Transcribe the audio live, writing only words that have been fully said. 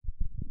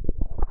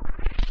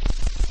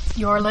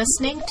You're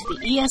listening to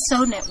the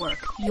ESO Network,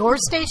 your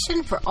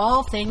station for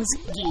all things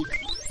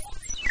geek.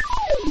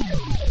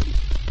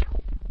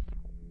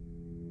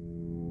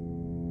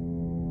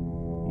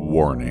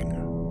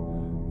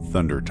 Warning.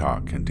 Thunder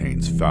Talk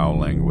contains foul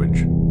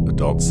language,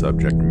 adult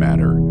subject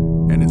matter,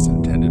 and is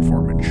intended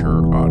for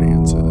mature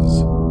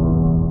audiences.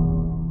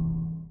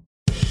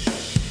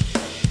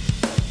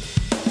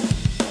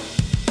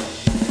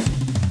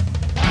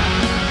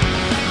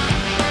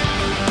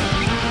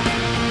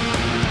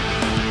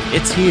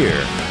 It's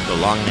here, the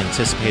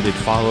long-anticipated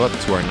follow-up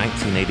to our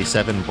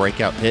 1987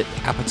 breakout hit,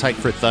 Appetite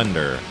for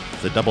Thunder.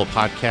 The double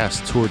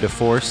podcast tour de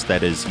force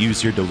that is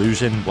Use Your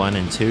Delusion 1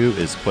 and 2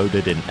 is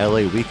quoted in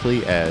LA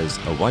Weekly as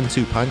a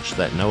 1-2 punch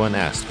that no one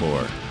asked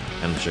for.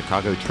 And the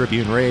Chicago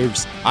Tribune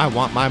raves, I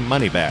want my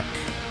money back.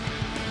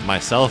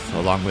 Myself,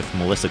 along with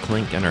Melissa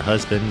Klink and her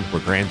husband,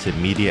 were granted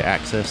media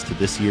access to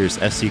this year's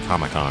SC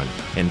Comic-Con.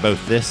 In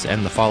both this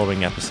and the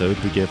following episode,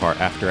 we give our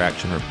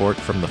after-action report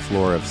from the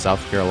floor of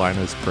South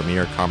Carolina's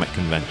premier comic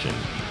convention.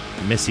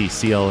 Missy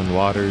C.L.N.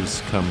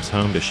 Waters comes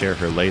home to share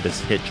her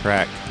latest hit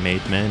track,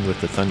 Made Men,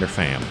 with the Thunder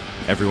fam.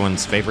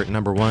 Everyone's favorite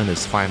number one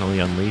is finally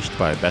unleashed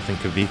by Beth and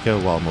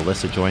Kavika, while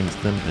Melissa joins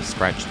them to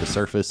scratch the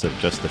surface of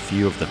just a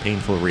few of the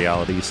painful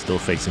realities still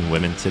facing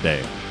women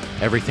today.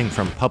 Everything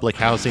from public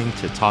housing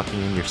to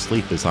talking in your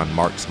sleep is on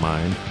Mark's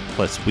mind,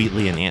 plus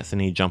Wheatley and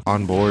Anthony jump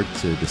on board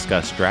to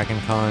discuss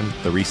DragonCon,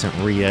 the recent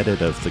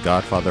re-edit of The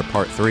Godfather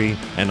Part 3,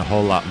 and a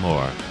whole lot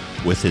more.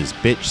 With his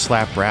bitch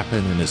slap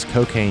rapping and his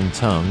cocaine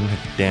tongue,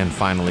 Dan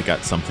finally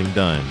got something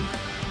done.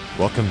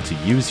 Welcome to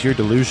Use Your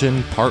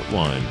Delusion Part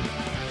 1.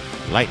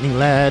 Lightning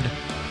Lad,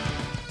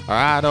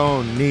 I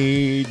don't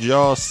need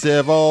your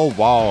civil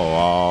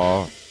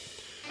war.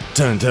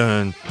 Dun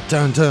dun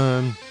dun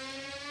dun.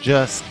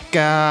 Just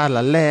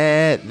gotta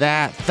let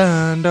that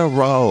thunder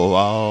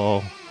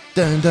roll.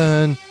 Dun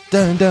dun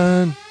dun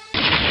dun.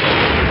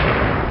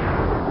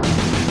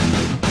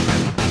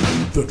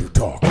 Thunder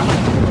Talk.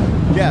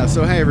 Yeah,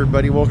 so hey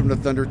everybody, welcome to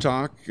Thunder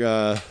Talk.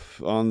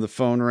 On the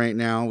phone right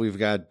now, we've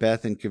got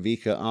Beth and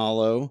Kavika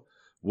Allo.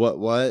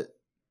 What?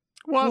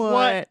 In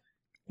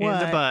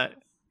the butt.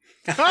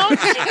 Oh,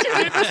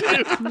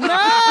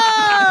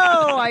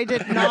 no, I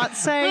did not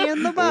say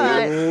in the butt.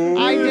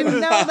 I didn't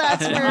know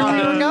that's where we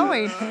were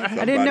going.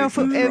 I didn't know if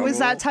it was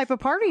that type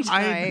of party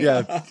tonight.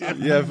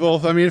 Yeah.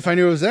 Well, I mean, if I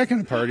knew it was that kind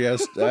of party,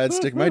 I'd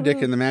stick my dick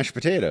in the mashed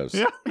potatoes.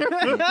 Yeah.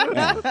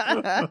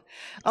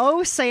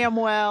 Oh,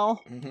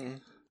 Samuel. Mm-hmm.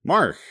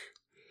 Mark,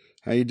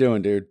 how you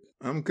doing, dude?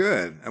 I'm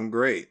good. I'm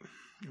great.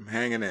 I'm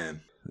hanging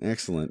in.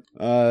 Excellent.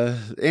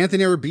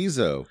 Anthony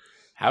Urbizo.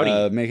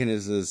 Howdy. Making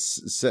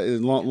his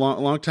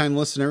long-time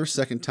listener,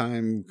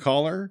 second-time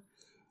caller.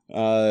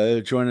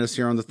 Joining us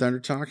here on the Thunder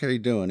Talk. How you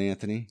doing,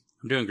 Anthony?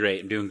 I'm doing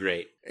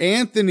great.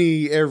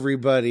 Anthony,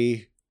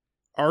 everybody,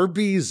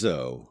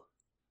 Urbizo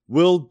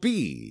will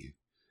be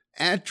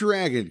at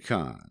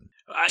DragonCon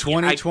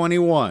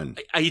 2021.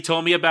 He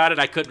told me about it.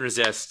 I couldn't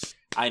resist.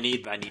 I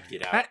need to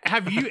get out.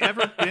 Have you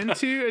ever been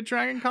to a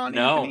DragonCon?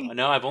 Anthony?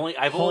 No. I've only.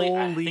 I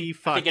think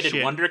I did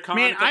WonderCon.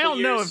 Man, I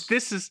don't know years. if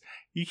this is.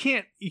 You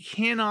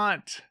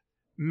cannot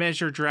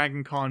measure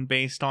DragonCon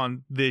based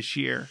on this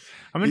year.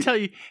 I'm gonna tell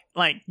you,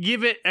 like,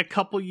 give it a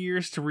couple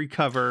years to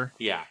recover.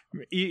 Yeah.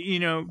 You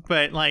know,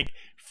 but like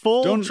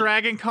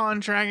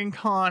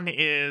DragonCon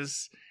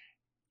is,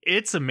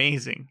 it's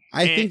amazing.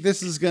 I think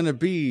this is gonna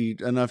be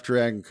enough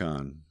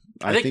DragonCon.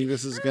 I think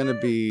this is going to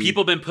be...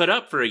 People been put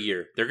up for a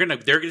year.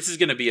 This is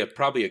going to be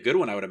probably a good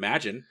one, I would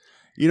imagine.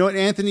 You know what,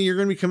 Anthony? You're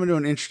going to be coming to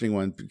an interesting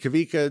one.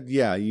 Kavika,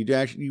 yeah,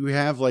 you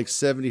have like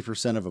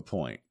 70% of a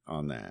point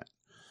on that.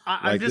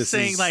 I'm just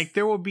saying, like,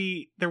 it won't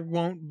be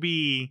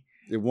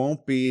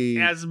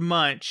as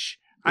much.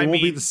 It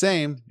won't be the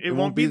same. It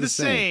won't be the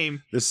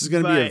same. This is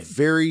going to be a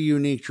very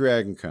unique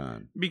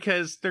DragonCon.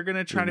 Because they're going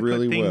to try to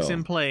put things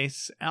in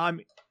place.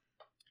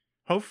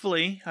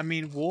 Hopefully,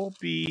 we'll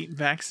be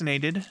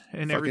vaccinated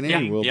and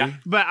everything. Will be.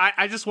 But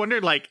I just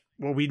wondered, like,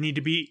 will we need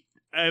to be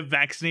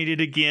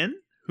vaccinated again?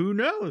 Who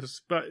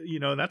knows? But,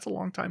 that's a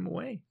long time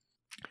away.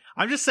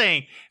 I'm just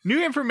saying,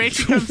 new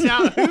information comes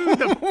out. Who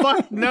the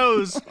fuck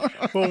knows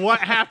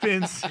what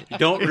happens?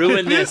 Don't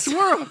ruin this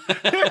world.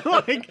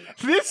 Like,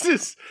 we're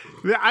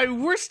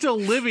still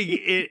living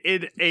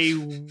in a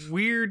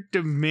weird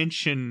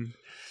dimension.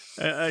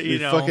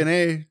 Fucking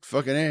A.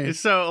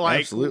 So,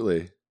 like,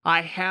 absolutely.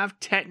 I have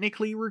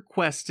technically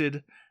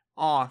requested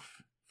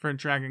off for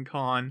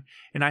DragonCon,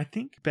 and I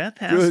think Beth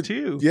has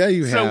too. Yeah,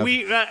 you have. So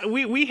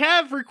we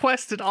have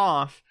requested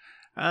off,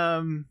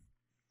 and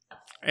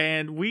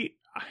we,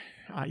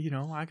 I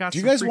got. Do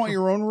you guys want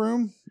your own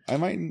room? You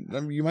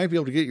might be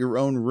able to get your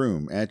own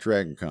room at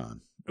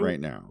DragonCon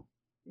right now.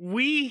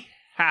 We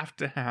have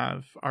to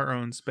have our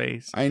own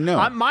space. I know.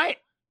 I'm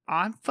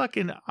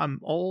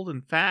old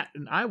and fat,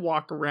 and I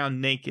walk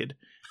around naked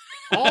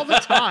all the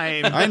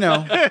time. I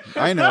know.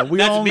 We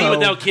That's all me know.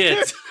 without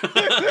kids.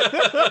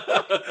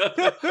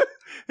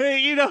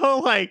 Hey,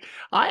 like,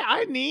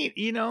 I need,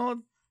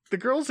 the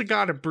girls have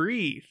got to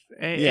breathe,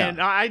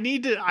 and I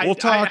need to.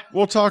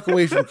 We'll talk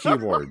away from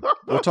keyboard.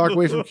 We'll talk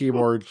away from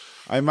keyboard.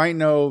 I might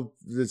know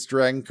this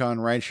Dragon Con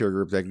rideshare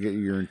group that can get you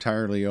your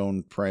entirely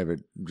own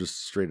private,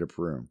 just straight up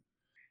room.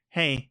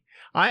 Hey,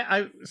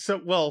 I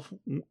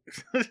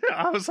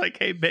was like,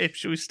 hey, babe,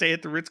 should we stay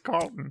at the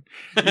Ritz-Carlton?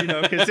 You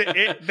know, because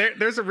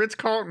there's a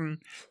Ritz-Carlton,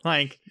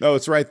 like. No,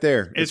 it's right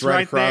there. It's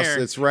right across. there.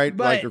 It's right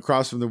But- like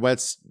across from the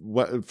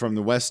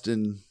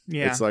Westin.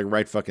 Yeah. It's like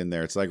right fucking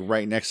there. It's like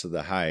right next to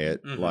the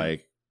Hyatt. Mhm.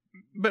 Like,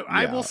 But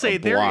I yeah, will say a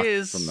there block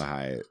is from the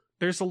Hyatt.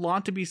 there's a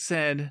lot to be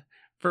said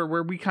for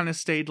where we kind of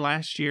stayed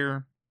last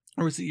year,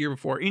 or was it the year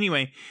before?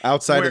 Anyway,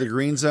 Outside where- of the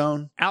green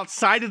zone.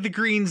 outside of the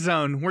green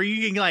zone, where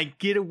you can like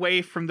get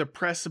away from the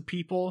press of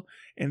people,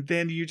 and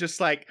then you just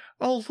like,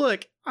 oh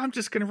look, I'm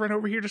just gonna run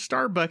over here to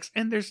Starbucks,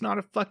 and there's not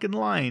a fucking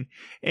line,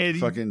 and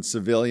Fucking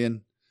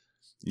civilian.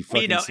 You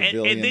fucking you know,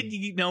 civilian. and then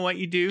you know what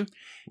you do.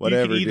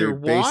 Whatever, you can either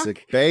dude. walk,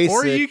 Basic.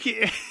 or you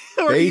can,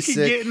 Basic.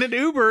 get in an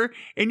Uber,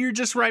 and you're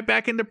just right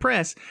back into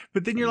press.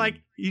 But then you're Mm.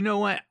 like, you know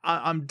what?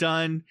 I'm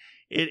done.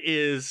 It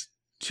is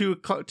 2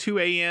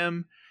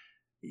 a.m.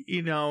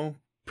 You know,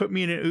 put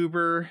me in an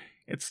Uber.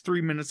 It's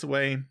 3 minutes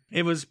away.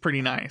 It was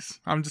pretty nice.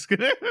 I'm just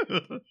gonna.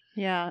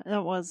 Yeah,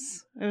 it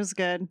was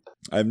good.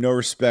 I have no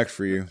respect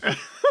for you.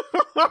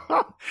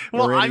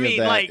 Well, or any I of mean,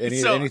 that. like,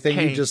 anything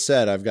hey, you just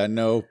said, I've got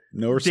no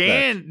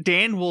respect.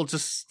 Dan will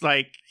just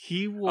like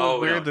he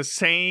will wear the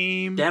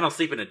same. Dan will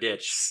sleep in a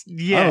ditch.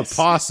 Yes,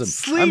 I'm a possum.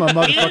 Sleep I'm a in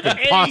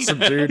motherfucking possum,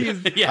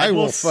 dude. Yeah, I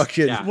will we'll-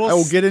 fucking. yeah. I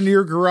will get into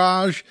your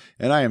garage,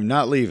 and I am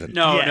not leaving.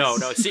 No, Yes.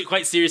 no. See,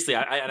 quite seriously,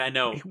 I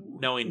know,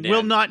 knowing Dan.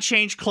 will not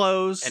change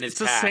clothes. And his it's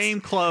the past.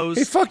 same clothes.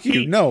 Hey, fuck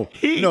you. No,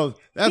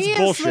 that's he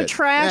bullshit. is the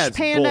trash That's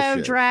panda bullshit.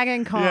 of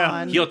Dragon Con.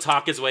 Yeah. He'll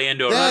talk his way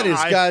into a That room.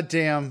 is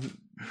goddamn.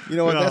 You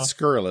know what? No. That's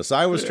scurrilous.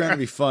 I was trying to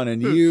be fun,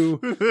 and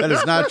that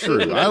is not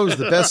true. I was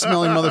the best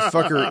smelling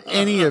motherfucker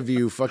any of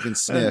you fucking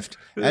sniffed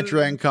at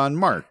Dragon Con.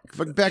 Mark,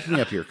 fucking back me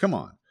up here. Come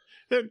on.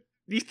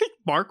 You think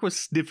Mark was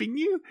sniffing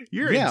you?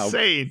 You're Yeah.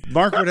 insane.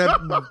 Mark would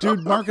have,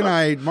 dude. Mark and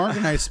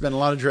I spent a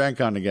lot of Dragon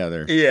Con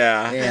together.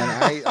 Yeah.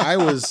 And I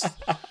was,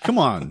 come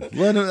on,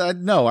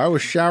 I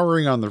was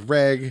showering on the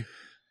reg.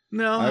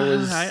 No,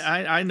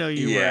 I know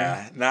you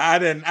Yeah. No, I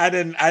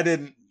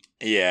didn't.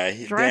 Yeah.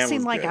 Dan Dressing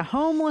was like good. a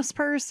homeless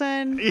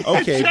person. were.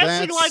 Okay,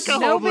 Dressing that's- like a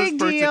No homeless big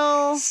person. deal.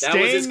 That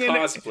was his Staying in a-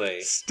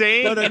 cosplay.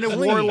 Staying But a in a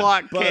clean-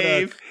 warlock but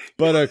cave.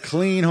 but a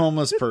clean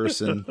homeless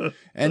person.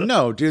 And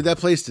no, dude, that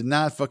place did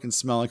not fucking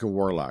smell like a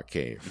warlock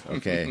cave.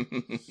 Okay.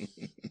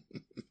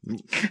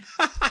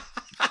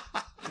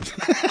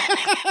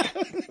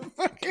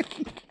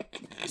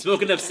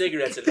 Smoke enough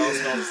cigarettes, it all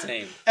smells the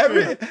same.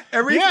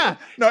 Every Yeah.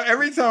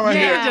 every time I Yeah.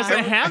 hear It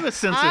doesn't have a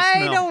sense of I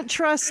smell. don't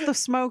trust the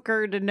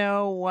smoker to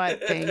know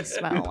what things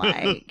smell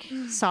like.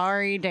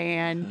 Sorry,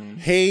 Dan.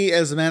 Hey,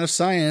 as a man of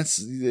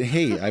science,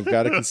 hey, I've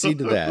got to concede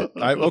to that.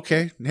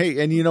 Okay.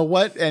 Hey, and you know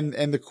what? And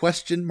the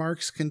question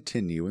marks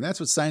continue. And that's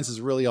what science is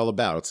really all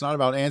about. It's not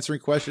about answering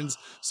questions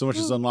so much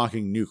as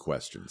unlocking new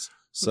questions.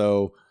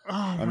 So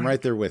I'm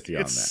right there with you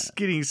on It's that.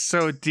 getting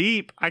so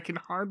deep, I can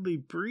hardly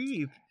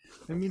breathe.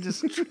 Let me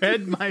just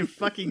tread my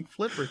fucking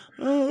flipper.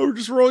 Oh,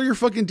 just roll your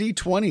fucking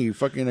D20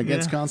 fucking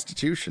against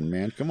Constitution,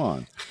 man. Come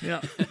on.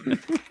 Yeah.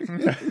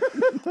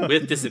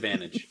 With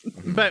disadvantage.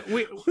 But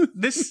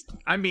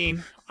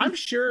I'm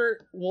sure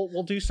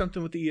we'll do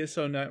something with the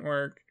ESO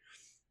network.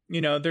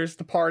 You know, there's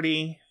the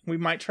party. We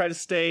might try to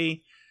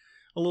stay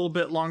a little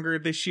bit longer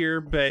this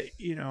year, but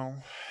you know,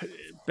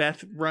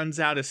 Beth runs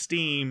out of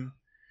steam.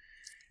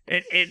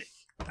 And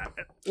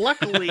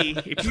luckily,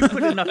 if you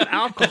put enough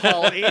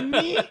alcohol in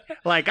me,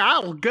 like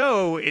I'll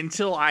go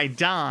until I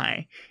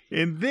die,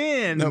 and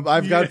then No,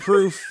 I've got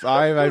proof.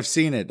 I've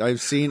seen it. I've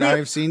seen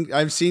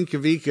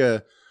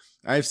Kavika.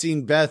 I've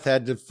seen Beth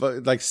had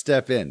to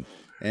step in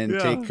and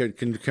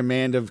take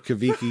command of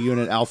Kavika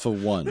Unit Alpha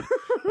 1.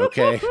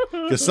 Okay,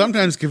 because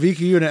sometimes Kavika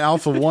Unit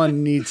Alpha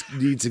 1 needs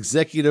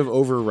executive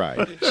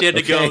override. She had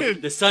to go,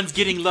 the sun's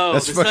getting low.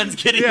 That's The fine. sun's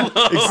getting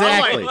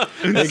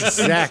low.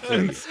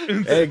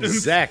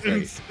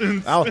 Exactly.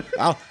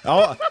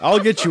 I'll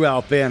get you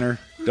out, Banner.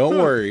 Don't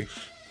worry.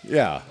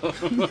 Yeah.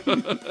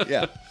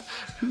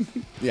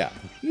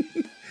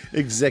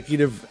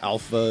 Executive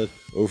Alpha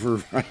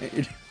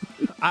Override.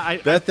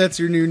 That's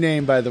your new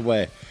name, by the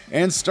way.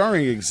 And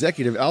starring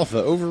Executive Alpha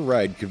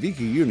Override Kavika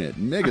Unit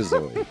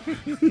Megazord.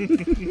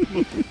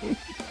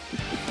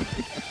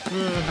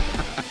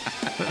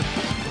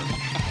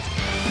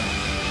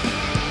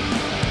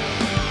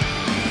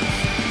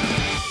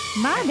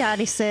 My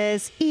daddy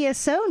says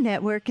ESO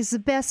Network is the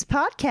best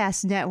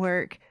podcast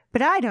network,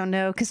 but I don't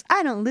know because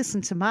I don't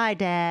listen to my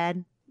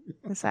dad.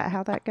 Is that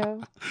how that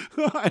goes?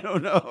 I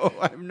don't know.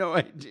 I have no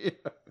idea.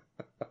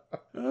 I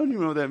don't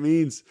even know what that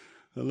means.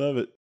 I love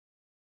it.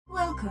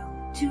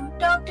 Welcome to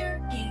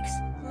Dr. Geek's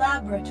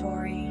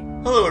Laboratory.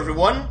 Hello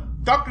everyone,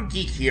 Dr.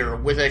 Geek here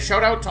with a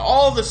shout out to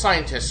all the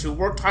scientists who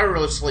work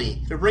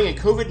tirelessly to bring a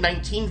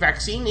COVID-19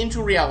 vaccine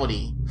into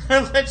reality.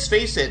 Let's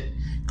face it,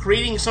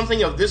 creating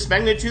something of this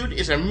magnitude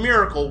is a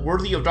miracle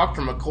worthy of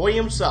Dr. McCoy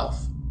himself.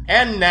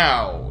 And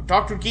now,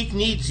 Dr. Geek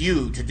needs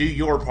you to do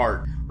your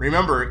part.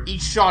 Remember,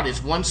 each shot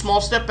is one small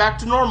step back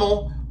to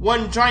normal,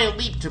 one giant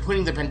leap to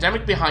putting the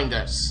pandemic behind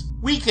us.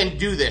 We can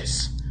do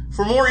this.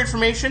 For more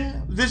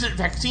information, visit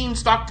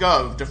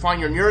vaccines.gov to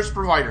find your nearest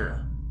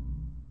provider.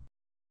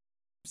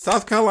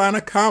 South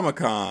Carolina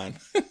Comic-Con.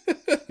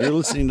 You're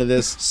listening to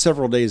this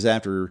several days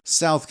after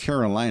South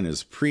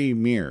Carolina's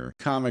premier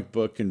comic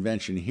book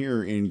convention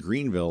here in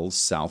Greenville,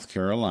 South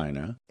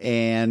Carolina.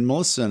 And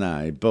Melissa and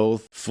I,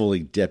 both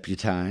fully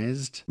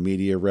deputized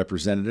media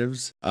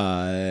representatives,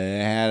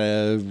 had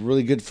a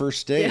really good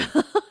first day. Yeah.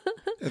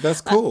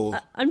 That's cool.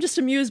 I'm just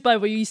amused by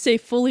when you say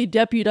fully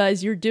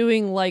deputized, you're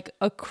doing like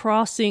a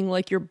crossing,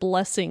 like you're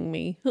blessing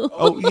me.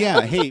 Oh, yeah.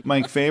 Hey,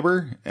 Mike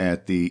Faber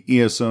at the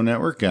ESO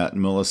Network got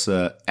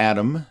Melissa,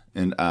 Adam,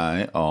 and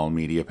I all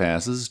media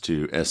passes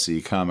to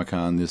SC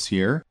Comic-Con this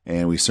year.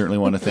 And we certainly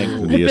want to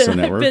thank the ESO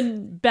Network. I've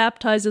been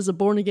baptized as a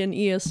born-again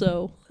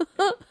ESO.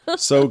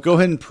 So go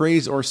ahead and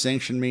praise or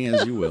sanction me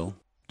as you will.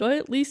 Do I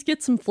at least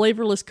get some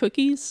flavorless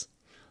cookies?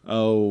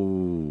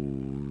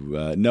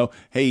 No.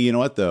 Hey, you know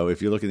what, though?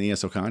 If you look at the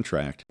ESO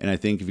contract, and I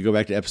think if you go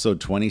back to episode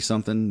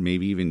 20-something,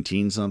 maybe even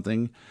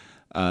teen-something,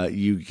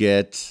 you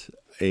get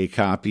a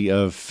copy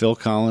of Phil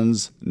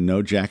Collins'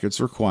 No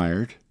Jackets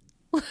Required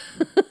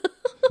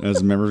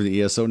as a member of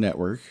the ESO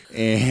Network,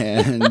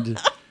 and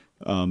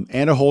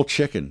a whole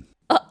chicken.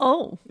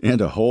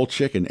 And a whole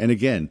chicken. And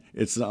again,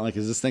 it's not like,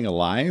 is this thing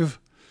alive?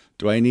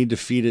 Do I need to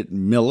feed it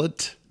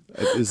millet?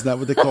 Isn't that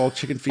what they call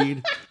chicken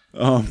feed?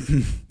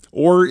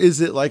 Or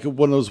is it like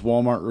one of those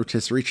Walmart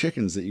rotisserie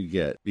chickens that you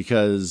get?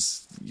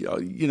 Because,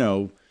 you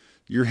know,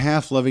 you're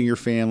half loving your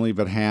family,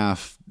 but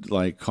half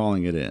like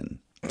calling it in.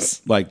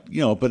 Like, you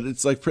know, but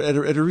it's like at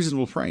a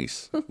reasonable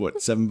price. What,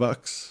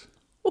 $7?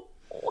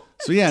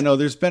 So yeah, no,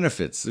 there's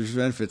benefits. There's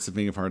benefits of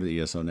being a part of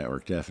the ESO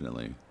Network,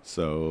 definitely.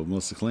 So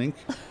Melissa Klink,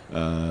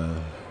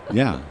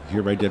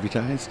 hereby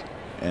deputized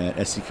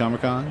at SC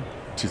Comic-Con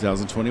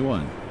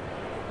 2021.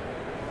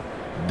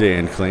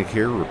 Dan Klink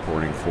here,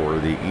 reporting for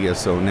the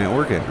ESO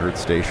Network at Earth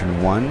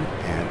Station 1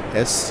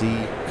 at SC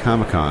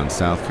Comic-Con,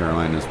 South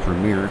Carolina's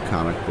premier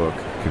comic book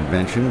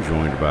convention,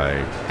 joined by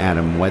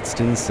Adam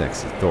Wetston,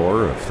 Sexy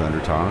Thor of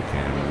Thunder Talk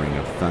and Ring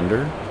of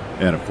Thunder,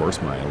 and of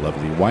course my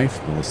lovely wife,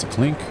 Melissa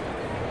Klink,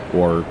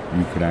 or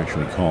you could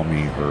actually call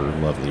me her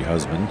lovely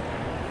husband,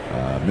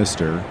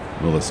 Mr.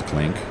 Melissa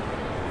Klink.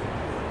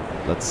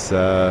 Let's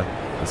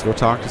go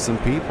talk to some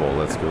people.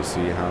 Let's go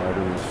see how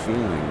everyone's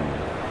feeling.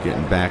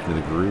 Getting back into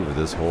the groove of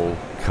this whole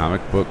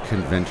comic book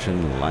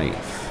convention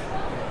life.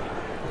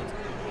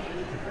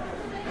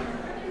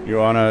 You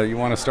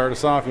wanna start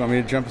us off? You want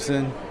me to jump us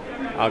in?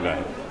 I'll go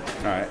ahead.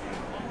 All right.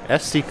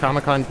 SC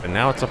Comic-Con, and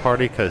now it's a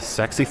party because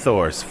Sexy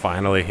Thor's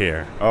finally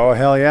here. Oh,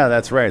 hell yeah,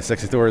 that's right.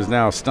 Sexy Thor is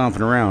now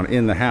stomping around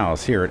in the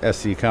house here at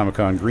SC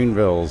Comic-Con,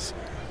 Greenville's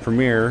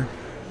premier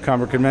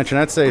comic book convention.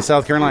 I'd say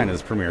South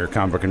Carolina's premier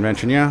comic book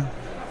convention, yeah?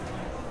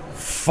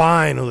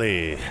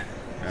 Finally.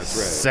 That's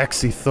right.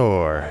 Sexy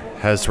Thor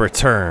has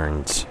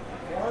returned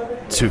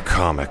to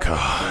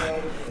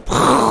Comic-Con.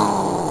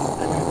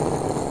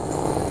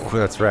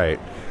 That's right.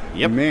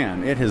 Yep.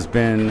 Man, it has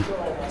been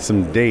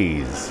some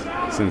days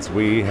since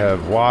we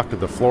have walked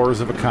the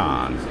floors of a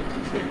con.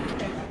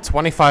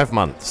 25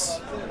 months.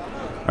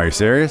 Are you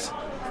serious?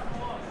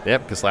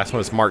 Yep, because last one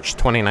was March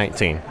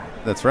 2019.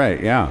 That's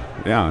right, yeah.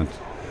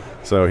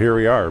 So here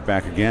we are,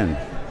 back again.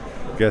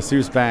 Guess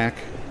who's back?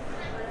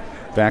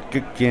 Back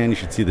again. You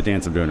should see the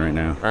dance I'm doing right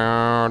now.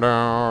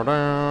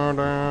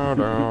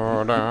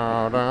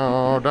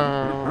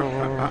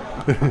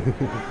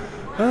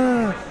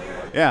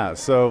 Yeah,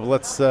 so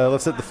let's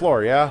hit the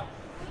floor, yeah?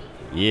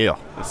 Yeah.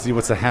 Let's see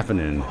what's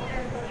happening.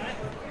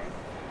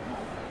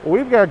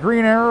 We've got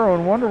Green Arrow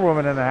and Wonder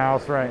Woman in the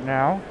house right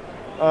now.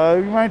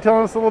 You mind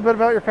telling us a little bit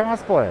about your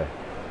cosplay?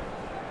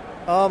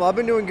 I've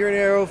been doing Green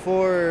Arrow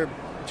for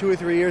 2 or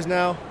 3 years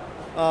now.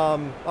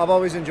 I've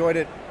always enjoyed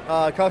it.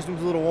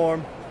 Costume's a little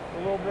warm. A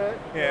little bit?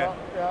 Yeah.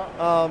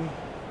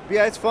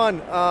 Yeah, it's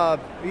fun.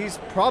 He's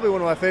probably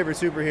one of my favorite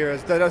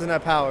superheroes that doesn't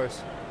have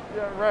powers.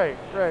 Yeah, right.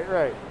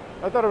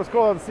 I thought it was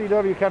cool how the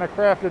CW kind of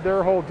crafted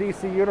their whole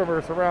DC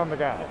universe around the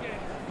guy.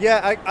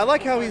 Yeah, I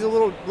like how he's a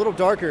little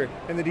darker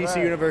in the DC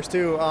universe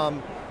too.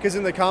 Because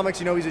in the comics,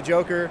 you know, he's a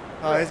Joker.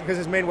 Because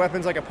his main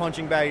weapon's like a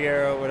punching bag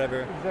arrow or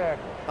whatever.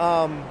 Exactly.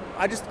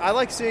 I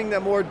like seeing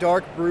that more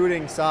dark,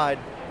 brooding side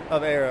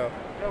of Arrow.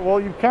 Yeah, well,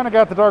 you've kind of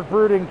got the dark,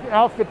 brooding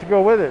outfit to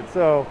go with it,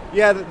 so.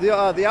 Yeah,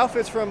 the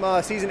outfit's from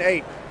season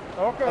 8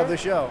 of the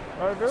show.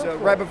 So cool.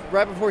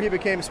 right before he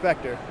became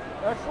Spectre.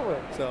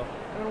 Excellent. So.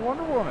 And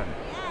Wonder Woman.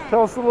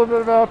 Tell us a little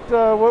bit about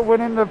what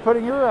went into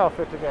putting your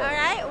outfit together. All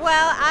right.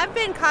 Well, I've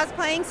been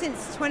cosplaying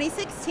since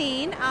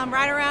 2016,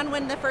 right around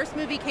when the first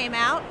movie came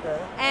out. Okay.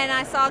 And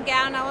I saw a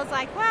gown and I was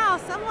like, wow,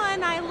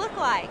 someone I look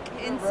like.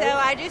 And so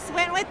I just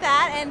went with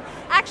that. And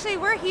actually,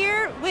 we're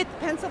here with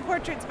Pencil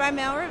Portraits by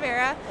Mel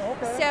Rivera.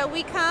 Okay. So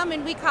we come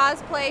and we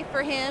cosplay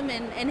for him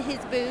and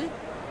his booth.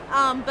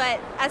 But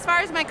as far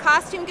as my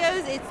costume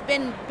goes, it's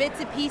been bits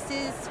and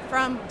pieces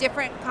from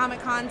different Comic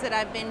Cons that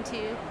I've been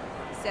to.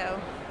 So.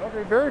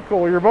 Okay, very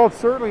cool. You're both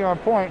certainly on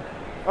point.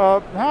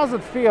 How does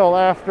it feel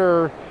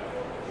after,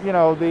 you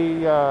know,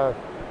 the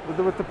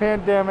with the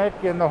pandemic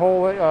and the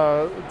whole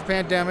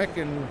pandemic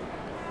and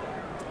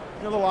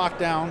the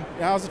lockdown.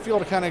 How does it feel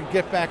to kind of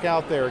get back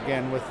out there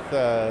again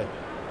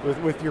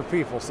with your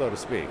people, so to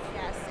speak?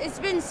 Yes, it's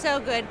been so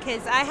good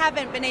because I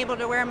haven't been able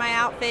to wear my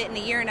outfit in a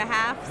year and a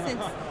half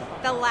since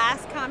the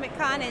last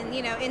Comic-Con and,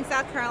 in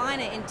South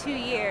Carolina in 2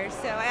 years.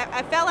 So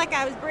I felt like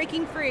I was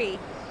breaking free.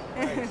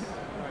 Nice.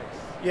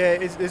 Yeah,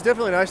 it's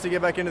definitely nice to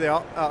get back into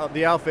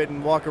the outfit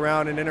and walk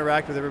around and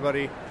interact with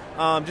everybody.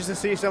 Just to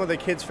see some of the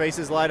kids'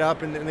 faces light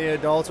up and the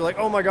adults are like,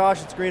 oh my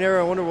gosh, it's Green Arrow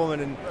and Wonder Woman.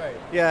 And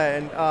yeah,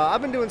 and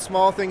I've been doing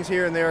small things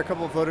here and there, a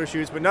couple of photo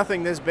shoots, but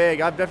nothing this big.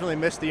 I've definitely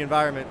missed the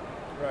environment.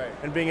 Right.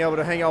 And being able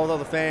to hang out with all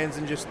the fans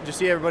and just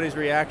see everybody's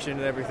reaction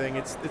and everything.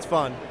 It's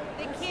fun.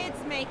 The kids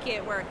make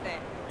it worth it.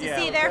 To Yeah,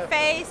 see their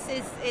definitely.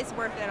 face is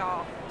worth it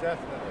all.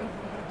 Definitely.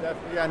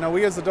 Yeah, no,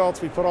 we as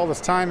adults, we put all this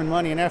time and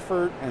money and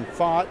effort and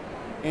thought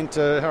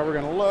into how we're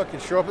going to look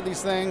and show up at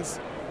these things,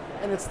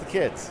 and it's the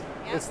kids.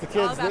 Yep, It's the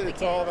kids.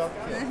 It's all about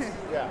the kids. kids.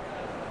 Yeah,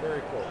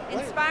 very cool.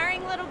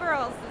 Inspiring little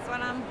girls is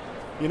what I'm...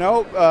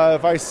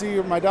 If I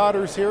see my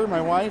daughters here,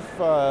 my wife,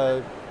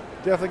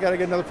 definitely got to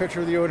get another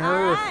picture with you and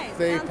her if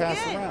they pass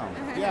around.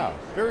 Yeah,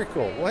 very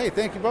cool. Well, hey,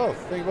 thank you both.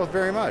 Thank you both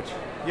very much.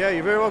 Yeah,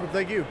 you're very welcome.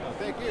 Thank you.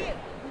 Thank you.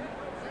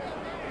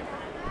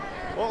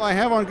 Well, I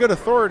have on good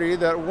authority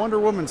that Wonder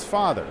Woman's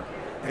father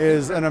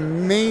is an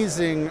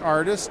amazing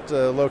artist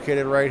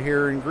located right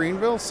here in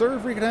Greenville. Sir,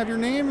 if we could have your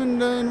name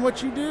and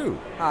what you do.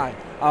 Hi,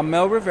 I'm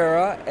Mel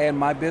Rivera, and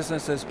my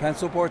business is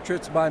Pencil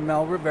Portraits by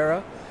Mel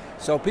Rivera.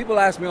 So people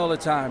ask me all the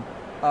time,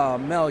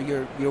 Mel,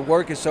 your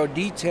work is so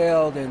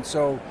detailed and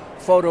so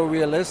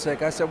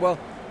photorealistic. I said, well,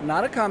 I'm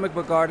not a comic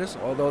book artist,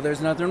 although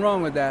there's nothing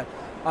wrong with that.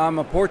 I'm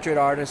a portrait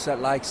artist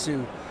that likes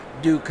to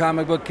do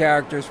comic book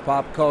characters,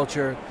 pop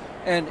culture,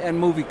 and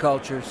movie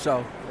culture.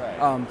 So,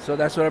 so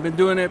that's what I've been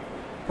doing it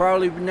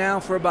probably now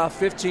for about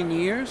 15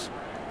 years.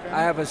 Okay.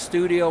 I have a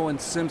studio in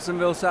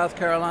Simpsonville, South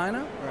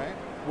Carolina,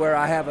 where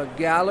I have a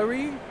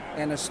gallery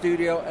and a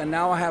studio, and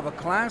now I have a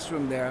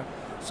classroom there.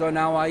 So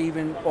now I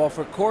even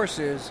offer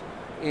courses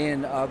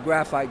in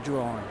graphite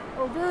drawing.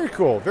 Oh, very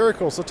cool, very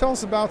cool. So tell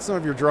us about some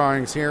of your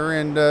drawings here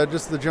and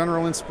just the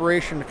general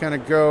inspiration to kind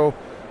of go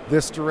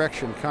this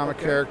direction, comic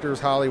characters,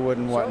 Hollywood,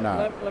 and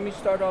whatnot. Let me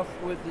start off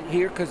with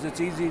here because it's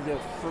easy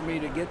for me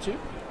to get to.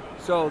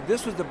 So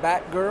this was the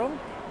Batgirl.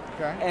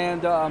 Okay.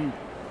 And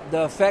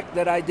the effect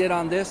that I did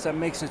on this that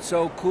makes it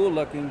so cool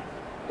looking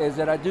is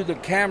that I do the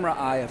camera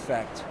eye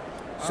effect.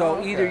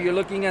 So either you're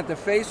looking at the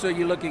face or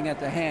you're looking at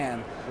the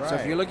hand. So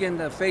if you're looking at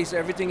the face,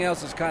 everything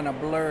else is kind of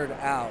blurred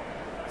out.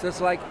 So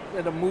it's like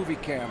in a movie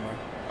camera.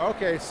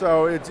 Okay,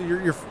 so it's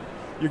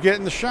you're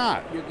getting the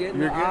shot. You're getting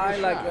the eye,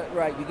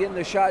 you're getting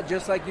the shot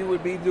just like you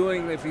would be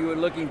doing if you were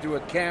looking through a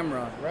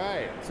camera.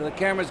 Right. So the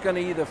camera's going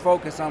to either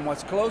focus on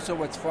what's close or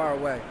what's far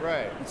away.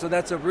 Right. And so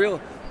that's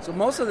so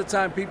most of the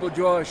time people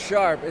draw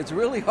sharp. It's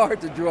really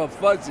hard to draw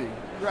fuzzy.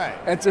 Right.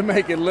 And to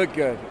make it look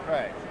good.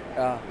 Right.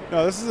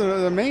 No, this is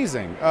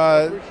amazing.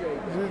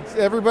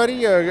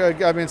 Everybody,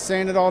 I've been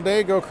saying it all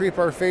day. Go creep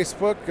our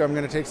Facebook. I'm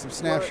going to take some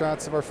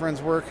snapshots of our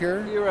friend's work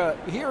here.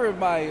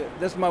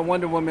 This is my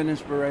Wonder Woman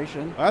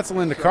inspiration. That's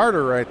Linda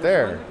Carter right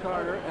there. Linda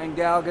Carter and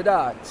Gal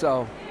Gadot.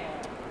 So,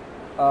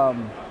 you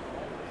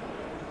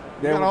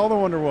got all the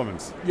Wonder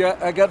Womans. Yeah,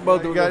 I got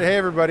both of them. Hey,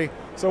 everybody.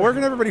 So where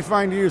can everybody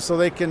find you so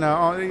they can,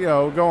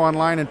 go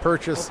online and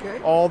purchase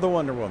all the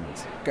Wonder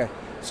Womans? Okay.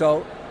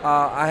 So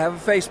I have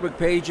a Facebook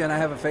page and I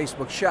have a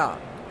Facebook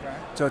shop. Okay.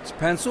 So it's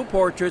Pencil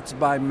Portraits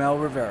by Mel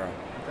Rivera.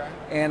 Okay.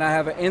 And I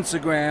have an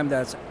Instagram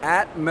that's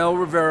at Mel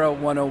Rivera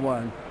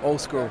 101,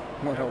 old school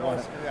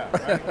 101.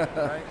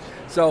 Yeah, right.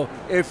 So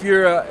if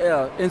you're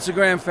an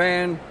Instagram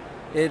fan,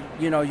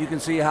 you can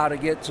see how to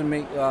get to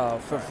me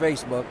for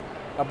Facebook.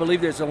 I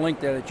believe there's a link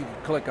there that you can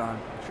click on.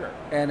 Sure.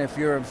 And if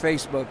you're on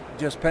Facebook,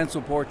 just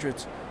Pencil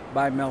Portraits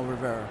by Mel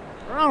Rivera.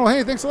 Well,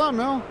 hey, thanks a lot,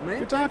 Mel.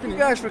 Good talking to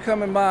you guys for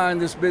coming by on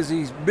this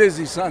busy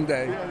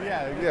Sunday.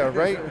 Yeah,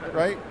 right.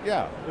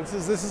 Yeah, this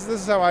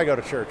is how I go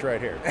to church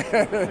right here.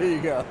 There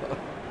you go. All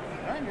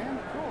right, man.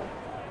 Cool.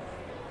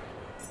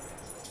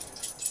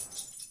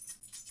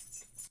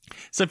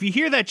 So if you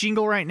hear that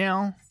jingle right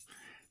now,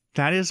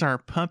 that is our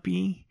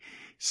puppy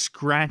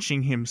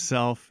scratching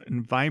himself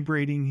and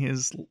vibrating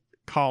his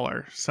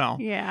collar. So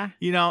yeah,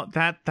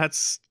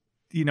 that's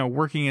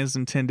working as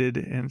intended,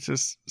 and it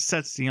just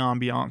sets the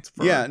ambiance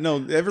for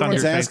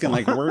everyone's asking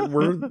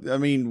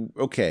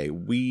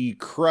we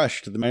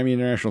crushed the Miami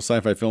International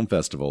Sci-Fi Film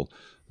Festival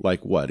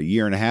a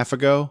year and a half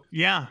ago.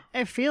 Yeah,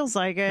 it feels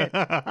like it.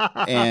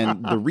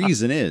 And the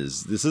reason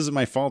is, this isn't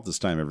my fault this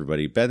time,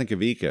 everybody. Beth and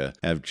Kavika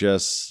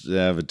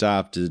have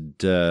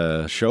adopted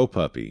a show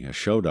puppy, a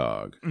show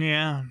dog,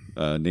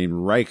 named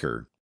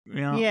Riker.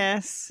 Yeah.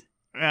 Yes.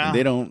 Yeah.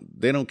 And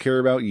they don't care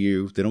about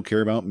you. They don't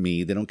care about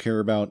me. They don't care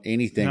about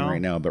anything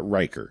right now but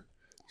Riker.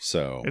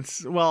 So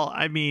he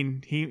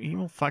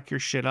will fuck your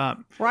shit up.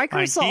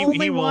 Riker's the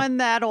only one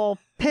that'll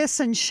piss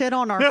and shit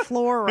on our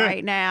floor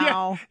right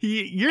now.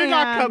 Yeah. You're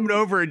not coming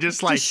over and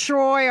just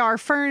destroy our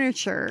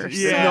furniture.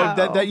 Yeah,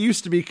 that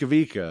used to be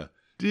Kavika.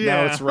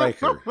 Now it's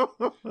Riker.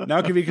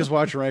 Now Kavika's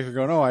watching Riker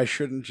going, oh, I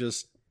shouldn't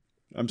just...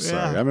 I'm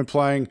sorry. I'm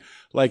implying,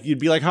 like, you'd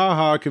be like,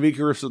 ha, Kavika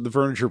rips up the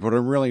furniture, but what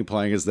I'm really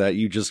implying is that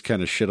you just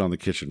kind of shit on the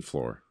kitchen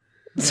floor.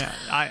 Yeah,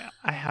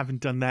 I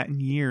haven't done that in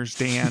years,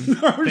 Dan.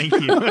 Thank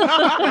you.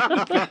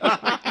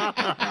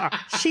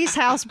 She's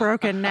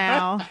housebroken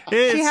now.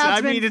 It's, she has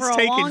I been mean, for it's a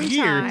taken long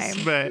years,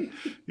 time. but,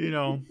 you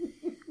know.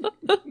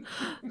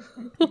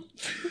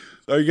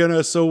 Are you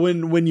gonna, so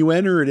when you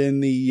enter it in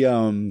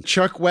the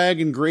Chuck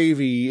Wagon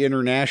Gravy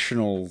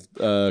International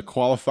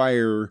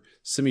qualifier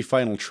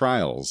semifinal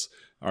trials,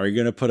 are you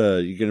gonna put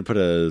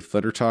a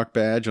Thunder Talk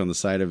badge on the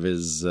side of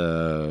his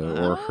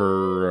or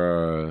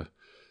her?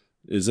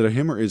 Is it a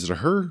him or is it a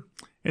her?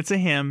 It's a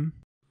him.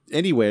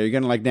 Anyway, are you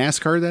gonna like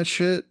NASCAR that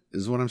shit?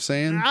 Is what I'm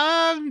saying.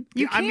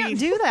 You can't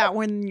do that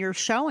when you're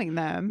showing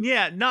them.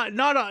 Yeah, not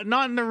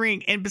in the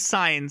ring. And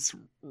besides,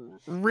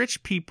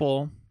 rich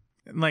people,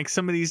 like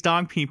some of these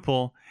dog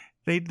people,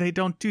 they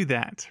don't do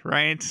that,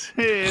 right?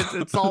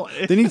 It's all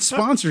they need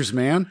sponsors,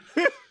 man.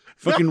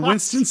 Fucking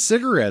Winston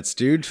cigarettes,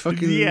 dude.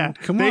 Fucking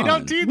come on. They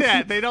don't do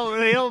that. They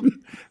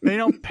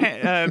don't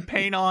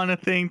paint on a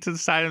thing to the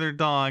side of their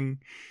dog.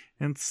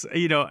 And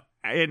you know,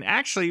 and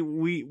actually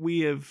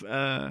we have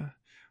a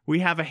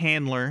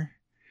handler,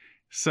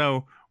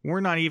 so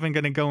we're not even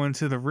going to go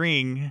into the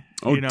ring.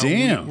 Oh, you know,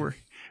 damn. We're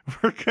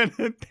going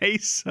to pay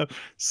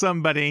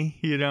somebody,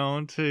 you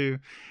know, to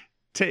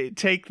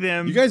take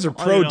them. You guys are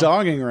pro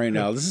dogging right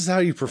now. This is how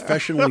you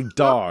professionally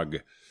dog.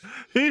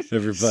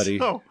 Everybody,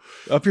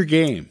 up your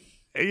game.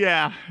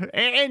 Yeah,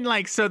 and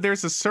like, so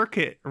there's a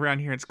circuit around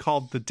here. It's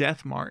called the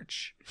Death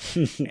March,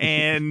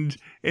 and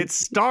it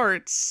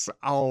starts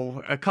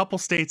a couple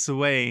states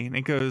away, and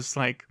it goes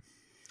like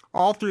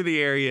all through the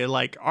area,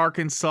 like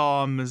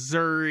Arkansas,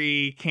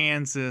 Missouri,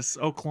 Kansas,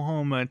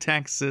 Oklahoma,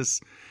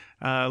 Texas,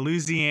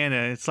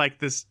 Louisiana. It's like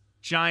this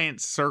giant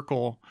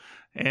circle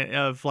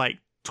of like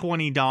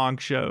 20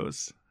 dog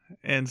shows.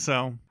 And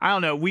so I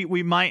don't know,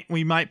 we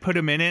might put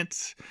them in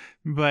it,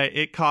 but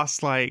it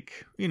costs,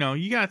 like, you know,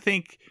 you gotta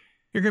think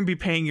you're gonna be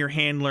paying your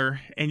handler,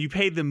 and you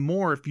pay them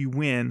more if you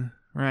win,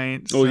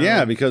 right? Oh,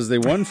 yeah, because they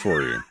won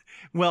for you.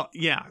 Well,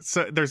 yeah,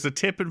 so there's a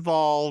tip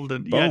involved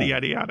and Boom. yada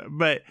yada yada,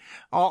 but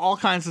all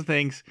kinds of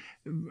things,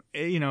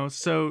 you know.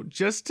 So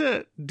just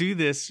to do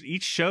this,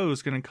 each show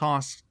is going to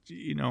cost,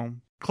 you know,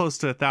 close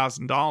to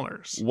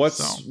 $1,000.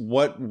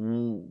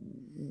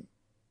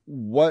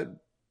 What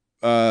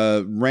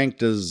rank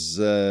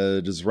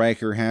does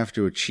Riker have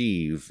to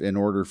achieve in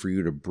order for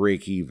you to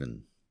break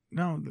even?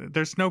 No,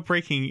 there's no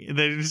breaking.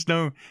 There's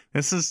no.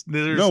 There's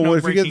no. What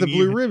if you get the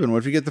blue ribbon? What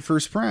if you get the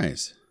first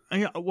prize?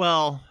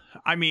 Well,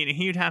 I mean,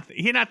 he'd have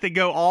to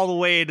go all the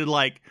way to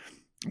like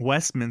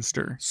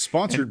Westminster.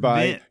 Sponsored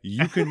by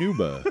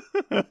Eukanuba.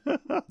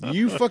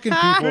 You fucking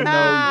people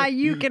know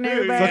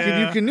Eukanuba.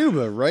 Fucking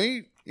Eukanuba,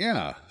 right?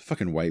 Yeah,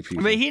 fucking white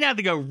people. I mean, he'd have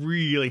to go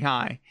really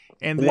high,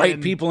 and then, white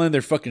people and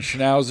their fucking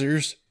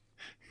schnauzers.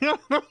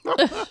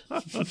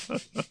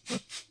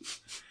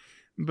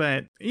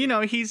 But you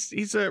know,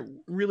 he's a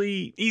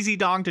really easy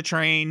dog to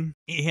train.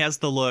 He has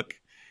the look,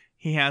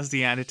 he has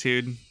the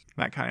attitude,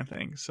 that kind of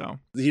thing. So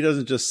he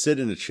doesn't just sit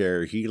in a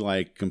chair. He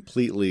like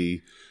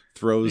completely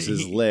throws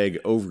his leg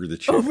over the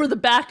chair, over the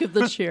back of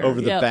the chair,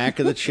 over the back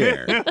of the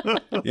chair.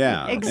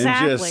 Yeah,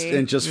 exactly.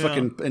 And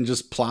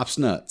just plops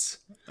nuts.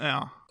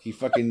 Yeah.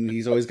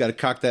 He's always got to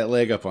cock that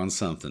leg up on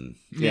something.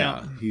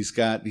 Yeah. He's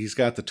got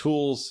the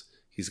tools.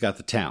 He's got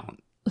the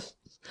talent.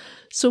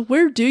 So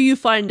where do you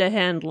find a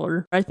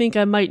handler? I think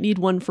I might need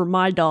one for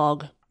my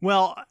dog.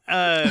 Well,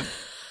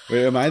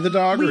 wait, am I the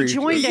dog? We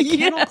joined a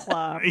kennel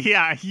club.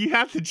 Yeah, you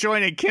have to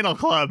join a kennel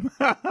club.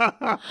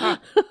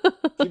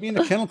 Give me in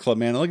the kennel club,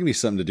 man. That'll give me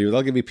something to do.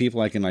 That'll give me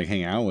people I can like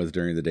hang out with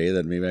during the day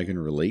that maybe I can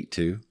relate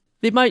to.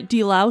 They might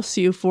delouse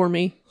you for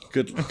me.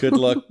 Good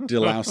luck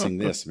delousing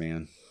this,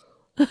 man.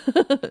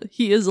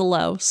 He is a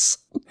louse.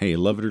 Hey,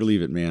 love it or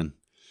leave it, man.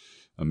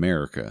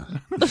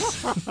 America.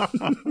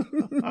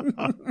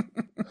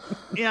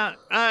 Yeah,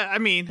 I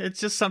mean, it's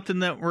just something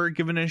that we're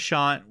giving it a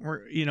shot.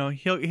 You know,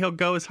 he'll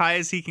go as high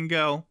as he can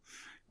go.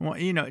 Well,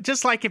 you know,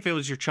 just like if it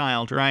was your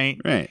child, right?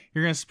 Right.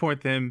 You're going to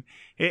support them.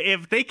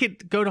 If they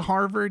could go to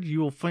Harvard,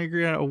 you will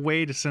figure out a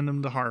way to send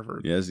them to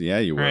Harvard. Yes, yeah,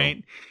 you will.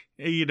 Right?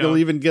 You know, you'll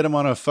even get them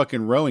on a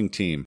fucking rowing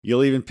team.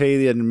 You'll even pay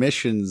the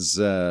admissions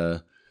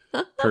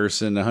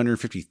person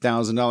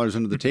 $150,000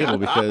 under the table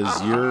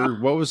because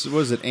you're what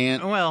was it,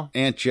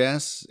 Aunt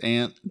Jess,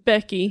 Aunt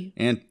Becky,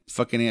 Aunt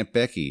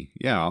Becky.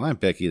 Yeah, I'll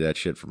Aunt Becky that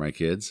shit for my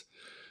kids.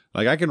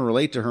 Like, I can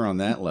relate to her on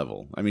that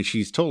level. I mean,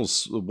 she's total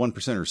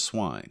 1%er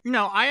swine.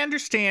 No, I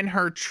understand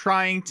her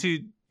trying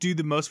to do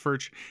the most for,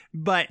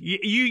 but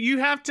you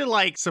have to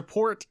like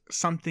support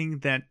something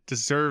that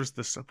deserves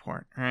the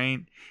support, right?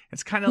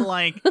 It's kind of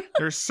like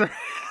there's no,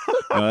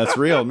 that's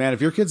real, man. If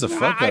your kid's a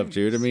fuck up,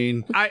 dude, I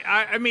mean,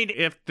 I mean,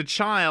 if the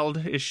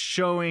child is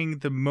showing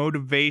the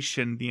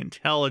motivation, the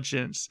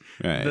intelligence,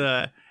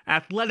 right,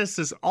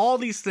 athleticism, all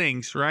these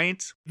things,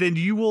 right? Then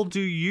you will do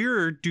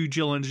your due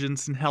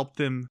diligence and help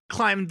them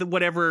climb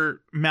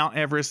whatever Mount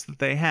Everest that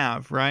they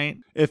have, right?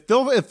 If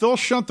they'll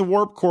shunt the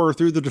warp core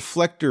through the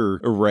deflector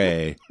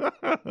array,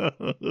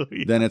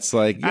 then it's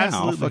like, yeah,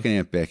 Absolutely. I'll fucking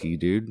Aunt Becky,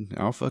 dude.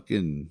 I'll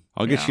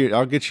get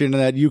you into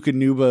that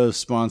Yukonuba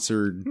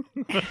sponsored.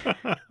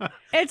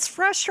 It's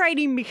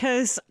frustrating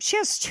because she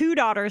has 2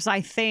 daughters,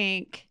 I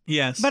think.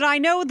 Yes. But I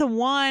know the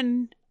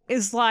one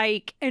is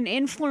like an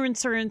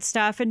influencer and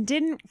stuff and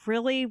didn't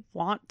really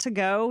want to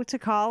go to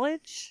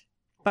college.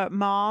 But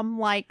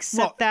mom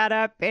set that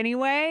up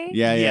anyway.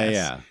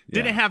 Yeah.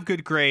 Didn't have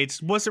good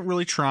grades. Wasn't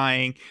really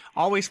trying.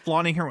 Always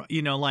flaunting her,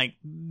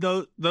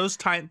 those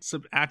types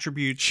of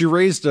attributes. She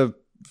raised a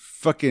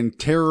fucking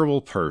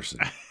terrible person.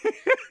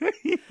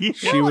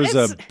 She was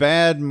a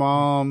bad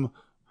mom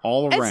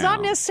all around. It's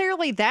not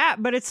necessarily that,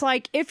 but it's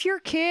like if your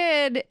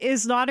kid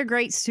is not a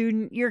great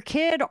student, your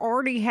kid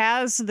already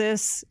has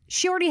this.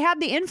 She already had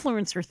the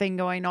influencer thing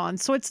going on.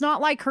 So it's not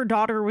like her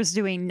daughter was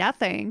doing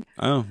nothing.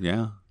 Oh,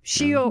 yeah.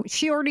 She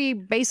already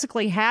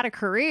basically had a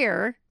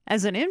career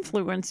as an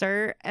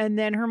influencer, and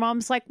then her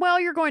mom's like, well,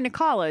 you're going to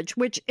college,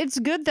 which it's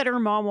good that her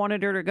mom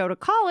wanted her to go to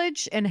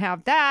college and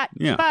have that,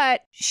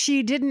 but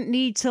she didn't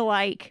need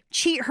to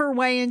cheat her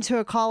way into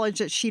a college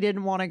that she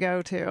didn't want to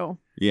go to.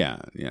 Yeah,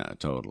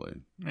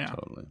 totally.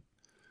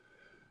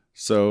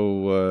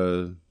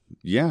 So,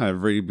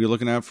 everybody be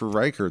looking out for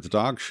Riker at the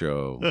dog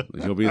show.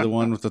 He'll be the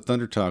one with the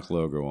Thunder Talk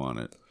logo on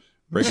it.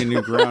 Breaking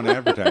new ground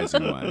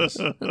advertising-wise.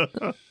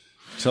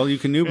 Tell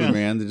Yukonuba,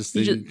 man, they just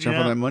jump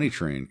on that money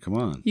train. Come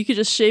on. You could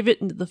just shave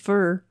it into the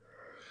fur.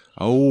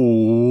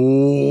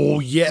 Oh,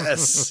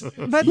 yes.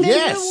 But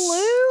then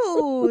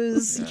you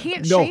lose. You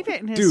can't shave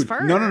it in his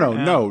fur. No.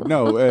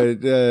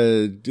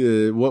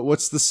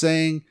 What's the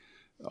saying?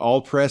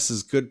 All press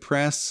is good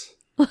press.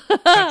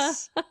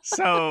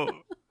 So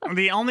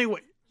the only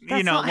way,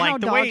 That's not how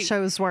dog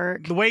shows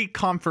work. The way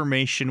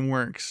confirmation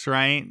works,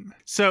 right?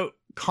 So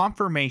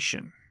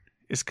confirmation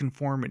is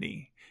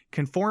conformity.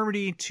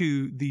 Conformity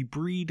to the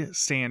breed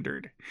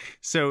standard.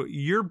 So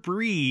your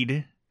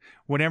breed,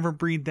 whatever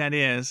breed that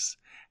is,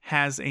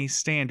 has a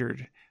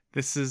standard.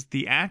 This is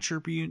the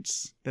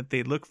attributes that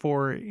they look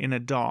for in a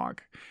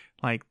dog,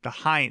 like the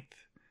height,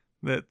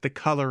 the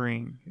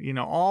coloring,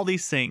 all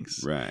these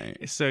things. Right.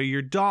 So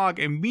your dog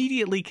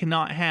immediately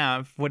cannot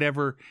have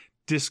whatever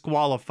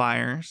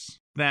disqualifiers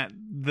that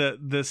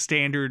the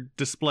standard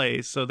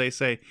displays. So they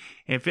say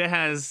if it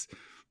has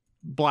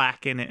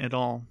black in it at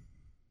all,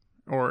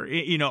 or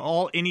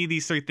any of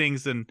these 3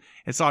 things, then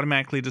it's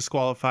automatically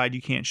disqualified.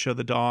 You can't show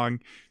the dog.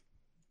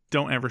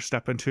 Don't ever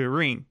step into a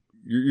ring.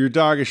 Your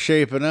dog is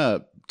shaping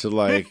up to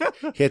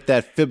hit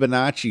that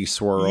Fibonacci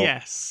swirl.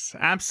 Yes,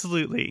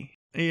 absolutely.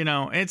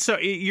 And so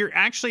you're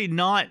actually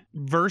not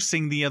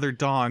versing the other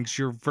dogs.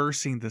 You're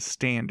versing the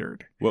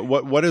standard.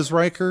 What is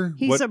Riker?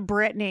 He's a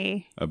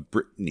Brittany. A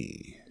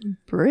Brittany.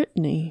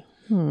 Brittany.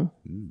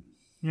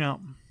 Yeah.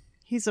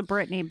 He's a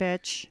Brittany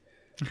bitch.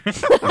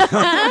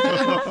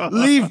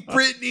 Leave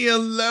Brittany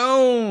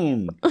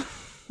alone.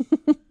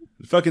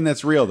 Fucking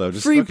that's real though.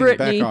 Just Free fucking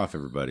Brittany. back off,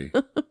 everybody.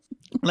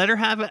 Let her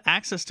have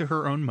access to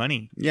her own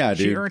money. Yeah,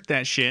 dude. She earned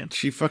that shit.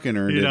 She fucking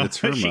earned it. It's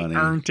her money. She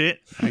earned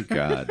it. My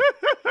God.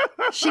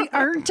 She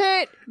earned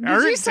it?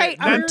 Did you say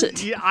earned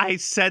it? Yeah, I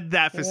said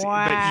that.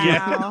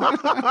 Wow.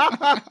 But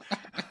yeah.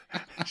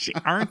 She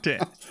earned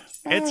it.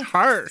 It's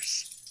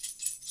hers.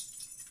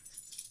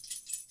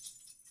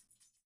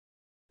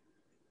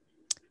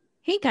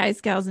 Hey guys,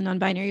 gals, and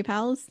non-binary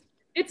pals.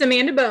 It's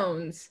Amanda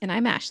Bones. And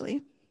I'm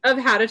Ashley. Of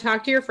How to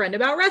Talk to Your Friend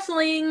About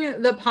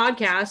Wrestling, the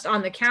podcast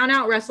on the Count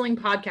Out Wrestling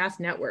Podcast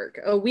Network,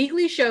 a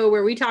weekly show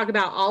where we talk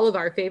about all of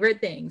our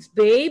favorite things,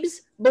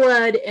 babes,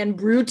 blood, and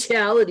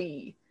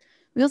brutality.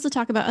 We also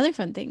talk about other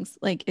fun things,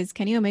 like is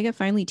Kenny Omega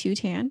finally too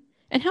tan?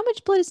 And how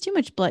much blood is too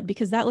much blood?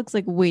 Because that looks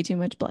like way too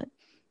much blood.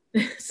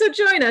 So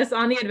join us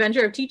on the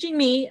adventure of teaching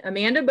me,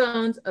 Amanda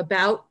Bones,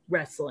 about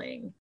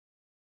wrestling.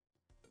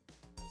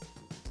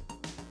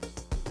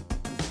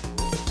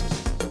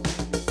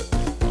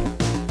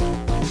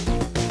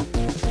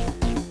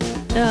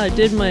 I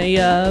did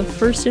my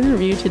first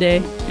interview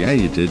today. Yeah,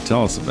 you did.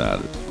 Tell us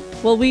about it.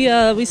 Well,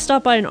 we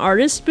stopped by an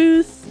artist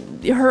booth.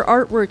 Her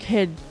artwork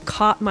had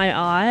caught my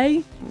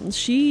eye.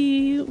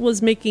 She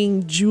was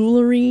making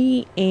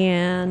jewelry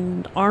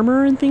and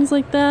armor and things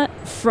like that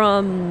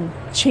from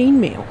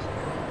chainmail.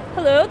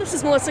 Hello, this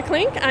is Melissa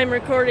Klink. I'm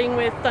recording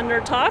with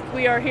Thunder Talk.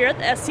 We are here at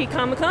the SC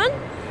Comic-Con.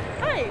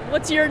 Hi,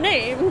 what's your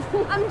name?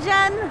 I'm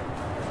Jen.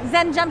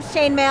 Zen Jumps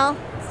Chainmail.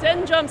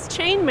 Zen Jumps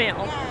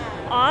Chainmail. Yeah.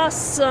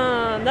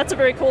 Awesome. That's a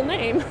very cool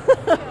name.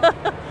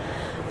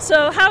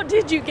 So how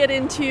did you get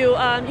into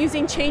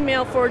using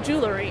chainmail for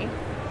jewelry?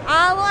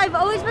 Well, I've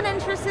always been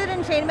interested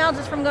in chainmail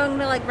just from going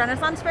to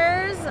Renaissance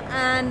fairs,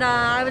 and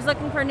I was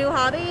looking for a new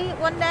hobby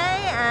one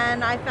day,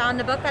 and I found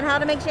a book on how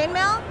to make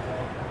chainmail,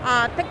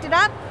 picked it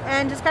up,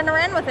 and just kind of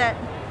ran with it.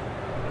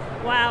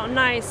 Wow,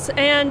 nice.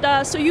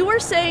 And so you were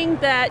saying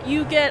that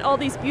you get all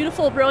these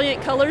beautiful,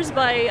 brilliant colors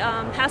by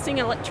passing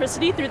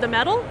electricity through the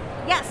metal?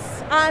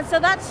 Yes. So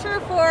that's true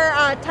for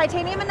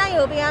titanium and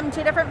niobium,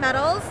 2 different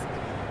metals.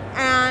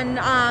 And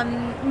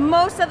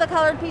most of the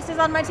colored pieces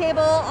on my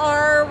table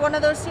are one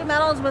of those 2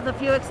 metals, with a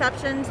few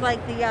exceptions,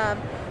 like the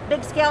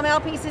big scale mail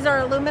pieces are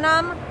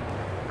aluminum.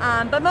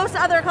 But most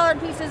other colored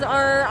pieces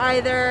are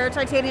either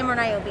titanium or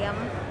niobium.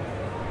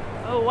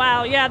 Oh,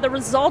 wow. Yeah, the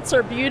results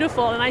are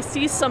beautiful. And I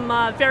see some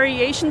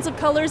variations of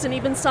colors and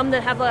even some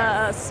that have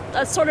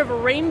a sort of a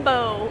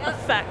rainbow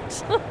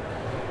effect.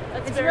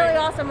 It's really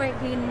awesome what you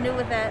can do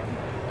with it.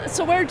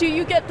 So where do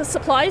you get the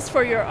supplies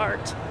for your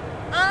art?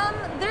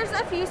 There's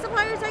a few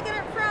suppliers I get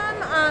it from.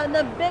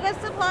 The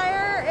biggest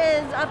supplier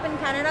is up in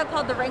Canada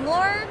called the Ring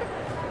Lord.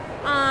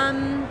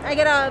 I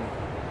get a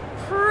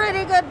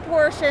pretty good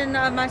portion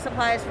of my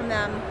supplies from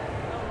them.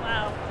 Oh,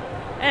 wow.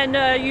 And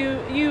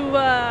you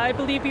I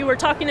believe you were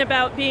talking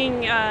about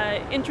being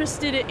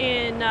interested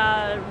in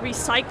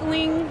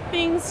recycling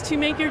things to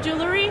make your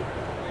jewelry?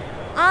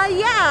 Yeah,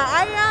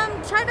 I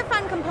try to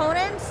find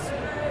components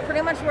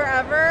pretty much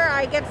wherever.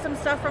 I get some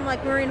stuff from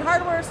like marine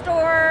hardware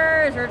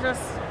stores or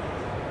just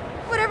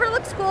whatever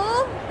looks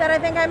cool that I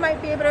think I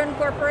might be able to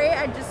incorporate.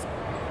 I just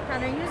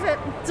kind of use it.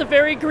 It's a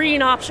very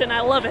green option.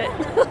 I love it.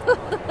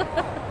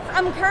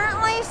 I'm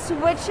currently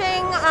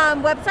switching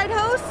website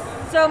hosts.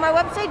 So my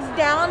website's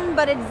down,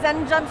 but it's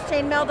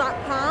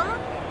zenjumpschainmail.com.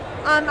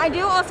 I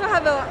do also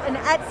have an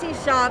Etsy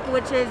shop,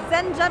 which is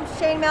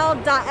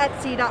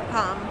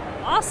zenjumpschainmail.etsy.com.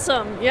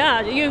 Awesome.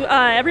 Yeah, you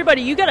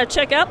everybody, you got to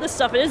check out this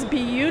stuff. It is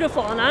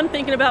beautiful, and I'm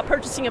thinking about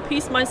purchasing a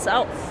piece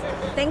myself.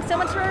 Thanks so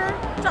much for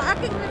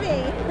talking to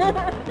me.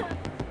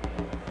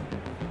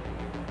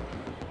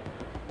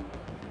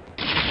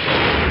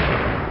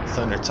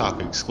 Thunder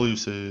Talk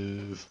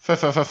exclusive.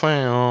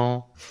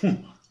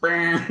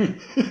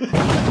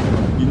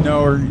 You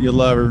know her, you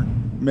love her,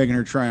 making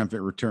her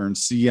triumphant return.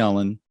 C.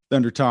 Ellen,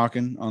 Thunder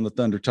Talking on the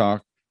Thunder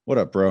Talk. What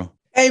up, bro?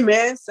 Hey,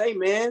 man. Say,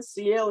 man.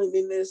 C. Ellen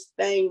in this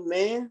thing,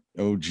 man.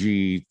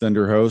 OG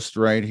Thunder host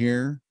right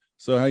here.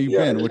 So how you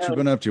been? What you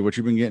been up to? What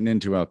you been getting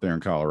into out there in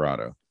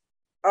Colorado?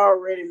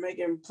 Already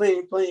making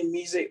plenty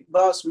music,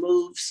 boss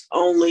moves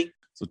only.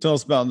 So tell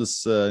us about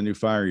this new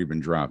fire you've been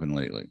dropping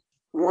lately.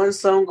 1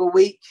 song a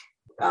week.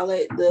 I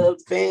let the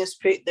fans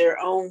pick their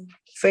own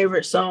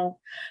favorite song.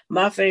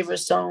 My favorite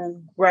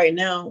song right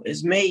now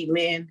is Made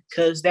Man,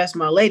 because that's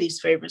my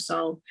lady's favorite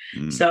song.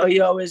 So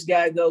you always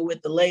got to go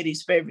with the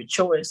lady's favorite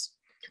choice.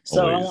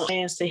 So I want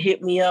fans to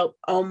hit me up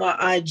on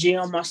my IG,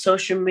 on my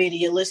social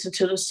media, listen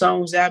to the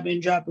songs I've been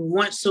dropping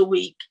once a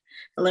week,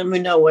 and let me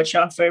know what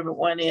your favorite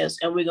one is,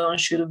 and we're going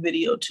to shoot a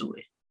video to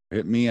it.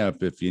 Hit me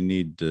up if you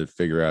need to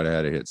figure out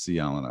how to hit C.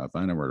 Ellen up.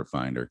 I know where to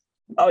find her.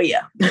 Oh,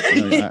 yeah.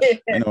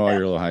 I know all your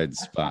little hiding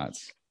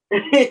spots.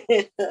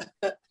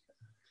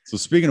 So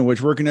speaking of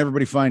which, where can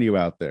everybody find you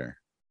out there?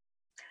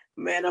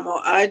 Man, I'm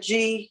on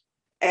IG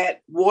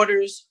at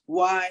Waters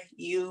Why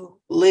You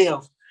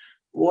Live.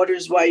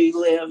 Waters Why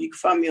You Live. You can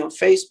find me on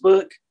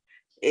Facebook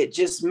at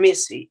just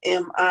Missy,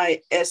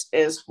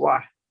 MISSY.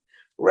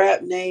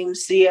 Rap name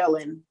C.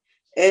 Ellen,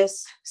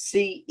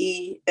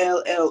 SCELLON.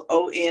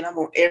 I'm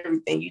on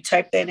everything. You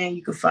type that in,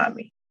 you can find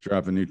me.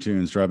 Dropping new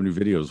tunes, dropping new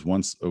videos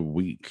once a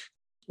week.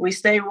 We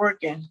stay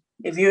working.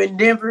 If you're in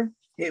Denver,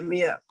 hit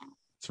me up.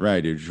 That's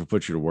right, dude. She'll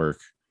put you to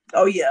work.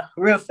 Oh, yeah.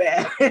 Real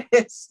fast.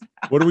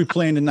 What are we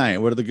playing tonight?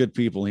 What are the good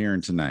people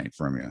hearing tonight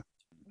from you?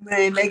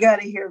 Man, they got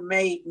to hear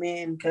Made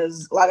Man,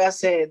 because like I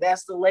said,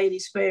 that's the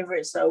ladies'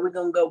 favorite. So we're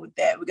going to go with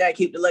that. We got to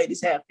keep the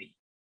ladies happy.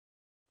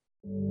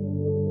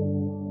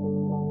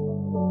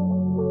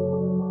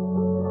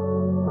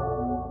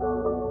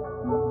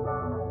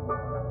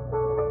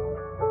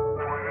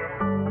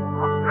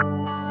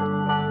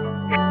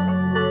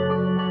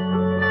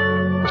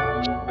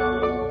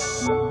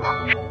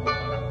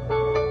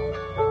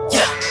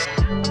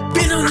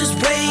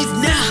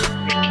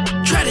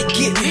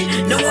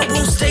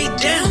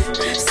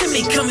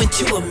 Coming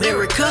to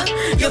America,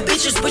 your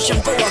bitches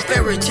wishing for a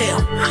fairy tale.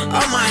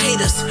 All my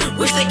haters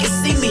wish they could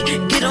see me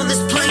get on this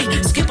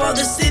plane, skip all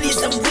the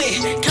cities I'm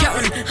with,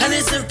 counting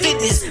hundreds and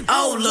fifties.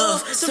 All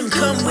love, some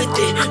come with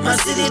it. My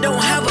city don't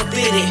have a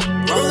fitty.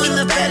 Rolling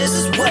the baddest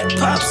is what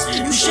pops.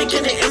 You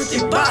shaking the empty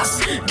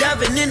box,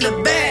 diving in the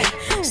bag.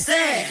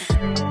 Sad.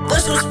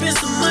 Let's go spend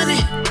some money.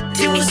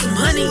 Deal with some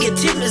honey. Your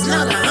team is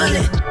not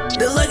 100.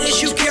 The luggage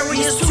you carry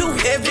is too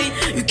heavy.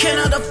 You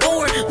cannot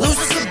afford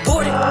losing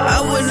support. I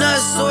would not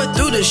sort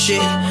through the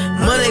shit.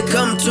 Money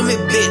come to me,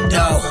 big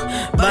dog.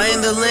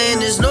 Buying the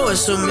land is no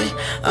assuming.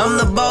 I'm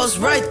the boss,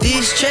 write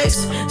these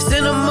checks.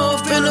 Send them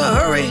off in a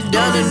hurry.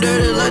 Down and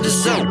dirty like the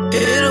sun.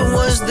 Hit it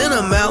once, then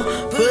I'm out.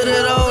 Put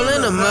it all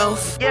in the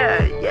mouth.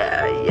 Yeah.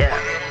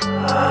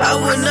 I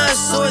would not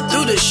sort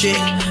through the shit.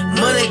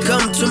 Money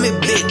come to me,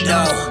 big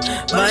dog.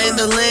 Buying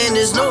the land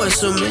is no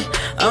assuming.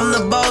 I'm the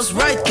boss,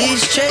 write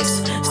these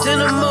checks.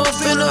 Send them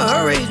off in a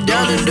hurry.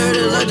 Down and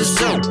dirty like the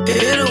sun.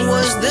 Hit it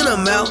once, then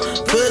I'm out.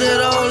 Put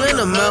it all in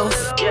the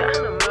mouth. Yeah.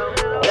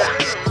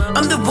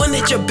 I'm the one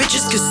that your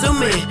bitches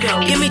consuming.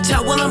 Give me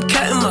top while I'm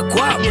cutting my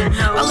guap.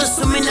 I'll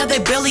assuming now they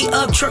belly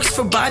up trucks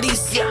for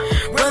bodies.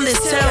 Run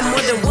this town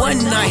more than one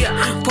night.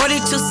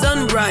 Party till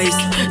sunrise.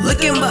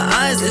 Look in my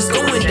eyes, it's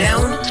going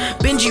down.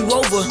 Bend you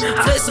over,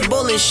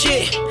 flexible and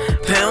shit.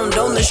 Pound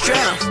on the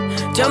strap.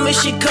 Tell me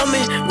she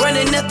coming,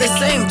 running at the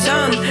same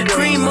time.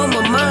 Cream on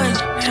my mind,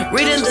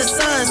 reading the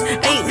signs.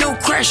 Ain't no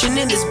crashing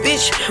in this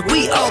bitch.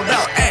 We all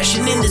about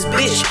action in this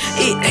bitch.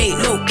 It ain't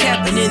no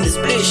capping in this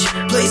bitch.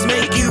 Place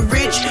make you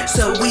rich,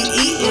 so we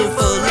eatin'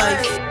 for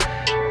life.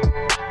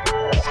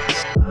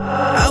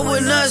 I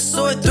would not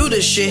sort through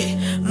the shit.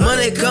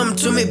 Money come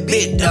to me,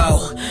 big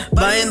dog.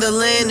 Buying the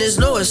land is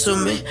no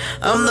assuming.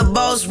 I'm the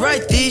boss,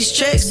 write these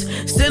checks.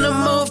 Send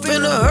them off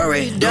in a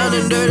hurry. Down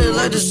and dirty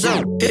like the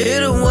sun.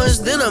 Hit it once,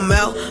 then I'm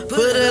out.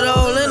 Put it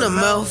all in the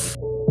mouth.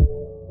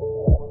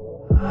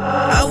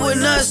 I would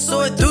not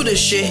sort through the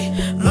shit.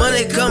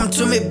 Money come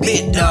to me,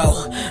 big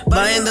dog.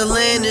 Buying the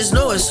land is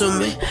no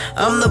assuming.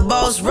 I'm the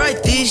boss,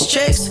 write these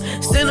checks.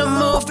 Send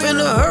them off in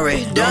a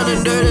hurry. Down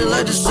and dirty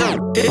like the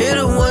sun. Hit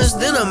it once,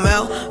 then I'm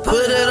out.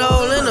 Put it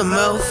all in the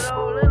mouth.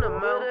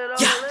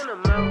 Yeah,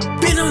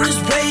 been on this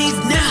wave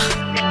now.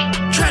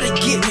 Try to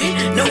get me,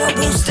 no I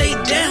won't stay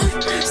down.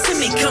 See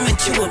me coming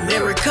to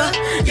America.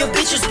 Your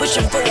bitches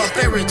wishing for a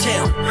fairy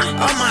tale.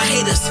 All my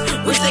haters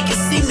wish they could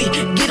see me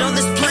get on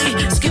this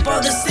plane, skip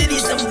all the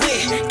cities I'm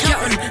with,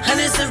 counting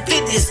hundreds and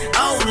fifties.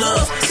 All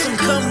love, some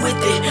come with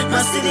it.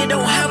 My city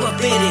don't have a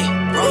fitty.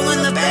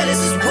 Rolling the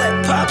baddest is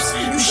what pops.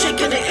 You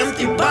shaking the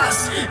empty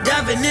box,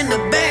 diving in the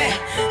bag.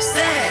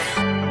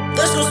 Sad,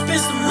 let's go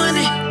spend some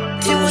money.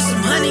 Tea with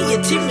some honey,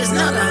 your team is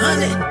not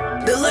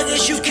 100. The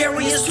luggage you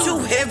carry is too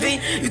heavy.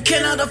 You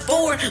cannot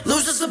afford,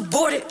 losers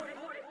aboard it.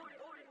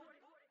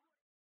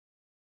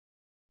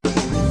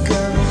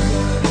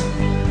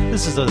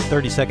 This is a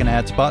 30-second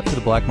ad spot for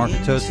the Black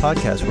Market Toast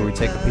podcast, where we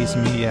take a piece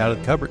of media out of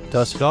the cupboard,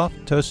 dust it off,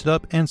 toast it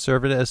up, and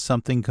serve it as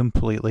something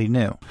completely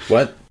new.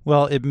 What?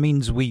 Well, it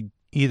means we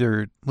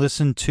either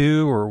listen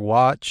to or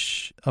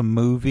watch a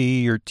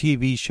movie or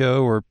TV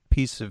show or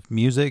piece of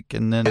music,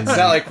 and then... It's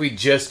not like we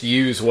just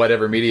use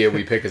whatever media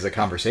we pick as a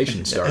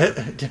conversation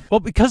starter. Well,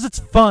 because it's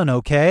fun,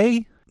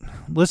 okay?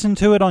 Listen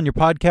to it on your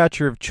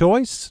podcatcher of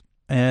choice,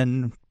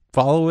 and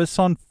follow us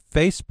on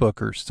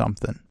Facebook or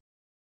something.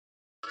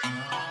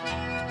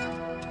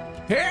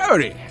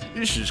 Howdy,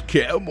 this is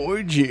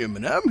Cowboy Jim,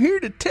 and I'm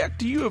here to talk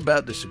to you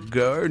about the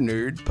Cigar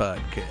Nerd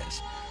Podcast.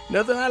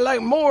 Nothing I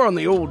like more on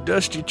the old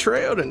dusty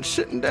trail than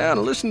sitting down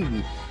and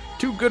listening to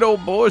two good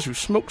old boys who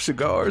smoke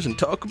cigars and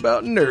talk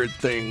about nerd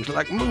things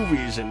like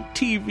movies and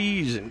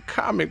TVs and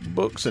comic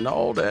books and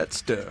all that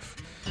stuff.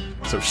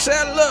 So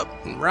saddle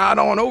up and ride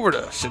on over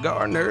to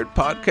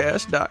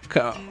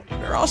CigarNerdPodcast.com.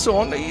 They're also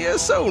on the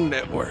ESO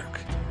network.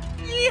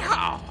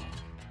 Yeehaw!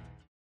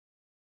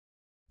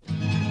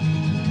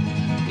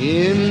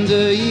 In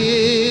the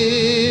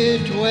year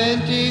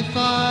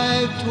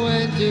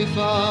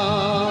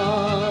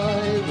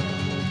 2525,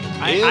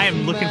 I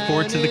am looking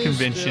forward to the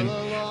convention.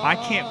 I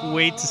can't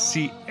wait to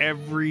see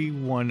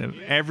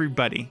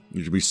everybody.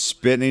 You should be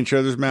spitting in each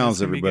other's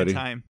mouths, everybody.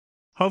 Time.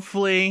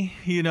 Hopefully,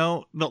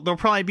 there'll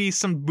probably be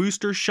some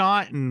booster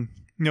shot in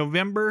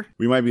November.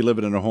 We might be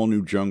living in a whole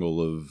new jungle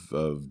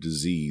of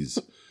disease.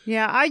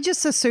 Yeah, I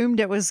just assumed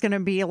it was going to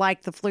be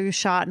like the flu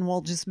shot and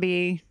we'll just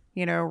be,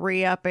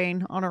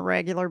 re-upping on a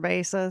regular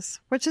basis,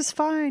 which is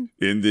fine.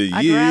 In the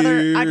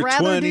year I'd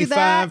rather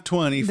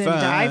 2525 than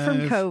die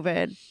from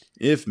COVID.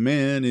 If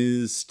man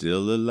is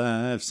still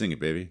alive, sing it,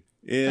 baby.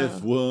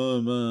 If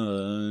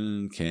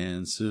woman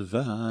can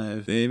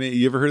survive.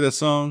 You ever heard that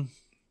song?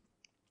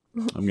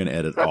 I'm going to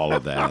edit all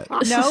of that.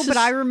 No, but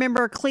I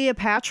remember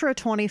Cleopatra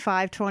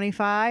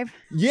 2525.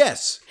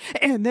 Yes.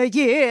 In the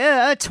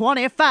year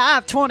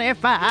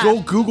 2525.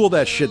 Go Google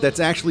that shit. That's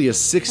actually a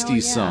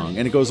 60s song,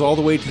 and it goes all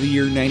the way to the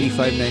year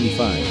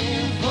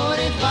 9595.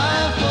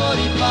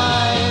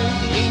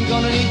 45, ain't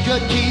gonna need your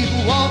teeth,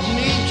 won't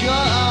need your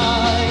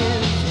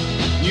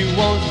eyes. You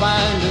won't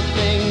find a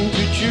thing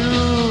to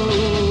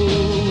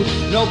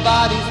chew.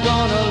 Nobody's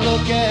gonna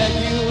look at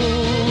you.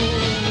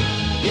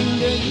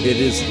 It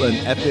is an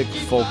epic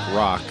folk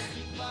rock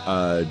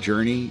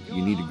journey.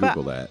 You need to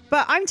Google that.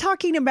 But I'm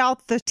talking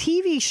about the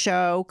TV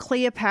show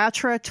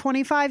Cleopatra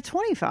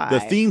 2525. The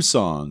theme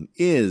song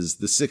is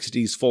the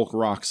 60s folk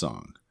rock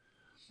song.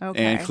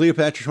 Okay. And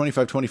Cleopatra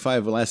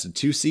 2525 lasted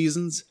 2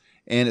 seasons,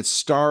 and it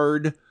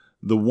starred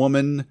the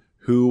woman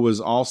who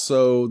was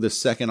also the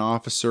second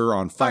officer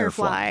on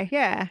Firefly.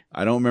 Yeah.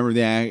 I don't remember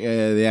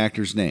the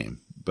actor's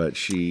name, but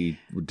she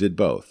did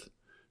both.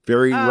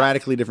 Very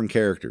radically different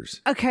characters.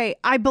 Okay,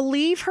 I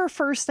believe her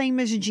first name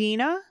is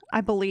Gina.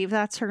 I believe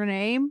that's her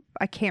name.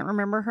 I can't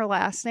remember her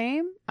last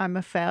name. I'm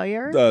a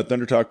failure.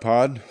 Thunder Talk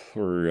Pod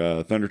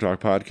or Thunder Talk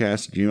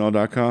Podcast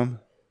gmail.com.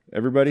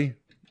 Everybody,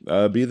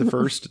 be the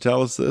first to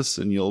tell us this,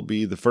 and you'll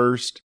be the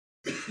first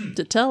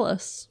to tell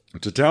us.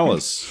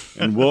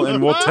 And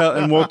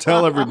we'll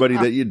tell everybody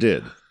that you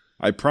did.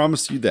 I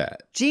promise you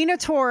that. Gina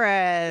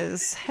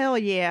Torres. Hell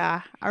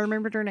yeah. I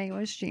remembered her name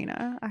was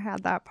Gina. I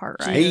had that part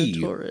right. Hey.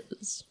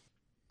 Torres.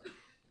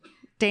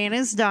 Dan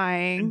is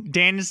dying.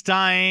 Dan is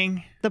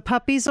dying. The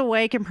puppy's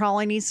awake and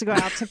probably needs to go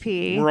out to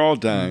pee. We're all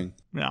dying.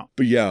 No.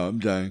 But yeah, I'm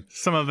dying.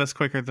 Some of us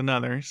quicker than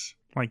others,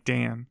 like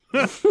Dan.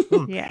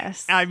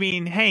 Yes. I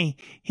mean, hey,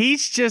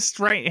 he's just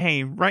right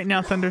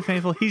now, Thunder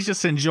Faithful, he's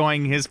just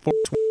enjoying his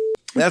 420.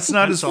 That's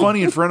not as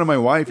funny in front of my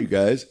wife, you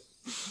guys.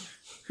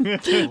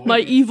 My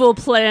evil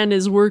plan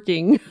is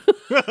working.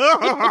 If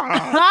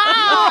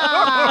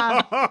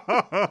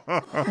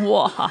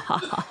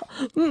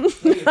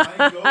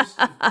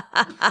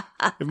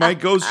my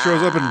ghost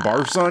shows up and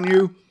barfs on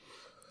you,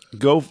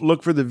 go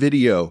look for the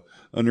video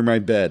under my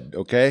bed,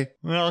 okay?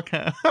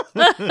 Okay.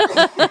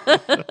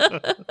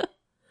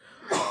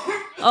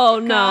 Oh,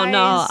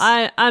 no.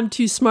 I'm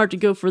too smart to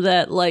go for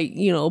that, like,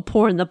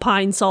 pouring the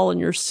pine sol in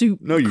your soup.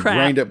 No, you crap.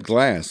 grind up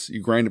glass.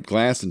 You grind up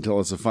glass until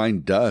it's a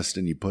fine dust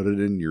and you put it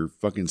in your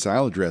fucking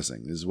salad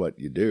dressing is what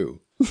you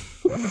do.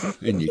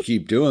 And you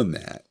keep doing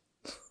that.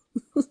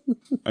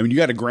 I mean, you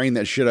got to grind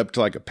that shit up to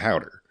like a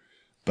powder.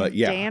 But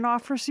yeah. Dan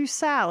offers you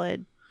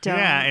salad. Don't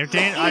if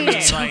Dan, I eat mean,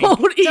 it. like,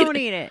 Don't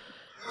eat it.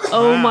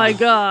 Oh, Wow, my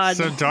God.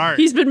 so dark.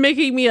 He's been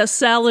making me a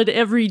salad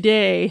every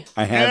day.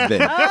 I have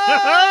been. Oh,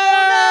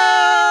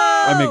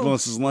 I make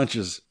Melissa's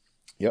lunches.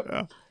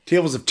 Yep.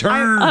 Tables have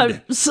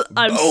turned.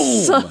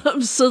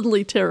 I'm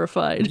suddenly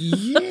terrified.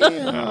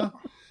 Yeah.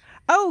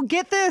 Oh,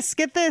 get this.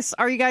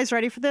 Are you guys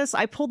ready for this?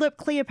 I pulled up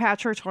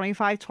Cleopatra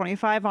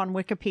 2525 on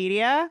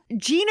Wikipedia.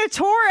 Gina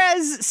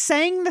Torres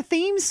sang the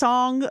theme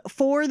song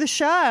for the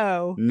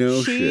show.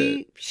 No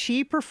shit.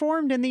 She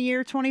performed in the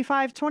year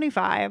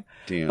 2525.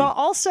 Damn. But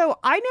also,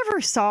 I never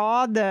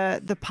saw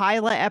the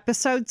pilot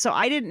episode, so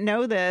I didn't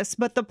know this.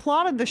 But the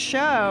plot of the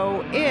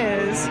show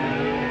is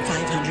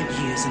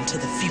 500 years into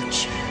the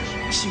future,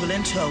 she will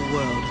enter a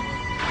world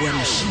where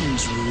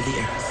machines rule the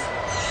earth.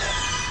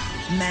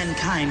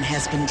 Mankind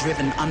has been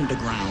driven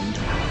underground,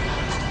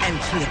 and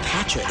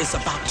Cleopatra is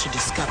about to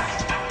discover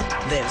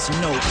there's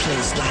no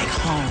place like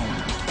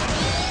home.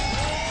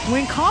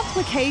 when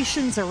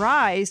complications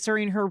arise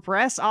during her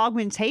breast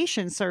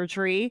augmentation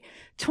surgery.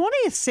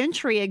 20th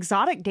century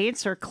exotic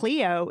dancer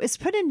Cleo is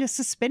put into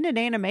suspended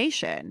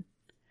animation.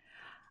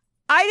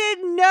 I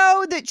didn't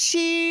know that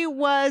she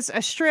was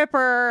a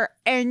stripper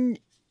and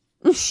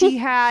she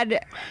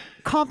had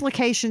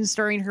complications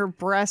during her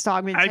breast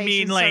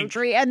augmentation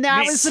surgery, and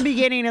that was the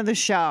beginning of the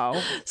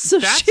show. So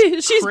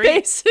she's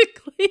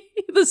basically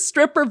the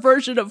stripper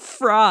version of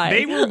Fry.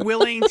 They were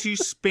willing to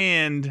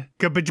spend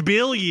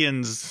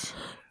billions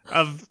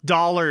of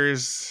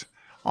dollars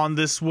on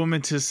this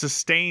woman to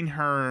sustain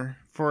her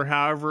for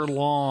however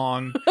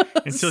long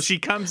until she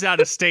comes out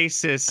of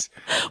stasis.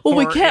 Well,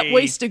 we can't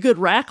waste a good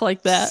rack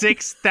like that.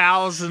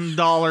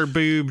 $6,000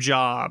 boob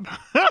job.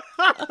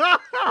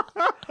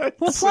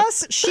 Well,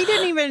 plus she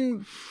didn't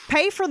even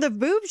pay for the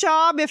boob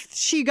job if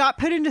she got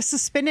put into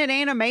suspended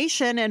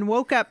animation and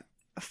woke up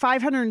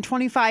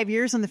 525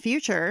 years in the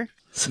future.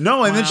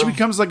 No, and then she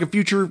becomes like a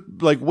future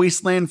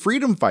wasteland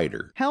freedom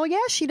fighter. Hell yeah,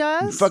 she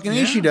does. Fucking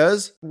A, she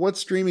does. What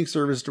streaming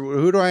service?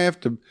 Who do I have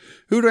to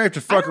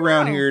fuck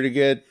around here to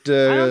get I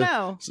don't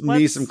know.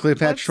 me some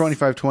Cleopatra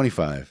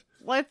 2525?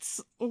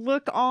 Let's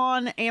look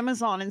on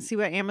Amazon and see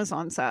what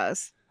Amazon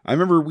says. I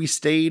remember we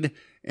stayed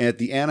at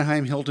the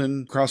Anaheim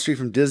Hilton across the street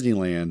from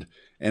Disneyland,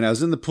 and I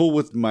was in the pool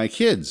with my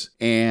kids,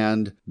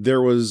 and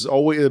there was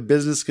always a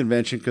business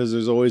convention because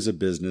there's always a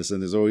business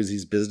and there's always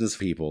these business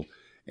people,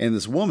 and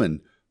this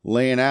woman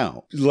laying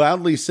out,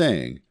 loudly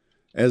saying,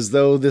 as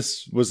though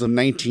this was a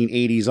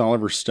 1980s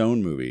Oliver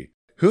Stone movie,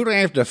 "Who do I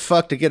have to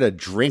fuck to get a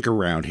drink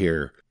around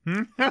here?"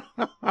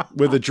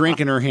 With a drink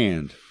in her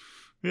hand.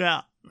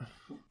 Yeah.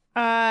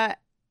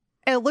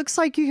 It looks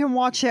like you can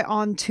watch it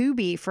on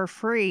Tubi for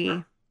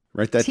free.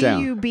 Write that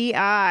down. Tubi.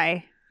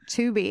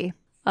 Tubi.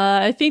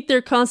 I think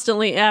they're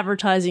constantly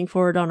advertising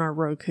for it on our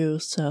Roku,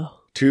 so.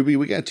 Tubi,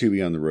 we got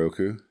Tubi on the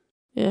Roku.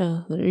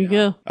 Yeah, there you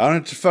go. I don't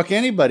have to fuck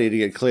anybody to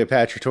get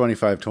Cleopatra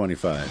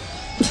 2525.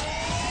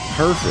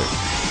 Perfect.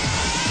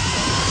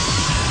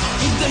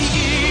 In the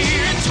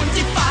year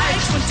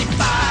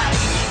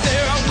 2525,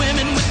 there are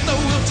women with the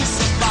will to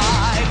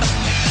survive,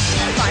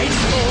 fighting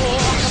for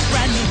a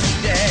brand new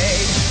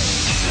day.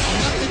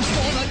 Nothing's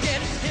gonna get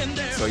in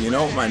there. So you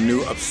know what my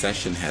new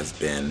obsession has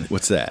been?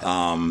 What's that?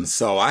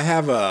 So I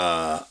have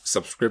a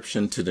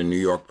subscription to the New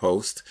York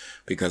Post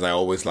because I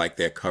always like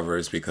their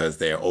covers because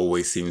there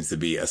always seems to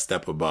be a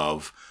step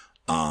above.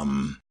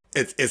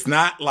 It's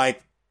not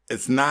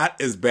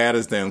as bad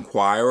as the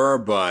Inquirer,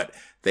 but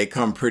they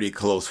come pretty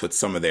close with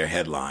some of their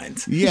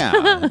headlines.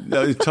 Yeah,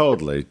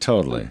 totally.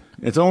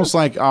 It's almost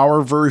like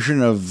our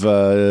version of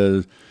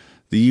the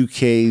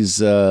UK's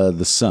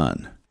The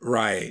Sun.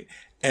 Right.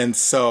 And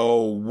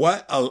so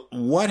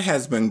what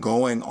has been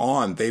going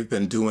on? They've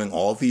been doing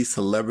all these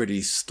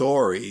celebrity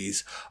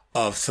stories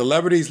of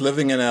celebrities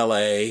living in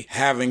LA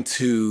having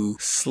to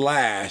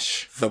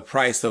slash the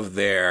price of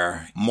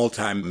their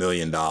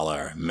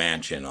multi-million-dollar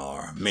mansion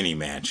or mini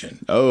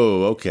mansion.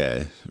 Oh,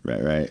 okay.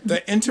 Right.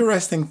 The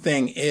interesting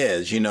thing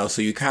is,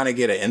 so you kind of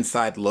get an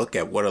inside look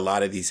at what a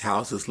lot of these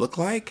houses look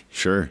like.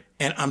 Sure.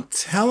 And I'm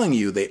telling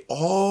you, they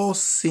all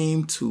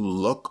seem to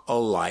look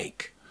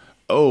alike.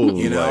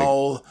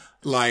 Oh,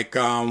 like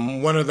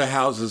one of the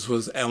houses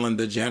was Ellen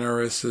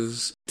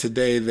DeGeneres's.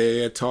 Today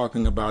they are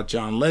talking about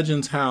John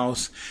Legend's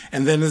house.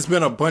 And then there's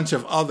been a bunch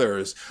of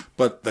others.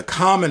 But the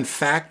common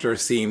factor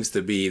seems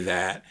to be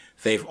that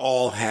they've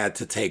all had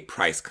to take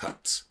price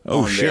cuts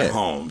on their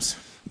homes.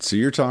 So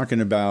you're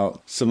talking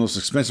about some of the most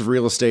expensive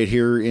real estate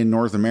here in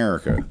North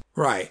America.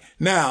 Right.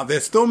 Now, they're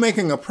still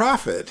making a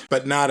profit,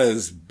 but not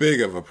as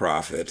big of a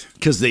profit.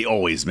 Because they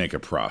always make a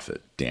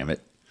profit, damn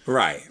it.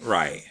 Right.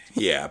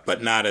 Yeah,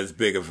 but not as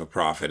big of a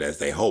profit as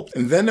they hoped.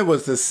 And then there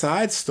was this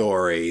side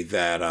story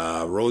that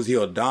Rosie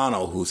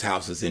O'Donnell, whose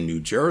house is in New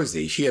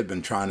Jersey, she had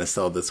been trying to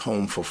sell this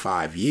home for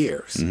 5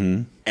 years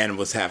and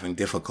was having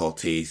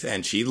difficulties.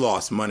 And she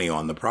lost money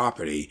on the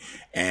property.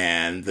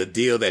 And the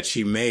deal that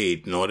she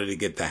made in order to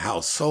get the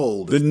house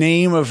sold. The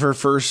name of her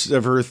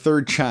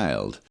third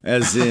child,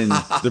 as in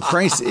the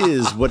price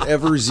is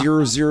whatever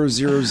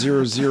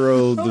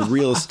 00000 the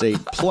real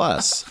estate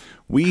plus.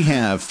 We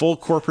have full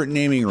corporate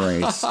naming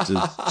rights to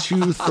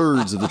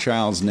 2/3 of the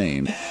child's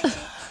name.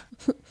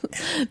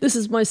 This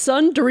is my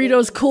son,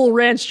 Doritos Cool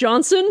Ranch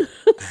Johnson.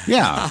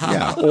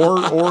 Yeah.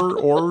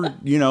 Or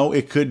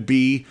it could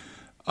be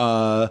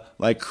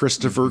like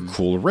Christopher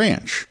Cool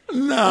Ranch.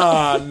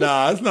 No,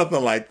 it's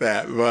nothing like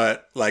that.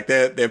 But like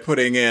they're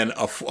putting in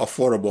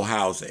affordable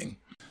housing.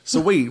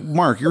 So wait,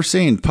 Mark, you're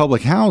saying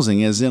public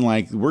housing as in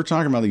like we're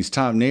talking about these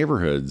top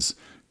neighborhoods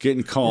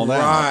getting called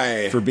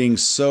out for being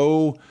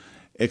so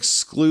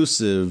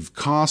exclusive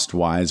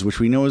cost-wise, which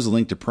we know is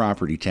linked to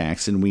property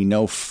tax, and we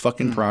know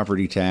fucking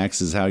property tax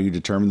is how you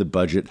determine the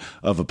budget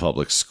of a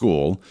public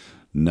school.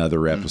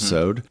 Another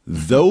episode.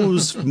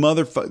 Those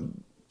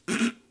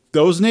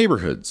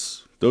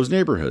neighborhoods.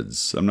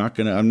 I'm not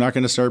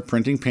gonna start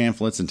printing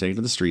pamphlets and taking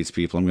to the streets,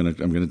 people. I'm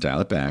gonna dial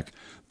it back.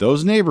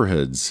 Those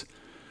neighborhoods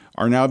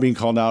are now being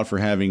called out for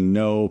having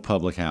no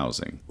public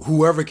housing.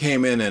 Whoever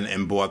came in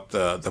and bought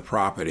the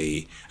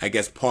property, I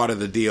guess part of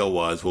the deal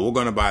was, well, we're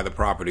going to buy the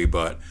property,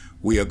 but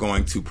we are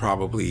going to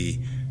probably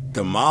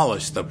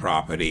demolish the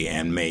property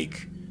and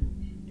make,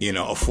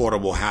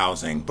 affordable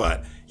housing.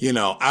 But,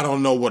 I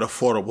don't know what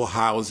affordable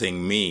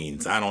housing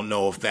means. I don't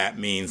know if that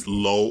means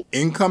low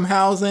income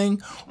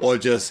housing or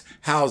just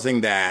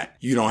housing that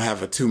you don't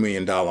have a $2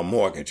 million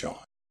mortgage on,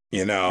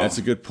 That's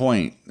a good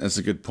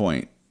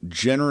point.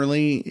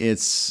 Generally,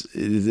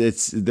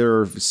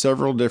 there are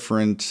several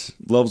different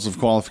levels of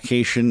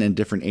qualification and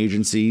different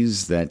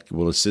agencies that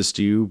will assist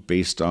you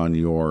based on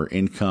your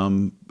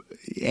income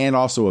and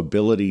also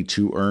ability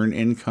to earn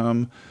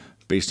income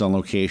based on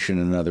location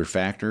and other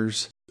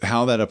factors.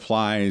 How that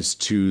applies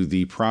to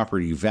the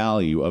property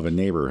value of a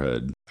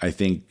neighborhood, I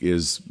think,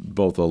 is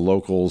both a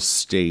local,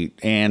 state,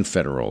 and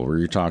federal, where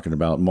you're talking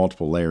about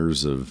multiple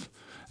layers of.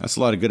 That's a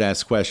lot of good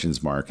ass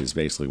questions, Mark, is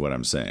basically what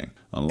I'm saying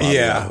on a lot of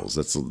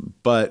levels.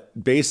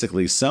 But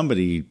basically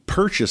somebody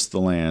purchased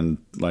the land,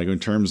 like in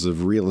terms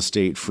of real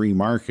estate free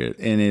market,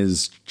 and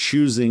is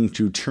choosing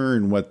to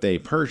turn what they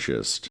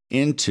purchased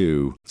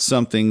into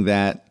something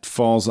that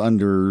falls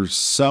under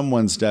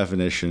someone's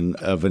definition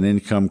of an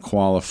income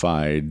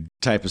qualified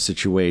type of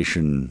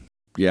situation.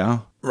 Yeah?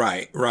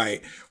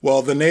 Right.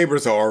 Well, the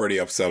neighbors are already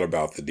upset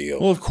about the deal.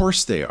 Well, of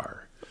course they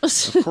are.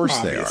 Of course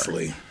they are.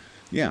 Obviously.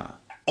 Yeah.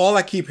 All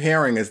I keep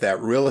hearing is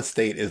that real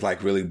estate is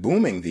like really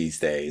booming these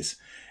days.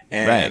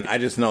 And I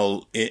just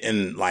know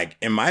in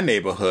my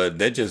neighborhood,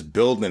 they're just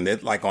building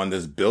it like on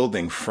this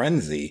building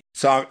frenzy.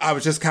 So I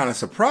was just kind of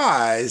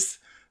surprised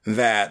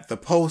that the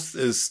Post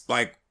is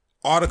like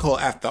article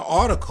after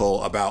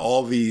article about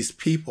all these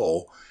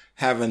people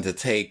having to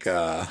take,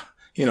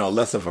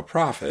 less of a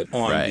profit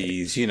on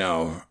these,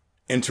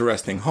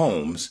 interesting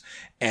homes.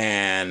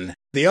 And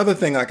the other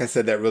thing, like I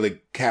said, that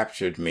really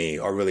captured me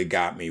or really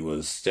got me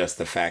was just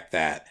the fact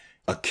that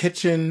a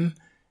kitchen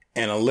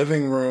and a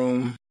living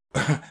room,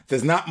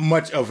 there's not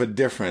much of a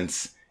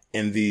difference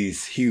in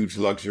these huge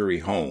luxury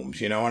homes.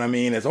 You know what I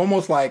mean? It's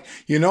almost like,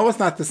 it's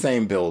not the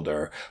same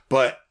builder,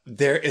 but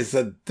there is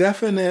a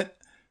definite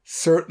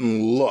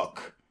certain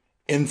look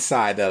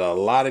inside that a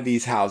lot of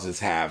these houses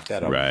have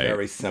that are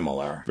very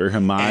similar. Very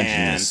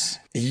homogenous.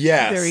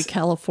 Yes. Very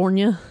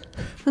California.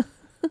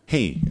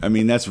 Hey, I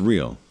mean, that's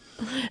real.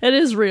 It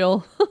is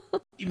real.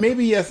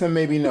 Maybe yes and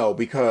maybe no,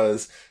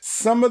 because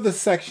some of the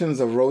sections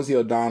of Rosie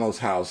O'Donnell's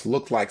house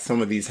look like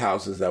some of these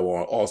houses that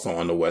were also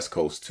on the West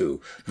Coast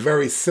too.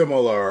 Very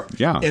similar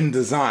in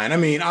design. I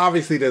mean,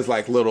 obviously there's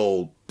like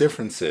little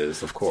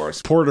differences, of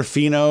course.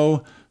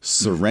 Portofino,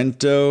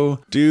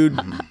 Sorrento, dude.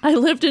 I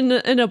lived in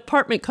an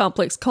apartment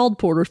complex called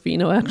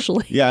Portofino,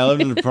 actually. Yeah, I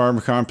lived in an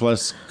apartment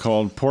complex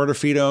called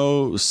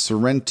Portofino,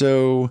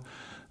 Sorrento,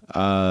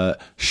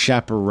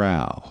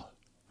 Chaparral.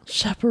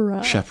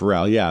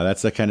 Chaparral, yeah,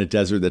 that's the kind of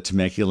desert that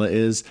Temecula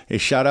is. Hey,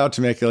 shout out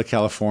Temecula,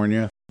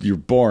 California. You're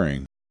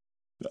boring.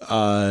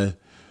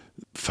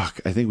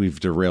 Fuck, I think we've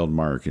derailed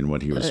Mark in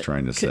what he was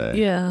trying to say.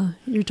 Yeah,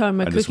 you're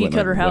talking about cookie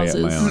cutter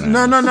houses.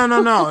 No,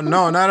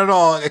 not at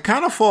all. It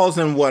kind of falls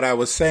in what I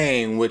was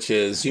saying, which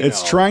is,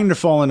 it's trying to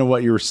fall into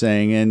what you were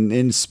saying, and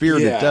in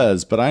spirit it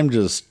does, but I'm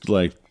just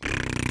like...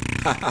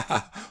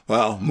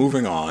 Well,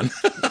 moving on.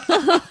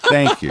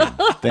 Thank you.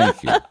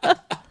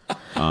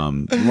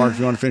 Mark, if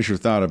you want to finish your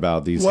thought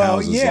about these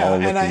houses,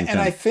 and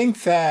I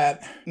think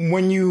that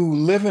when you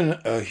live in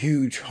a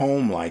huge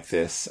home like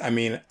this, I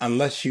mean,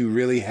 unless you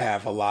really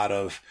have a lot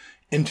of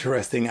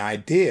interesting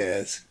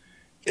ideas,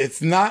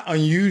 it's not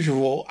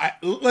unusual.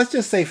 Let's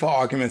just say, for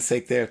argument's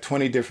sake, there are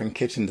 20 different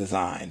kitchen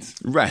designs,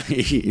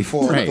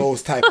 for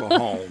those type of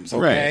homes.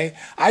 Okay,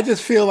 I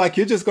just feel like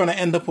you're just going to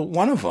end up with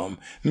one of them,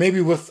 maybe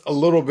with a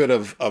little bit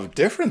of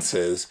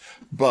differences,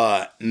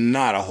 but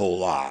not a whole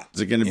lot.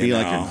 Is it going to be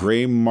like a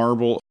gray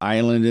marble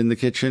island in the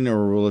kitchen,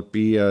 or will it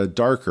be a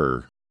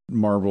darker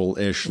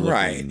marble-ish looking?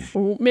 Right.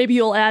 Or maybe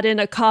you'll add in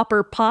a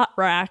copper pot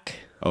rack.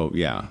 Oh,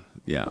 yeah.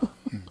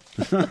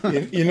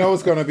 You know,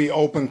 it's going to be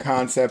open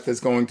concept. It's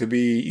going to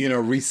be,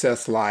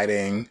 recessed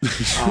lighting.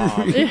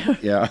 I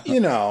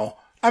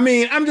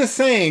mean, I'm just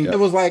saying, it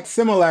was like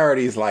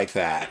similarities like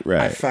that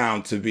I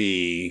found to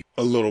be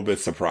a little bit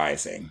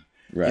surprising.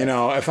 Right.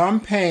 If I'm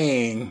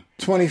paying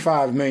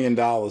 $25 million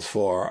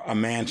for a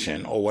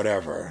mansion or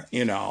whatever,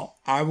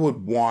 I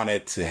would want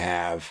it to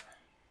have,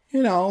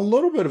 a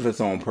little bit of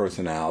its own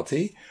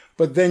personality.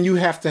 But then you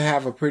have to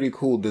have a pretty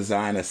cool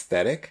design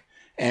aesthetic.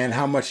 And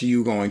how much are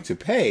you going to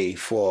pay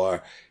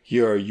for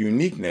your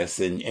uniqueness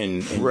in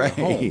your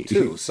home,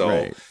 too?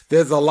 So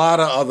there's a lot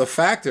of other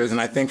factors. And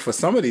I think for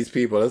some of these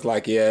people, it's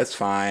like, yeah, it's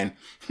fine.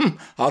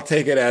 I'll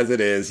take it as it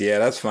is. Yeah,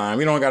 that's fine.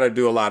 We don't got to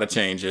do a lot of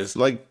changes.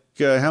 Like,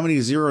 how many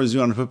zeros do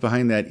you want to put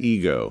behind that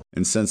ego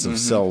and sense of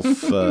self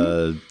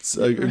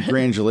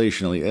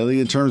granulation?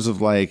 In terms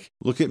of like,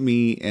 look at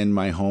me and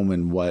my home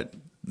and what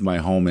my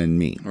home and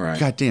me. Right.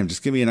 God damn,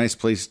 just give me a nice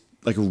place.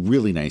 Like a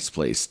really nice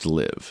place to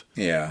live.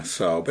 Yeah.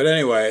 So, but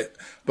anyway,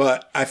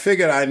 I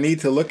figured I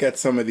need to look at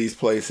some of these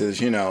places,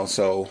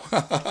 so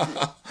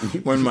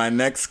when my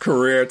next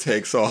career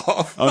takes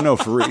off. Oh, no,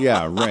 for real.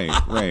 Yeah, right.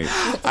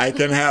 I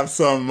can have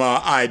some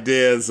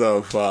ideas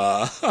of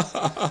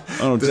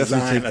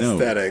design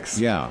aesthetics.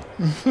 Note.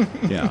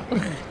 Yeah.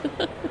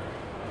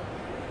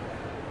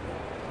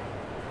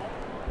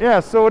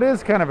 Yeah, so it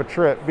is kind of a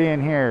trip being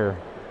here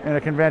in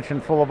a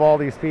convention full of all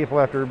these people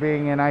after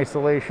being in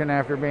isolation,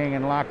 after being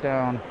in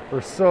lockdown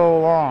for so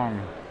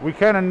long. We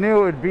kind of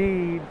knew it would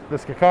be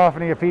this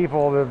cacophony of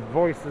people, the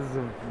voices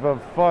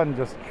of fun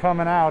just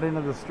coming out into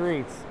the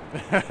streets.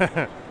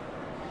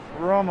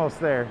 We're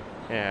almost there.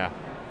 Yeah.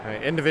 I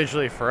mean,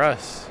 individually for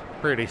us,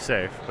 pretty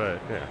safe,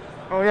 but yeah.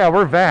 Oh yeah,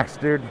 we're vaxxed,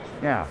 dude.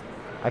 Yeah.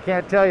 I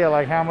can't tell you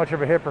like how much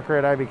of a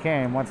hypocrite I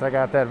became once I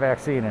got that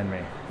vaccine in me.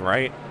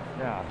 Right?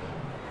 Yeah.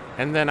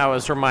 And then I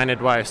was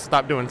reminded why I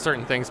stopped doing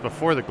certain things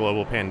before the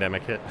global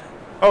pandemic hit.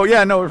 Oh,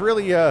 yeah, no, it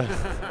really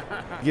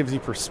gives you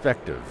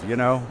perspective,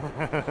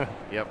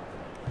 Yep.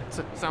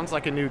 Sounds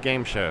like a new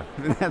game show.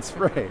 That's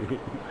right.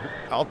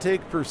 I'll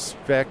take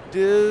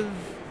perspective.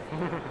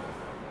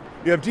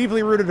 You have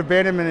deeply rooted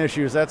abandonment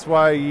issues. That's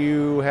why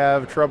you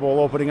have trouble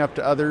opening up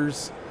to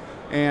others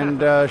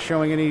and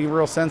showing any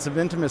real sense of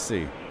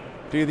intimacy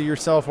to either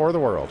yourself or the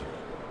world.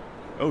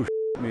 Oh,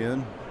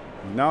 man.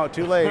 No,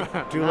 too late.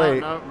 Too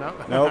late. No.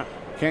 Nope.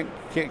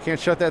 Can't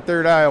shut that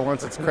third eye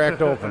once it's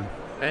cracked open.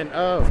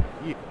 And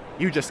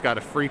you just got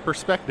a free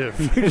perspective.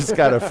 You just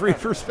got a free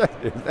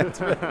perspective. That's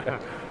right.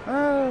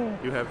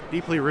 You have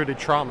deeply rooted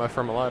trauma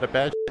from a lot of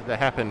bad shit that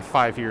happened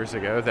 5 years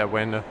ago. That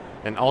when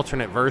an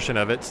alternate version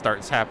of it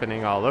starts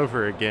happening all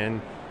over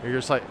again, you're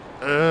just like,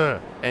 ugh.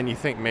 And you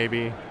think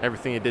maybe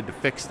everything you did to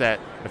fix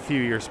that a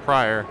few years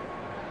prior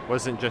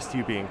wasn't just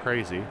you being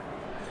crazy.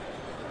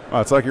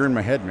 Oh, it's like you're in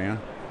my head, man.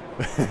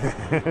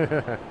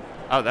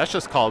 Oh, that's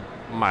just called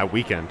my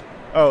weekend.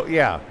 Oh,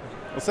 yeah.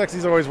 Well,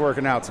 Sexy's always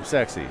working out some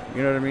sexy.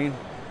 You know what I mean?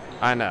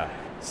 I know.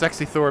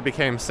 Sexy Thor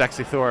became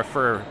Sexy Thor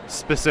for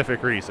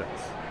specific reasons.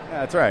 Yeah,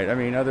 that's right. I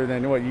mean, other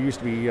than what you used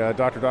to be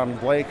Dr. Donald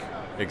Blake.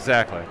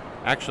 Exactly.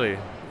 Actually,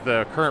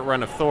 the current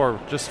run of Thor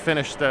just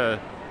finished a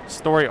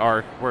story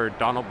arc where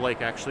Donald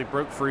Blake actually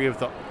broke free of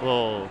the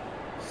little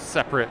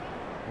separate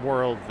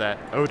world that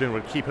Odin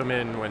would keep him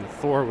in when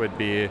Thor would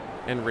be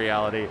in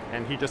reality,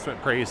 and he just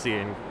went crazy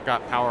and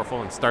got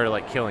powerful and started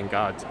like killing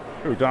gods.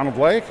 Who, Donald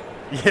Blake?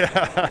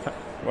 Yeah.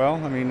 Well,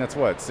 I mean, that's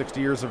what,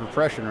 60 years of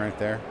repression right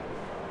there.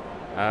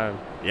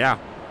 Yeah.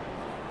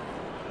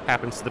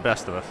 Happens to the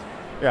best of us.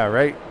 Yeah,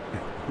 right?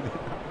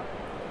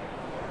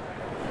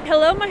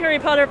 Hello, my Harry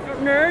Potter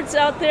nerds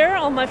out there,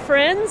 all my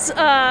friends.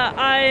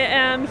 I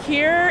am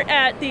here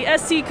at the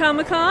SC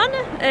Comic-Con,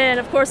 and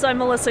of course I'm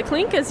Melissa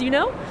Klink, as you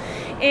know.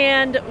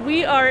 And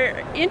we are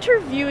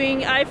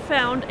interviewing, I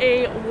found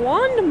a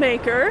wand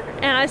maker,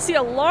 and I see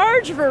a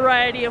large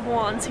variety of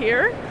wands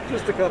here.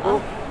 Just a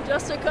couple.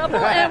 Just a couple?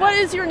 And what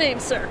is your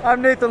name, sir?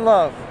 I'm Nathan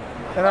Love,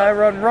 and I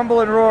run Rumble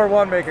and Roar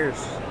Wand Makers.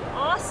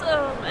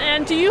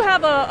 And do you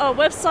have a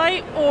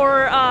website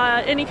or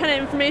any kind of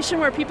information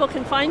where people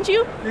can find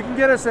you? You can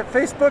get us at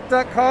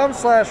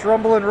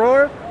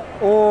facebook.com/rumbleandroar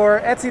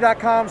or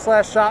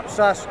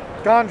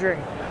etsy.com/shop/Gondry,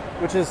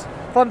 which is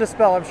fun to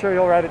spell. I'm sure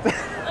you'll write it down.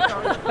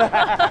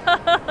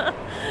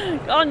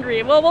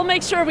 Gondry. Well, we'll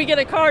make sure we get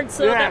a card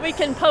so Yes. that we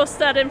can post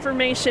that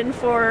information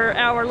for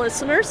our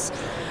listeners.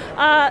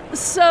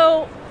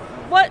 So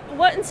what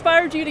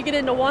inspired you to get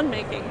into wand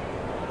making?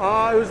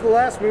 It was the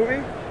last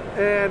movie,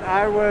 and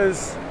I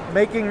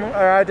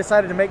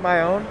decided to make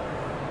my own,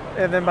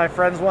 and then my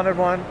friends wanted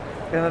one,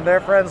 and then their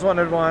friends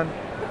wanted one,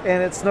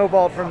 and it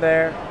snowballed from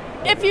there.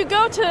 If you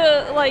go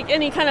to like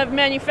any kind of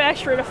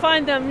manufacturer to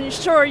find them,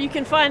 sure, you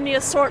can find the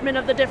assortment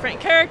of the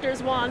different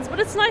characters' wands, but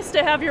it's nice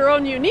to have your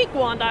own unique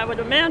wand, I would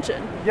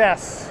imagine.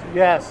 Yes.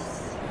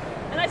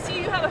 And I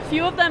see you have a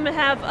few of them that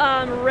have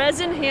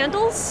resin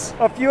handles.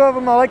 A few of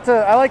them I like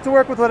to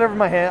work with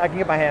whatever I can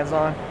get my hands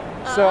on.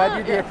 So I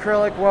do the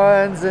acrylic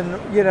ones, and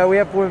we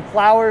have with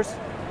flowers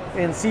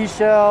and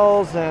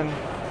seashells and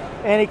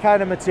any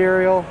kind of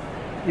material.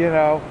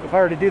 If I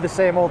were to do the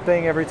same old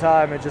thing every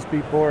time, it'd just be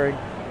boring.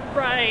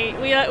 Right.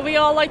 We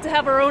all like to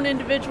have our own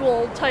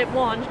individual type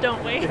wand,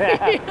 don't we?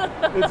 Yeah,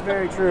 it's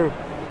very true.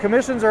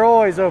 Commissions are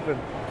always open.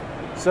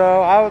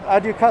 So I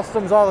do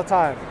customs all the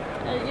time.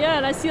 Yeah,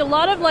 and I see a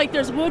lot of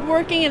there's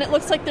woodworking, and it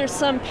looks like there's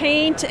some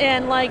paint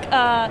and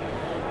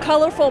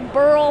colorful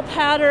burl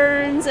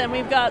patterns, and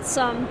we've got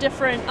some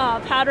different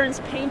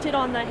patterns painted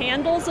on the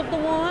handles of the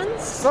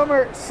wands.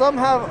 Some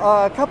have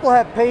a couple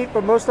have paint,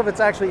 but most of it's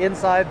actually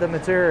inside the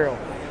material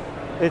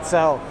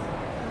itself.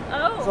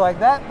 Oh. So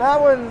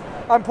that one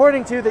I'm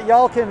pointing to that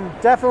y'all can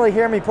definitely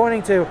hear me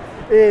pointing to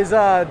is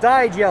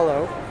dyed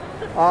yellow,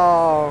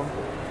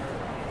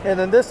 and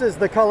then this is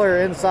the color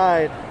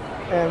inside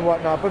and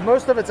whatnot. But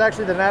most of it's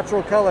actually the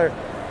natural color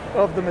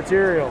of the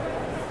material.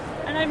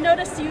 And I've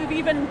noticed you've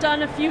even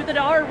done a few that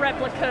are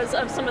replicas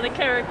of some of the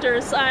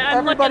characters.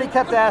 Everybody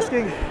kept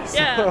asking.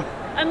 Yeah,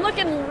 I'm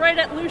looking right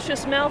at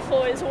Lucius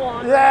Malfoy's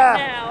wand Yeah.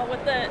 right now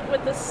with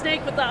the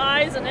snake with the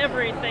eyes and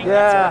everything. Yeah.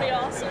 That's pretty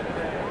awesome.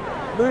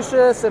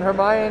 Lucius and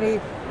Hermione,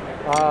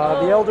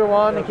 the Elder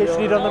Wand, in case you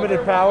need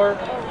unlimited power.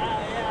 Oh wow,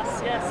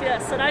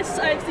 yes. And I've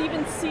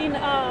even seen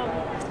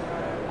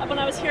when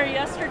I was here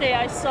yesterday,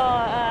 I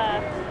saw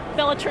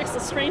Bellatrix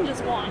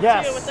Lestrange's wand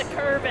too, with the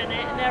curve in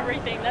it and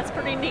everything. That's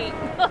pretty neat.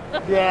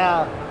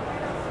 Yeah,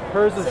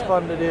 hers is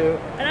fun to do.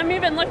 And I'm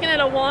even looking at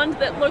a wand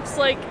that looks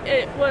like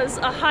it was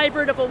a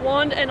hybrid of a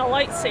wand and a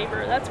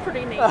lightsaber. That's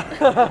pretty neat.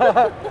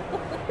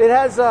 It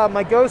has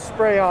my ghost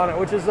spray on it,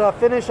 which is a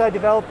finish I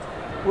developed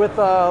with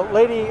a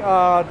lady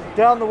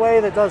down the way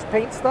that does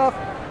paint stuff.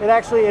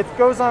 It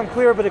goes on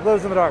clear, but it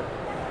glows in the dark.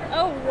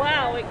 Oh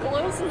wow, it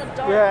glows in the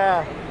dark.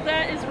 Yeah.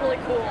 That is really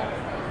cool.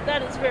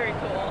 That is very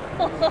cool.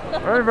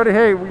 Everybody,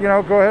 hey,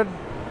 go ahead,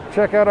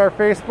 check out our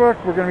Facebook.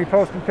 We're going to be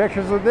posting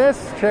pictures of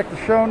this. Check the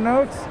show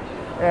notes,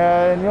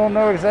 and you'll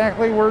know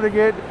exactly where to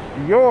get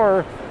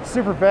your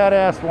super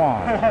badass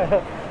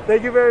wand.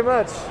 Thank you very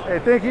much. Hey,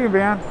 thank you,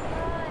 man.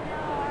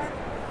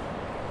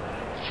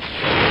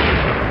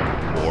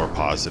 More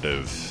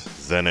positive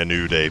than a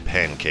New Day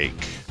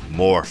pancake.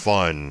 More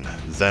fun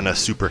than a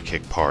super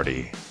kick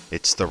party.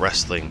 It's the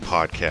wrestling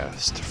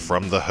podcast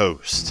from the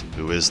host,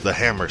 who is the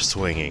hammer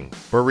swinging,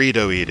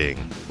 burrito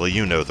eating, well,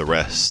 you know the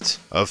rest,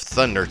 of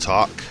Thunder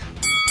Talk,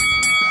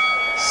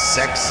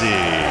 Sexy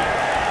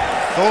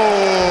Thor.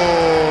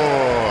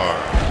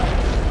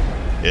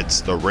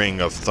 It's the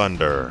Ring of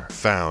Thunder,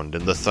 found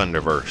in the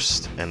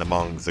Thunderverse and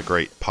among the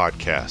great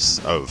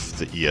podcasts of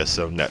the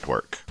ESO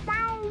network.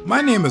 My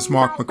name is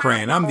Mark McCray,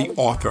 and I'm the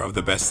author of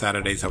The Best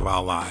Saturdays of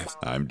Our Lives.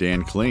 I'm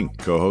Dan Klink,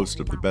 co-host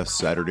of the Best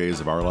Saturdays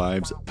of Our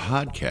Lives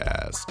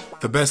podcast.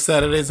 The Best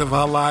Saturdays of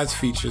Our Lives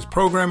features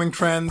programming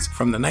trends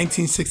from the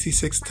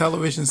 1966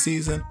 television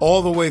season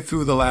all the way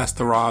through the last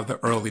hurrah of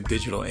the early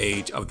digital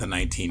age of the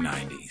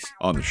 1990s.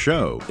 On the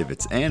show, if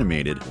it's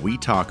animated, we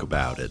talk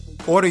about it.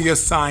 Order your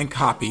signed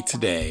copy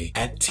today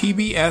at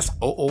tbsool.com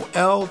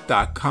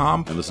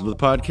and listen to the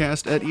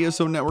podcast at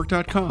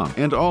esonetwork.com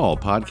and all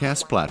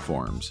podcast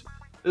platforms.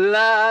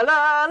 La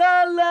la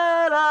la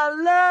la la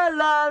la la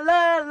la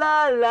la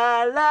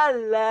la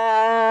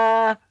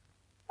la.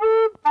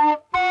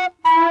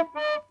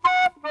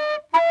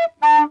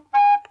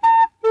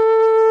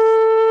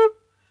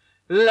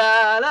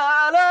 La la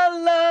la la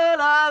la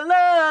la la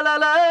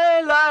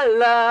la la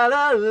la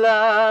la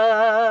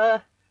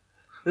la.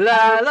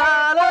 La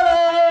la la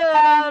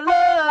la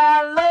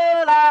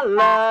la la la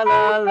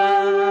la la.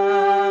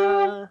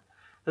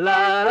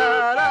 La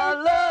la la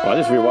la. Well, I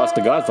just rewatched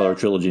the Godfather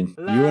trilogy.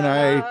 You and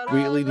I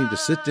really need to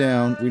sit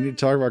down. We need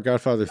to talk about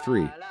Godfather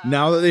 3.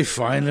 Now that they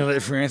finally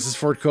let Francis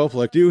Ford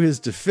Coppola do his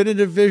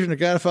definitive vision of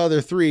Godfather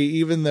 3,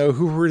 even though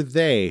who were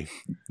they?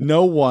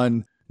 No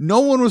one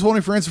was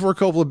wanting Francis Ford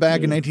Coppola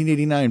back in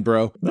 1989,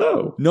 bro.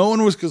 No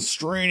one was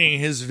constraining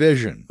his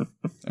vision.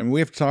 And we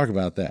have to talk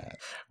about that.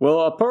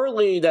 Well,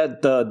 apparently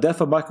that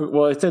death of Michael...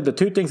 Well, it said the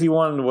two things he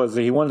wanted was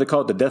he wanted to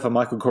call it the death of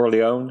Michael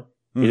Corleone.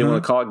 He didn't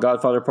want to call it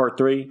Godfather Part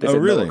 3. They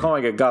said, really? No, we're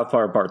calling it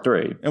Godfather Part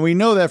 3. And we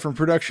know that from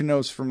production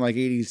notes from like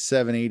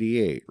 87,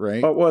 88,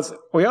 right? Well,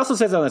 he also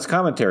says on his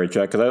commentary,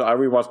 Chuck, because I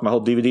rewatched my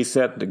whole DVD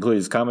set, including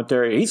his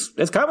commentary.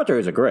 His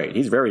commentaries are great.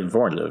 He's very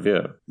informative,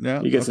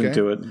 Yeah, he gets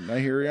into it. I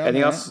hear you on and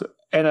he that. also,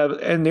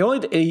 and the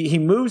only he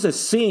moves a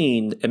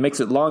scene and makes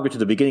it longer to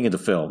the beginning of the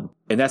film,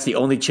 and that's the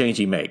only change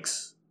he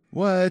makes.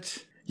 What?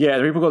 Yeah,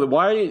 and people go,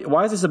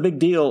 why is this a big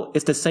deal?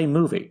 It's the same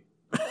movie.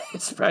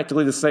 It's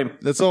practically the same.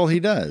 That's all he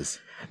does.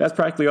 That's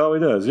practically all he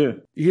does, yeah.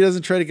 He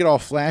doesn't try to get all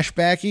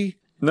flashbacky.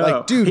 No.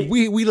 Like, dude,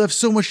 we left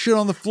so much shit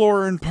on the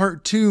floor in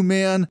part 2,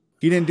 man.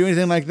 He didn't do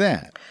anything like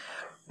that.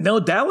 No,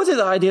 that was his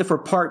idea for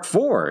part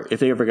 4, if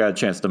they ever got a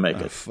chance to make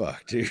it.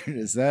 Fuck, dude.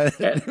 Is that?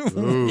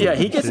 Yeah,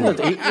 he gets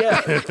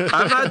yeah,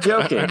 I'm not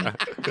joking.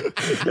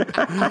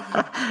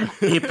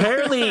 He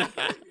apparently...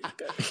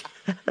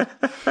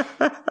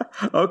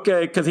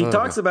 Okay, because he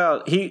talks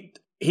about... He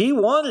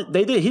didn't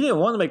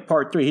want to make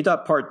part 3. He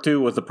thought part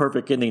 2 was the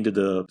perfect ending to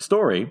the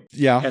story.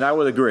 Yeah. And I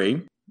would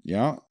agree.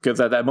 Yeah.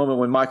 Because at that moment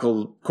when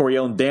Michael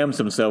Corleone damns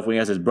himself when he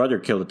has his brother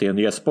killed at the end,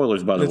 he has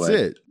spoilers, by the way.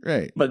 That's it.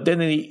 Right. But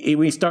then he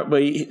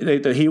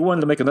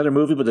wanted to make another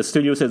movie, but the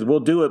studio says, we'll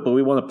do it, but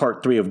we want a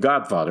part 3 of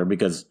Godfather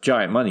because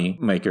giant money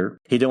maker.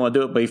 He didn't want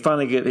to do it, but he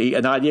finally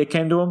an idea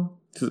came to him.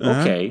 He says,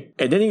 okay.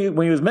 And then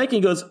when he was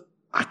making, he goes,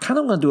 I kind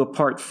of want to do a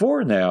part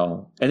 4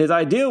 now. And his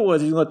idea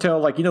was he's going to tell,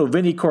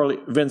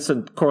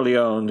 Vincent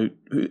Corleone,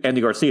 who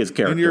Andy Garcia's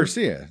character. Andy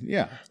Garcia,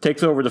 yeah.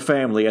 Takes over the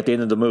family at the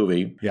end of the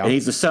movie. Yeah. And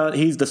he's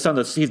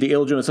the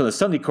illegitimate son of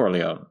Sonny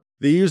Corleone.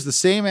 They use the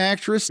same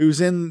actress who's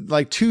in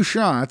like 2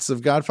 shots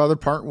of Godfather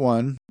Part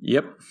 1.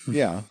 Yep.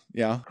 Yeah.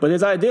 But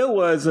his idea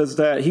was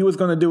that he was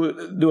going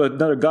to do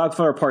another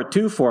Godfather Part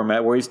 2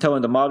 format where he's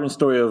telling the modern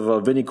story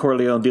of Vinny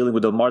Corleone dealing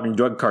with the modern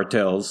drug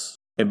cartels.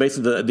 And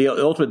basically, the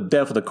ultimate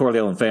death of the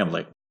Corleone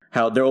family,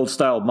 how their old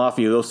style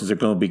mafiosos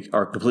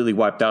are completely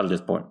wiped out at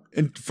this point.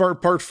 And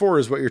part 4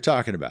 is what you're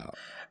talking about.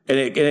 And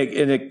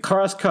it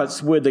cross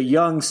cuts with the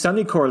young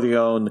Sonny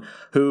Corleone,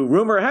 who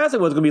rumor has it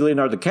was going to be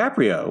Leonardo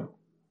DiCaprio.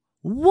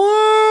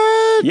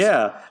 What?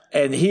 Yeah,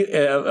 and he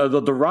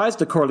the rise of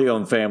the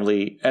Corleone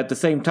family. At the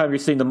same time, you're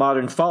seeing the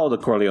modern fall of the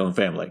Corleone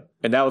family,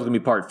 and that was going to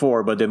be part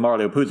 4. But then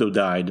Mario Puzo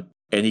died,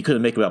 and he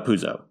couldn't make it without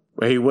Puzo.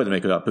 Or he wouldn't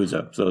make it without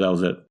Puzo, so that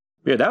was it.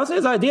 Yeah, that was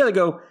his idea to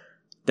go,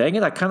 dang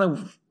it, part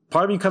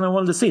of me kind of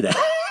wanted to see that.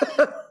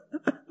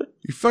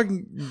 You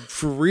fucking,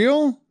 for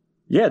real?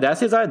 Yeah,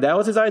 that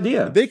was his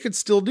idea. They could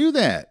still do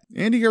that.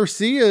 Andy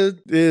Garcia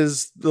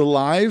is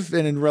alive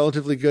and in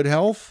relatively good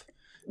health.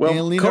 Well,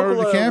 and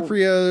Leonardo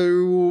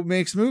DiCaprio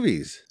makes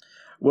movies.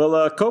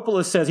 Well,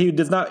 Coppola says he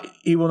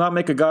will not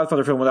make a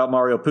Godfather film without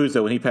Mario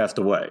Puzo when he passed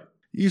away.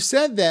 You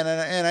said that,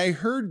 and I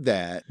heard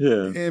that.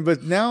 Yeah.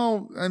 But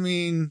now, I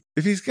mean,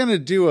 if he's going to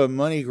do a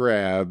money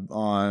grab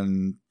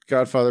on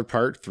Godfather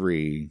Part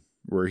 3,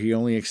 where he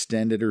only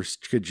extended or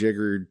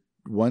kajiggered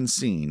one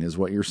scene, is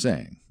what you're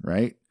saying,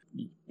 right?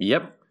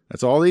 Yep.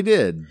 That's all they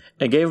did.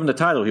 And gave him the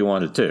title he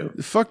wanted, too.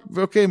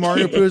 Okay,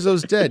 Mario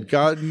Puzo's dead.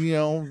 God,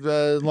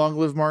 long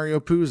live Mario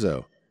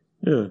Puzo.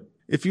 Yeah.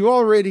 If you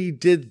already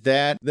did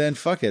that, then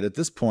fuck it. At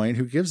this point,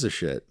 who gives a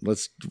shit?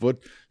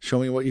 Show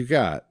me what you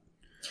got.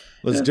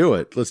 Let's do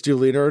it. Let's do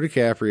Leonardo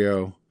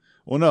DiCaprio.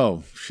 Well,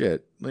 no,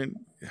 shit.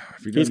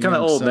 He's kind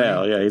of old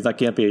now. Yeah,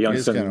 can't be a young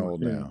son. He's kind of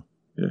old now.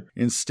 Yeah.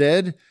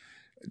 Instead,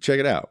 check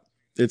it out.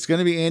 It's going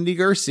to be Andy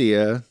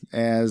Garcia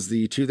as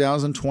the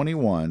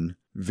 2021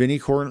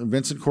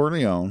 Vincent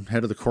Corleone,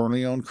 head of the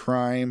Corleone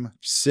crime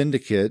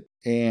syndicate.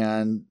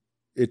 And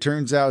it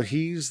turns out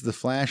he's the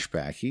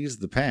flashback. He's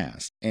the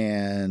past.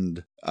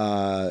 And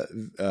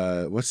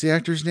what's the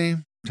actor's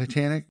name?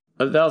 Titanic?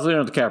 That was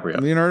Leonardo DiCaprio.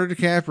 Leonardo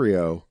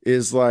DiCaprio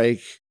is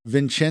like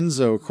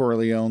Vincenzo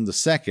Corleone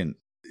II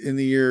in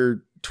the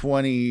year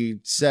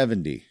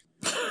 2070.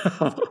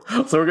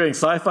 So we're getting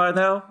sci-fi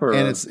now?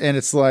 And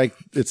it's like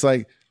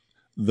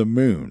the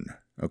moon,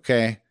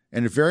 okay?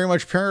 And it very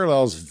much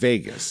parallels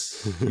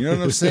Vegas. You know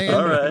what I'm saying?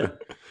 All right.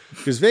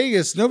 Because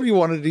Vegas, nobody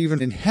wanted to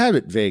even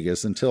inhabit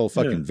Vegas until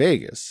fucking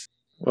Vegas.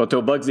 Well,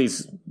 until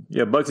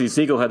Bugsy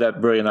Siegel had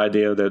that brilliant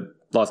idea that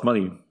lost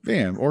money.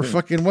 Bam. Or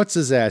fucking what's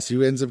his ass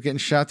who ends up getting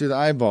shot through the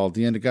eyeball at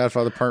the end of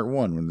Godfather Part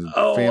 1 when the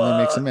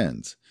family makes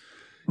amends.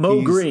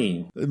 Mo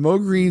Green. Mo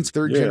Green's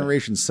third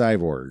generation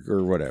cyborg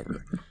or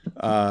whatever.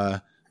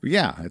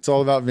 Yeah, it's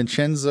all about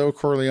Vincenzo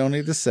Corleone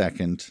II.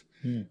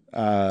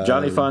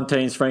 Johnny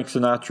Fontaine's Frank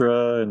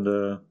Sinatra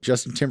and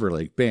Justin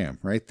Timberlake. Bam,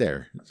 right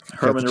there.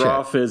 Herman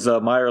Roth is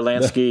Meyer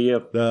Lansky.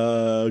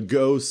 The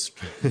ghost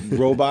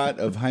robot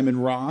of Hyman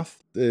Roth.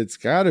 It's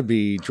got to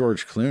be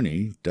George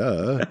Clooney.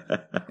 Duh.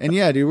 And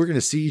yeah, dude, we're going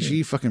to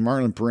CG fucking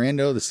Marlon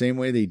Brando the same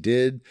way they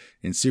did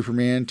in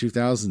Superman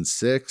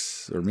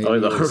 2006 or maybe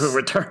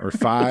or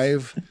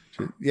 5.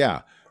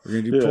 Yeah,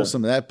 we're going to pull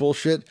some of that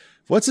bullshit.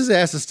 What's his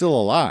ass is still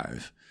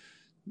alive?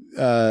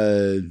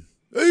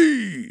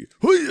 Hey,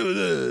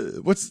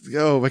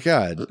 oh my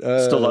God,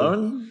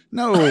 Stallone?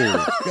 No,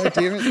 God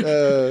damn it,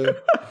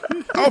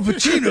 Al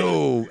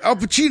Pacino.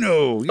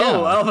 Yeah.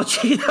 Oh, Al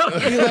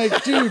Pacino. Be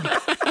like, dude,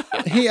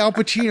 Hey, Al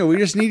Pacino, we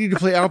just need you to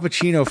play Al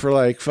Pacino for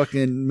like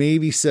fucking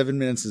maybe 7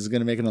 minutes is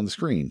going to make it on the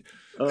screen.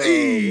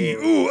 Hey,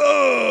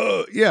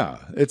 ooh, yeah,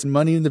 it's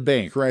Money in the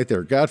Bank right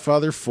there.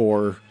 Godfather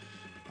 4.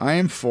 I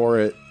am for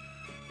it.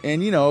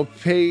 And, you know,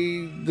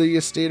 pay the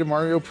estate of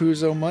Mario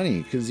Puzo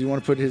money because you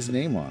want to put his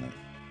name on it.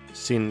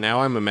 See,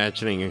 now I'm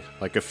imagining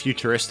like a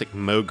futuristic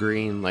Mo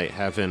Green, like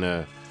having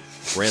a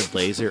red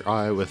laser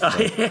eye with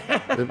like,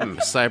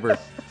 cyber,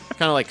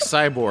 kind of like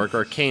Cyborg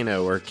or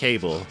Kano or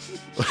Cable.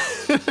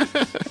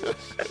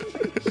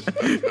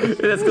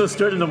 Let's go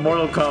straight into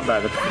Mortal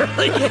Kombat,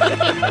 apparently.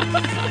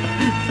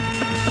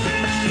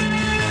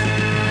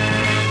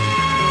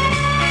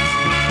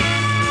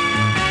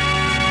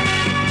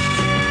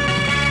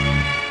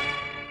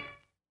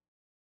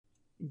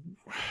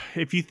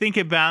 If you think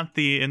about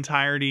the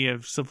entirety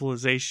of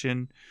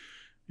civilization,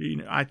 you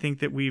know, I think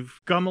that we've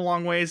come a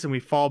long ways and we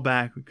fall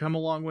back. We come a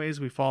long ways,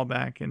 we fall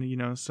back. And, you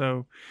know,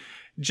 so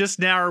just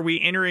now are we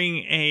entering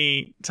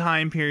a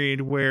time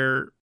period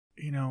where,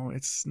 you know,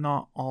 it's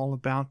not all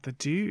about the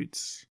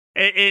dudes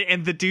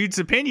and the dudes'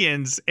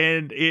 opinions.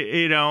 And,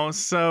 you know,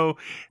 so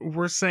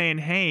we're saying,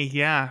 hey,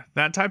 yeah,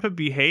 that type of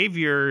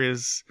behavior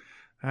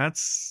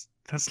that's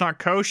not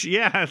kosher.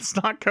 Yeah, it's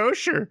not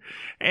kosher.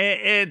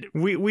 And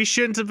we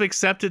shouldn't have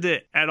accepted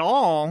it at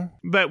all,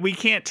 but we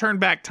can't turn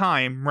back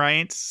time,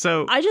 right?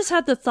 So I just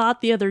had the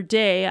thought the other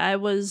day. I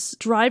was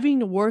driving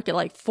to work at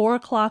like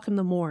 4:00 in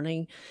the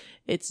morning.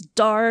 It's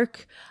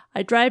dark.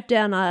 I drive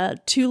down a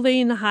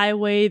 2-lane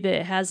highway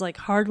that has like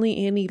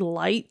hardly any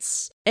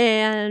lights.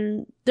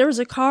 And there was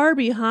a car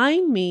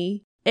behind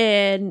me.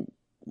 And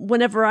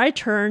whenever I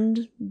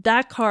turned,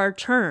 that car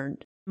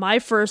turned. My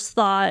first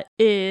thought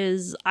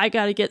is I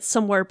got to get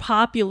somewhere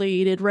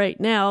populated right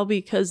now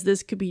because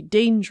this could be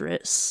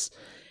dangerous.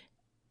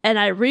 And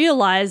I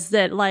realized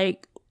that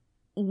like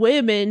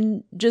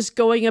women just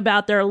going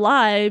about their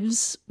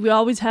lives, we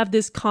always have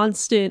this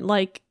constant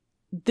like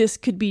this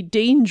could be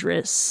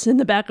dangerous in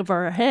the back of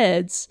our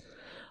heads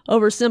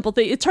over simple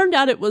things. It turned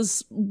out it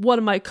was one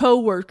of my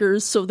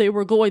coworkers, so they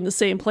were going the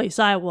same place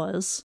I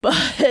was.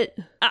 But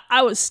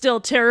I was still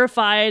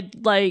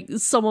terrified like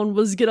someone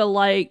was gonna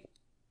like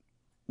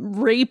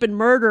rape and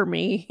murder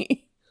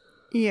me.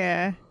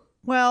 Yeah.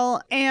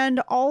 Well, and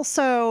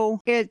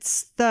also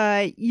it's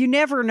the you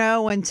never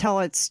know until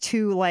it's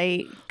too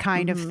late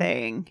kind of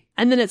thing.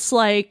 And then it's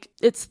like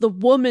it's the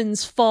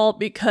woman's fault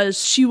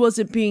because she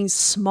wasn't being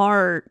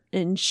smart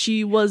and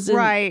she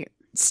wasn't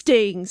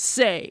staying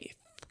safe.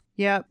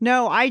 Yep.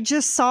 No, I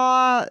just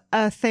saw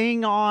a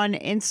thing on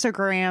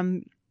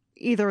Instagram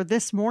either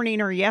this morning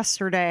or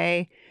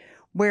yesterday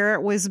where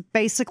it was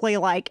basically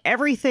like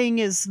everything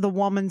is the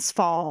woman's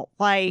fault.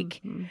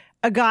 Like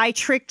a guy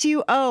tricked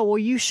you. Oh, well,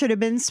 you should have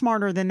been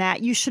smarter than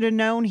that. You should have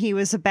known he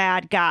was a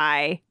bad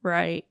guy.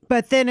 Right.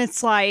 But then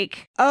it's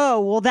like,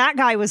 oh, well, that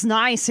guy was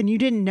nice and you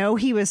didn't know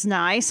he was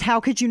nice. How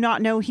could you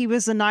not know he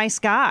was a nice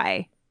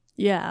guy?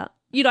 Yeah.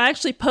 You know, I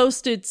actually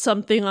posted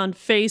something on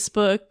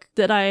Facebook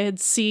that I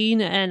had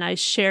seen and I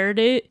shared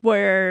it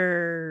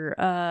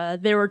where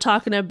they were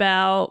talking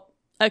about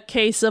a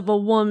case of a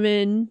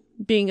woman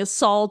being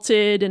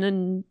assaulted, and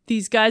then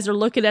these guys are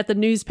looking at the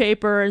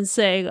newspaper and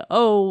saying,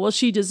 oh, well,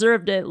 she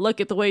deserved it.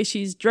 Look at the way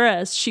she's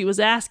dressed. She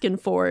was asking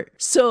for it.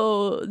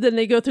 So then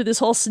they go through this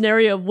whole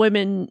scenario of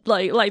women,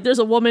 like there's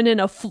a woman in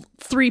a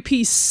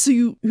 3-piece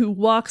suit who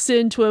walks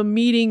into a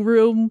meeting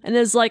room and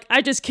is like,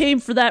 I just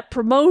came for that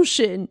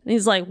promotion. And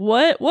he's like,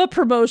 what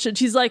promotion?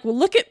 She's like, well,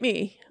 look at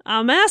me.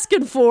 I'm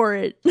asking for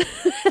it.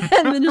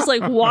 And then just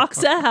like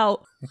walks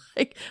out.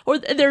 Like, or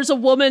there's a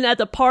woman at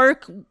the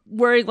park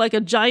wearing like a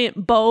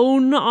giant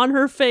bone on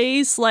her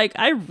face. Like,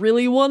 I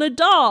really want a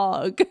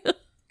dog.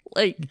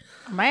 Like,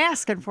 I'm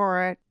asking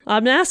for it.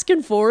 I'm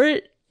asking for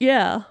it.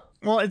 Yeah.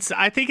 Well,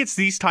 I think it's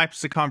these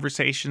types of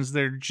conversations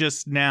that are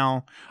just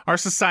now, our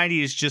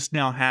society is just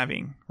now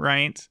having,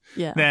 right?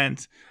 Yeah.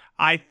 That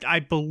I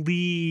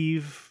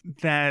believe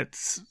that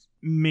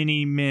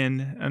many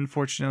men,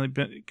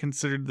 unfortunately,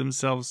 considered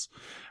themselves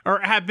or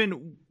have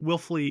been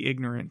willfully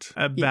ignorant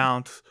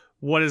about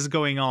what is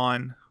going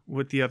on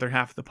with the other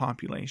half of the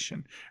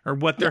population or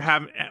what they're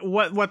having,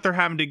 what they're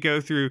having to go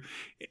through.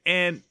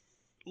 And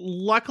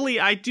luckily,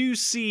 I do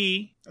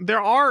see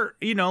there are,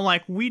 you know,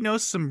 like we know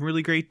some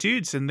really great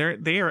dudes, and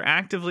they are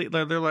actively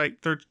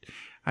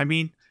I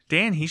mean,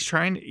 Dan, he's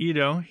trying to, you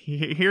know,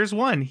 here's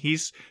one.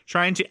 He's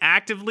trying to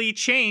actively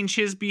change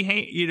his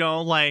behavior, you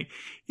know, like,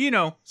 you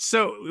know,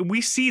 so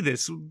we see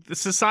this. The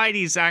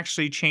society is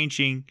actually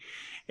changing.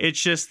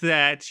 It's just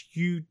that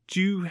you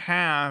do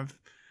have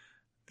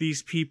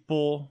these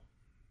people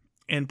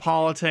in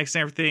politics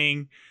and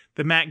everything,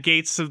 the Matt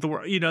Gaetz of the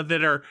world, you know,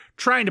 that are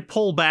trying to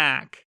pull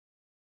back.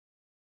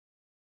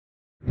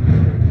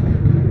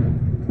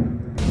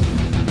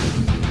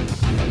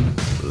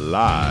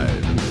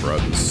 Live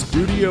from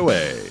Studio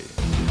A,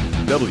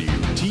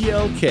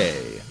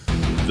 WTLK,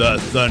 The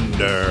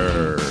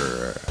Thunder.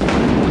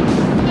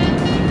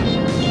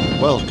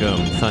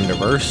 Welcome,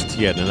 Thunderburst,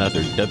 to yet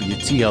another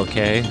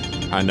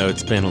WTLK. I know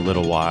it's been a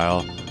little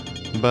while,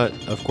 But,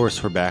 of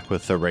course, we're back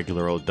with the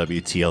regular old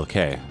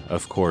WTLK.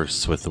 Of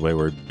course, with the way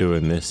we're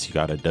doing this, you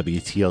got a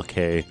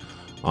WTLK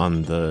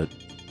on the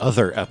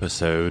other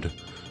episode,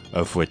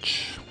 of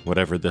which,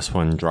 whatever this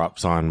one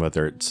drops on,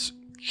 whether it's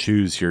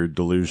Choose Your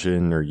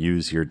Delusion or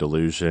Use Your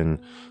Delusion,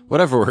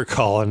 whatever we're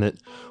calling it,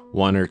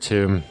 1 or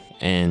 2.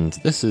 And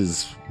this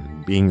is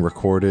being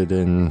recorded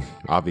and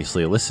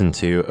obviously listened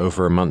to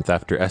over a month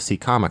after SC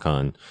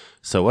Comic-Con.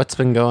 So what's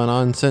been going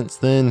on since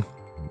then?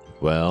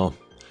 Well,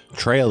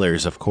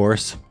 trailers, of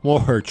course.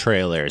 More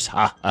trailers.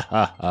 Ha ha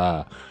ha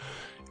ha.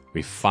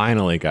 We've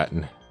finally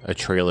gotten a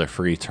trailer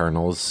for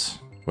Eternals,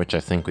 which I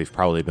think we've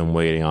probably been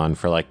waiting on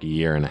for like a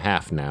year and a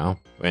half now.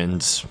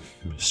 And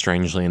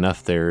strangely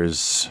enough,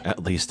 there's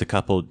at least a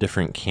couple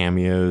different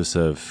cameos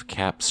of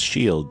Cap's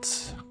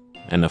shields.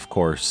 And of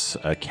course,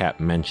 Cap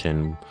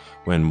mentioned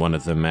when one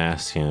of them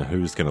asks,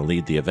 who's going to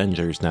lead the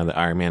Avengers now that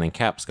Iron Man and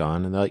Cap's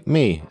gone? And they're like,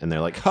 me. And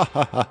they're like, ha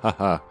ha ha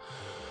ha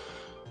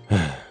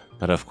ha.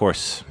 But of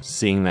course,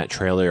 seeing that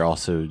trailer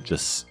also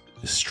just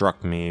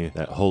struck me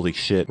that holy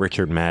shit,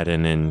 Richard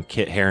Madden and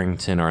Kit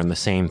Harington are in the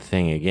same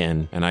thing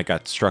again. And I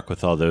got struck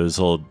with all those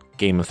old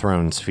Game of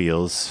Thrones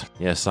feels.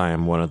 Yes, I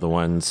am one of the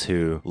ones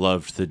who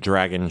loved the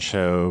Dragon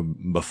show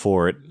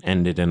before it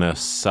ended in a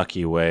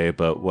sucky way,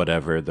 but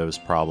whatever, those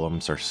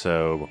problems are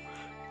so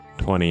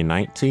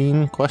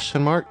 2019 ?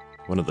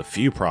 One of the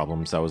few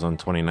problems that was on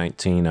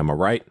 2019, am I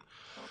right?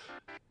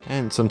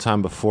 And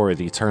sometime before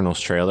the Eternals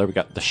trailer, we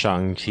got the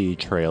Shang-Chi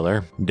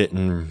trailer.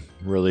 Didn't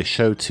really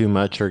show too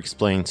much or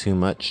explain too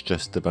much,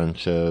 just a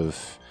bunch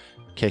of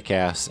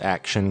kick-ass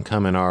action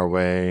coming our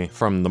way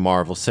from the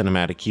Marvel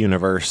Cinematic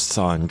Universe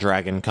on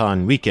Dragon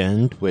Con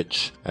weekend,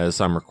 which, as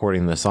I'm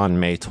recording this on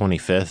May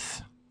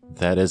 25th,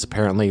 that is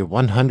apparently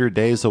 100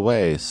 days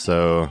away,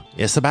 so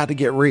it's about to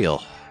get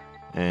real.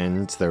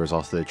 And there was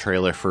also the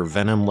trailer for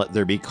Venom Let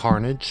There Be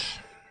Carnage,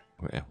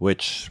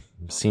 which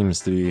seems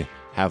to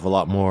have a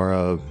lot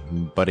more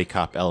buddy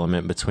cop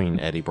element between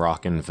Eddie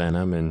Brock and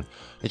Venom, and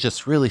it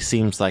just really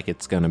seems like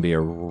it's going to be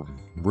a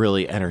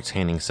really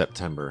entertaining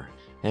September.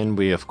 And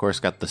we, of course,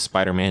 got the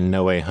Spider-Man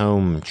No Way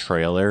Home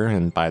trailer,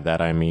 and by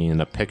that I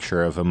mean a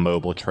picture of a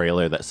mobile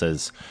trailer that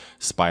says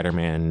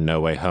Spider-Man No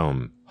Way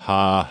Home.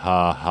 Ha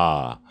ha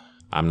ha.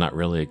 I'm not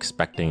really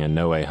expecting a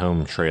No Way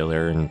Home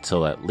trailer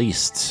until at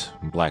least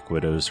Black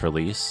Widow's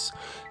release.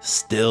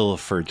 Still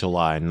for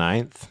July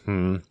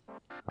 9th.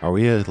 Are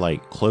we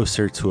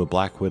closer to a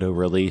Black Widow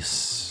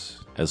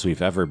release as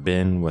we've ever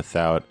been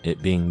without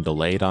it being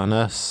delayed on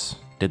us?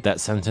 Did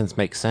that sentence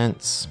make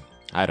sense?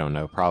 I don't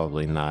know,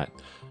 probably not.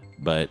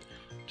 But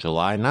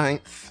July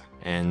 9th,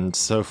 and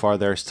so far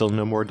there are still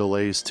no more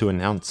delays to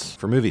announce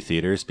for movie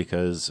theaters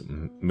because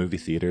movie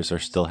theaters are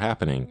still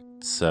happening.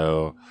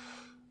 So,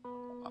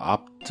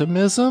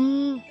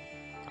 optimism?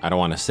 I don't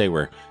want to say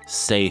we're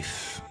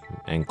safe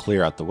and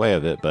clear out the way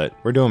of it, but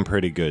we're doing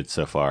pretty good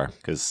so far,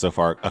 because so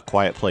far A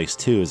Quiet Place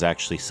 2 is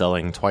actually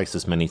selling twice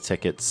as many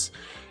tickets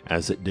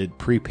as it did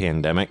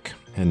pre-pandemic,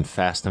 and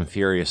Fast and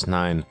Furious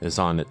 9 is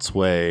on its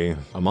way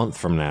a month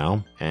from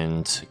now,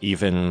 and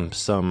even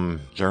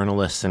some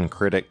journalists and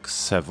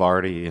critics have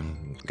already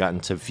gotten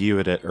to view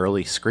it at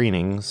early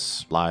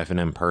screenings, live and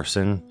in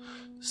person,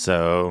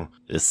 so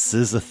this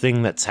is a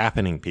thing that's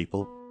happening,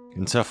 people.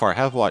 And so far I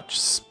have watched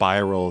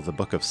Spiral, The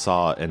Book of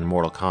Saw, and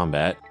Mortal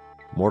Kombat.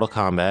 Mortal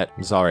Kombat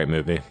was an alright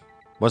movie.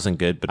 Wasn't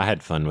good, but I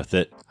had fun with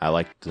it. I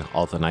liked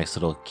all the nice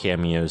little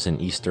cameos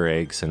and Easter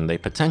eggs, and they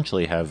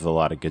potentially have a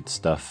lot of good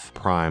stuff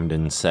primed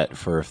and set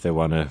for if they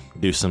want to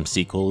do some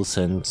sequels,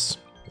 and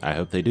I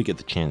hope they do get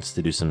the chance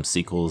to do some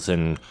sequels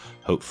and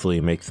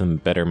hopefully make them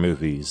better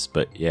movies.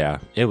 But yeah,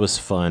 it was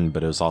fun,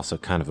 but it was also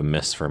kind of a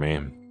miss for me.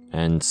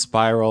 And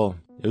Spiral,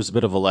 it was a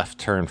bit of a left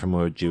turn from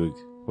what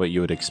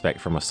you would expect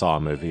from a Saw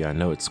movie. I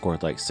know it scored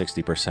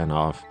 60%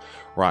 off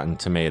Rotten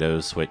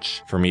Tomatoes,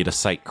 which for me to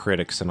cite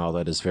critics and all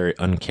that is very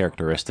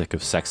uncharacteristic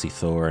of Sexy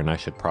Thor, and I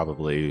should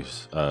probably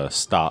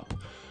stop.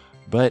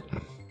 But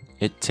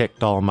it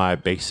ticked all my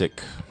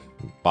basic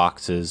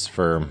boxes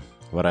for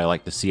what I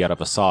like to see out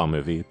of a Saw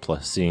movie,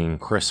 plus seeing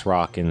Chris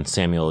Rock and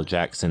Samuel L.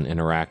 Jackson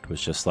interact was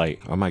just oh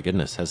my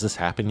goodness, has this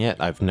happened yet?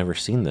 I've never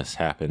seen this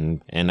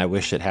happen, and I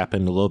wish it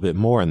happened a little bit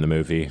more in the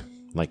movie.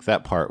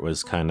 That part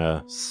was kind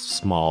of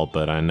small,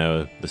 but I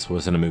know this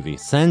wasn't a movie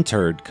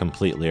centered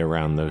completely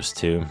around those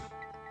two.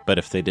 But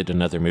if they did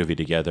another movie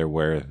together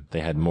where they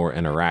had more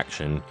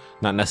interaction,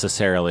 not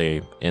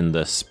necessarily in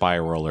the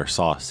Spiral or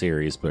Saw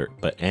series, but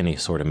any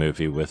sort of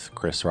movie with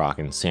Chris Rock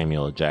and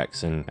Samuel L.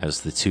 Jackson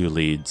as the two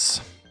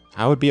leads,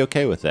 I would be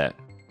okay with that.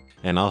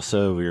 And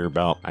also, we're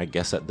about, I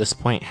guess at this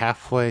point,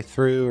 halfway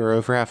through or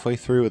over halfway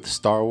through with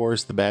Star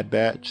Wars The Bad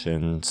Batch,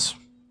 and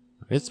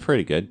it's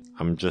pretty good.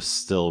 I'm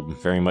just still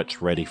very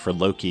much ready for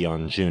Loki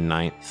on June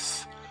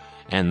 9th,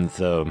 and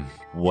the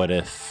What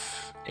If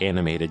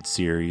animated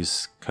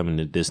series coming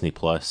to Disney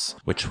Plus,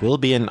 which will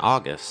be in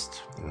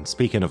August. And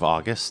speaking of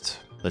August,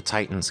 the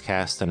Titans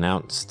cast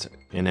announced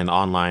in an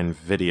online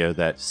video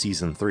that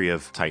Season 3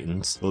 of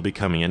Titans will be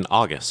coming in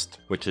August,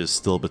 which is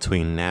still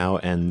between now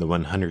and the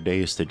 100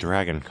 days to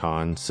Dragon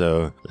Con,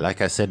 so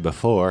like I said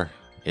before,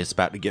 it's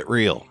about to get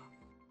real.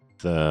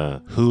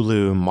 The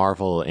Hulu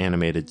Marvel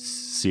animated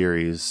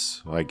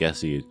series, well, I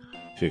guess you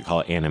could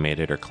call it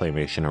animated or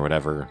claymation or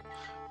whatever,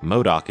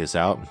 MODOK is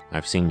out.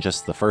 I've seen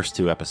just the first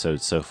 2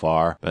 episodes so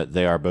far, but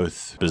they are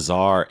both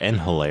bizarre and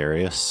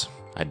hilarious.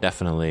 I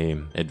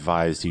definitely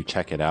advise you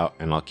check it out,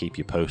 and I'll keep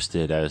you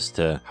posted as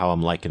to how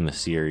I'm liking the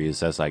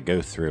series as I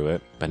go through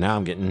it. But now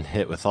I'm getting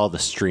hit with all the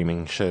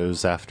streaming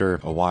shows after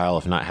a while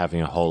of not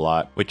having a whole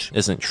lot, which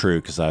isn't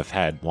true because I've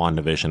had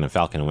WandaVision and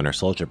Falcon and Winter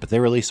Soldier, but they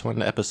release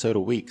 1 episode a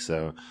week,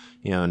 so,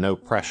 no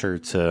pressure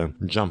to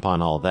jump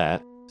on all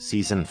that.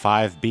 Season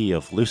 5B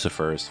of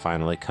Lucifer is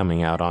finally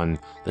coming out on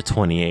the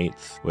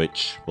 28th,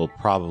 which will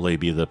probably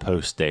be the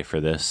post day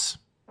for this,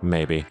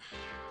 maybe.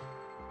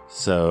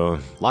 So,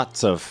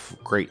 lots of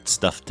great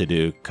stuff to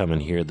do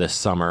coming here this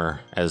summer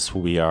as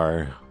we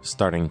are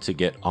starting to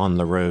get on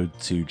the road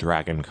to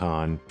Dragon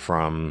Con,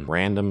 from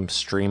random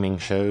streaming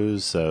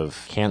shows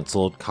of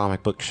canceled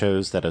comic book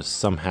shows that have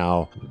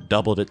somehow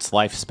doubled its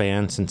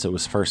lifespan since it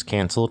was first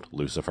canceled,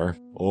 Lucifer,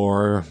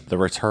 or the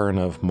return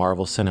of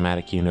Marvel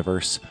Cinematic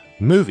Universe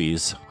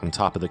movies on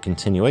top of the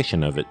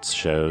continuation of its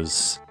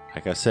shows.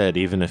 Like I said,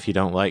 even if you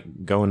don't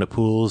like going to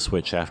pools,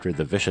 which after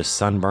the vicious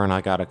sunburn I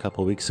got a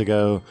couple weeks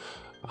ago,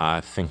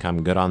 I think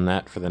I'm good on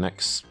that for the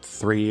next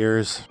 3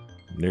 years.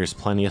 There's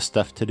plenty of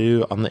stuff to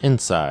do on the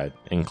inside,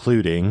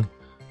 including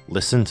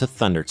listen to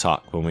Thunder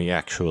Talk when we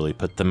actually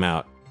put them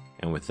out.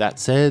 And with that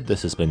said,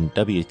 this has been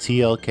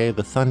WTLK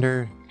The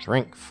Thunder.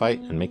 Drink,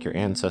 fight, and make your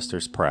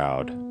ancestors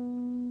proud.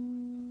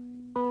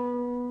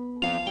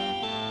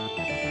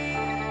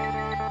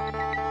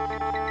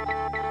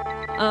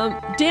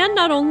 Dan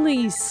not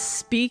only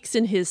speaks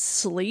in his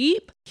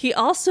sleep, he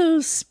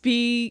also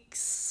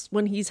speaks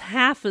when he's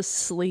half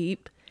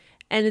asleep,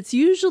 and it's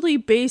usually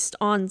based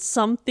on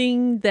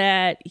something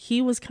that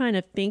he was kind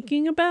of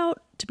thinking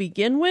about to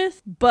begin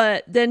with,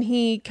 but then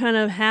he kind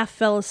of half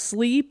fell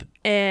asleep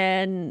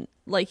and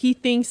like he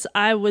thinks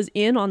I was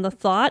in on the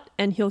thought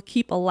and he'll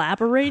keep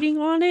elaborating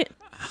on it.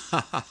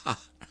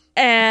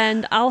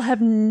 And I'll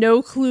have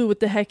no clue what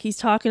the heck he's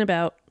talking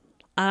about.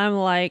 I'm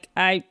like,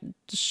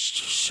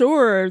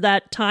 sure,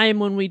 that time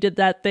when we did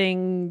that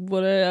thing,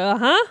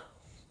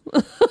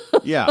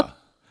 Yeah.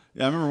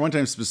 I remember one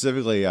time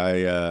specifically,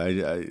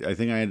 I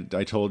think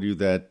I told you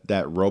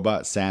that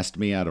robot sassed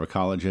me out of a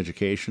college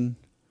education.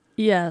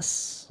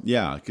 Yes.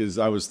 Yeah, because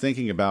I was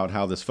thinking about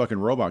how this fucking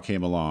robot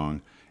came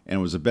along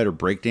and was a better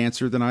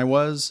breakdancer than I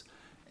was,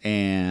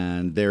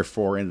 and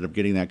therefore ended up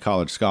getting that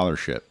college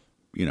scholarship,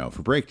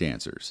 for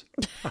breakdancers.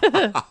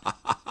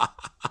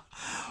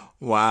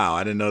 Wow,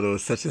 I didn't know there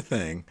was such a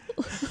thing.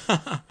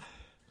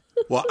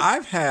 Well,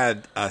 I've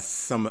had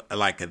some,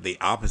 like, the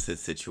opposite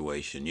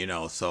situation,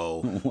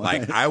 so,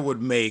 like, I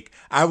would,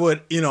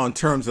 in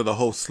terms of the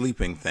whole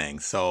sleeping thing.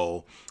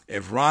 So,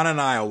 if Ron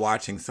and I are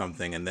watching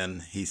something and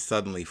then he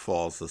suddenly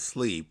falls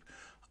asleep,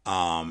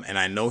 and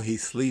I know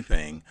he's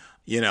sleeping,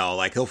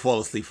 like, he'll fall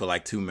asleep for,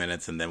 like, 2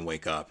 minutes and then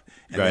wake up.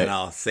 And then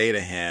I'll say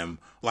to him,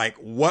 like,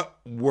 what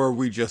were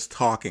we just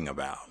talking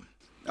about?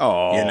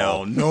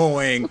 Oh,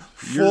 knowing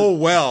full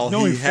well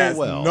he has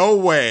no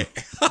way.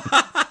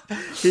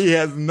 He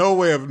has no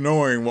way of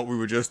knowing what we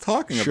were just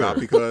talking about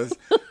because,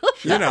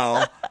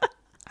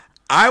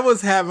 I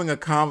was having a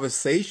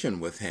conversation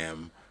with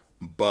him,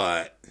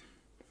 but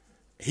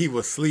he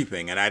was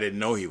sleeping and I didn't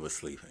know he was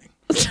sleeping.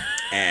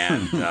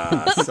 And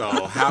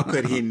so how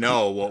could he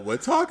know what we're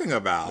talking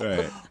about?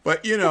 Right.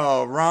 But,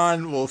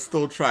 Ron will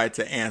still try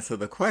to answer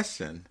the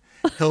question.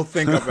 He'll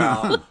think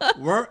about,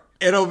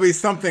 it'll be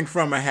something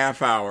from a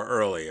half hour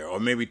earlier or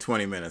maybe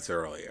 20 minutes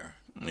earlier,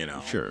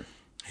 Sure.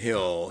 He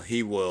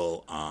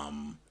will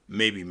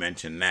maybe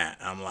mention that.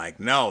 I'm like,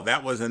 no,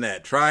 that wasn't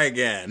it. Try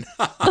again.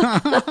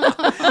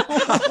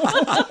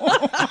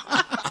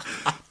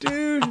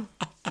 Dude,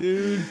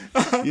 and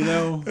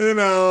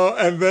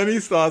then he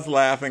starts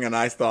laughing and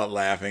I start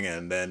laughing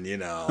and then,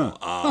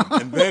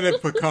 and then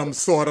it becomes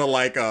sort of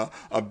like a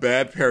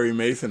bad Perry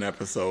Mason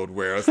episode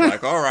where it's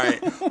like, all right,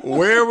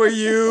 where were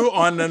you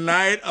on the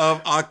night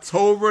of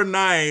October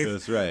 9th?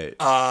 That's right.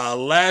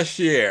 Last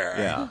year.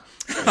 Yeah.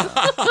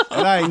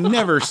 And I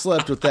never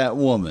slept with that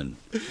woman.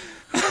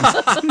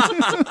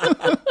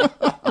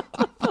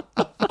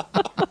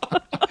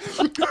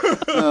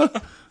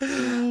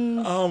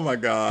 Oh my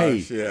gosh. Hey,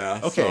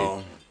 yeah.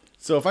 Okay.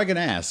 So if I can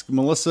ask,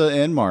 Melissa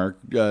and Mark,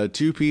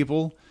 2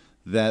 people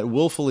that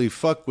willfully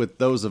fuck with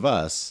those of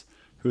us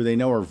who they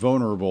know are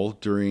vulnerable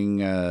during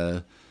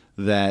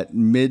that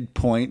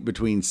midpoint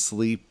between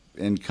sleep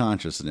and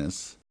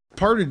consciousness.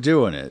 Part of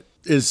doing it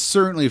is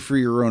certainly for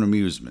your own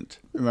amusement.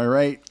 Am I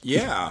right?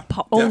 Yeah.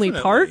 Only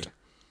part?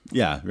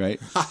 Yeah,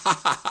 right.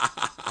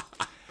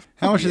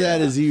 How much of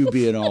that is you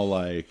being all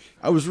like,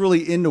 I was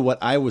really into what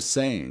I was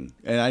saying,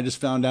 and I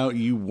just found out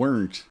you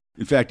weren't.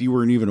 In fact, you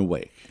weren't even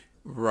awake.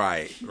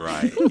 Right.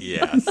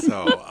 Yeah.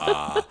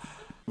 So,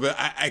 but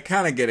I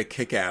kind of get a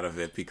kick out of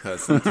it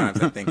because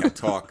sometimes I think I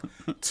talk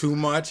too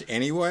much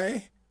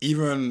anyway,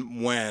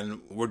 even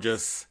when we're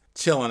just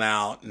chilling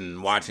out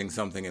and watching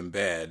something in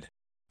bed.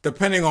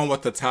 Depending on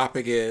what the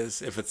topic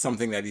is, if it's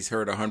something that he's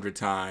heard 100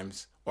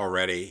 times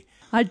already.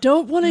 I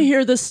don't want to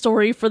hear this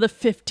story for the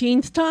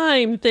 15th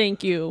time,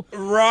 thank you.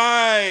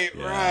 Right,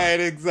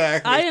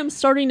 exactly. I am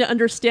starting to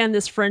understand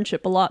this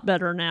friendship a lot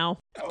better now.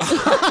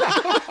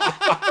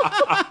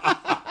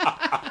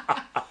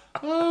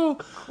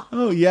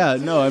 Oh yeah,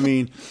 no, I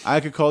mean, I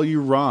could call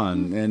you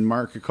Ron, and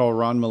Mark could call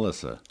Ron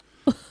Melissa.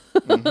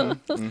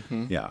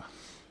 Yeah,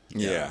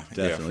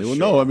 definitely. Well,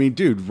 no, I mean,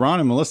 dude, Ron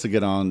and Melissa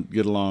get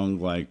along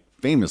like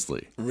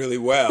famously, really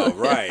well,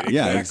 right?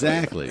 Yeah,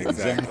 exactly.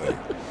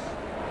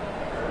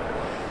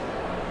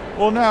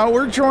 Well, now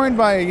we're joined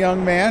by a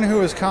young man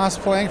who is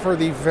cosplaying for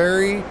the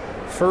very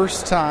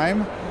first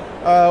time.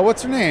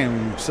 What's your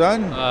name,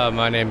 son?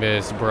 My name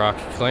is Brock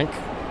Klink.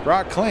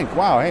 Brock Klink.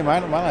 Wow, hey, my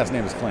last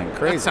name is Klink.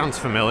 Crazy. That sounds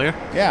familiar.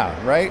 Yeah,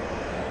 right?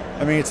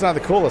 I mean, it's not the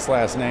coolest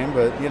last name,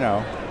 but, you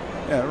know,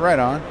 yeah, right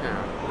on.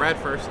 Yeah, rad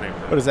first name.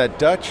 What is that,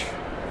 Dutch?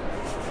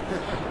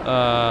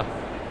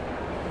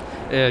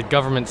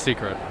 Government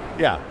secret.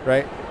 Yeah,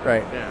 right.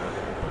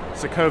 Yeah.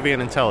 Sokovian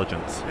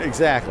intelligence.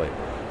 Exactly.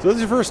 So this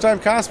is your first time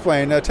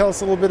cosplaying. Tell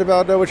us a little bit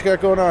about what you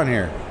got going on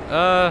here.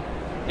 I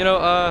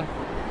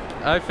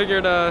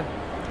figured, I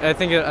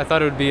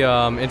thought it would be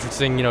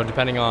interesting,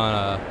 depending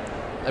on,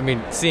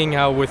 seeing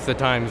how with the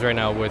times right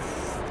now with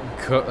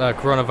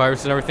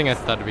coronavirus and everything, I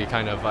thought it'd be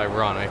kind of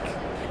ironic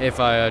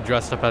if I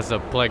dressed up as a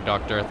plague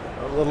doctor.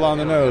 A little on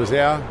the nose,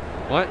 yeah?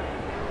 What?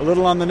 A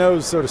little on the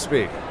nose, so to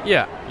speak.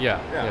 Yeah.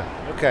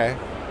 Okay,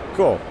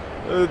 cool.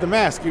 The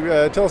mask, you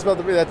tell us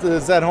about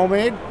is that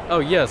homemade? Oh,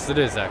 yes, it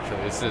is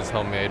actually. This is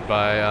homemade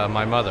by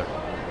my mother.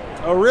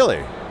 Oh,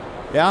 really?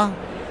 Yeah?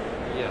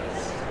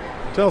 Yes.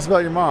 Tell us about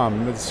your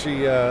mom. Is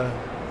she,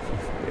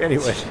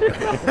 anyway.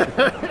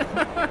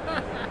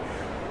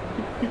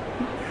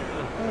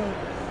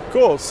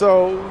 Cool.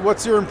 So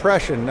what's your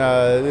impression,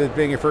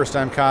 being your first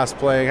time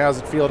cosplaying? How does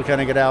it feel to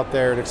kind of get out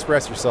there and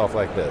express yourself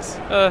like this?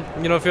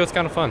 It feels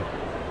kind of fun.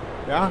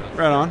 Yeah?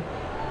 Right on.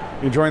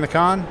 You enjoying the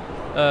con?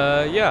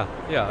 Yeah,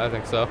 I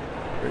think so.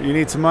 You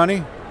need some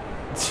money?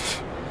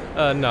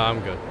 No, I'm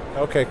good.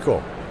 Okay,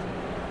 cool.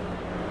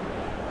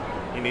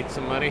 You need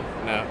some money?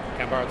 No.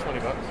 Can I borrow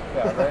 $20?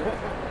 Yeah, right.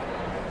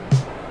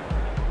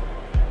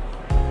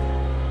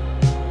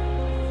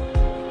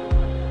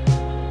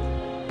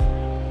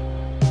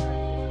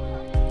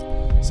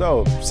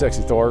 So,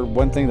 Sexy Thor,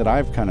 one thing that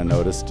I've kind of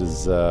noticed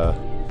is, though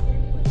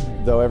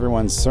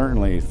everyone's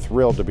certainly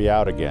thrilled to be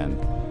out again,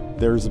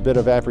 there's a bit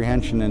of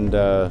apprehension and,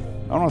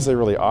 I don't want to say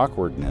really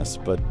awkwardness,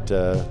 but,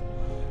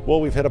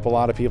 we've hit up a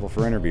lot of people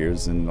for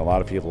interviews, and a lot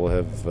of people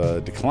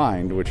have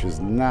declined, which has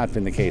not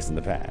been the case in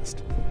the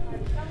past.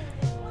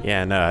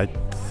 Yeah, no, I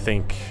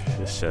think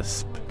it's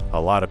just a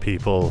lot of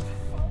people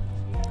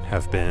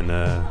have been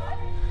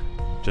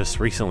just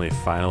recently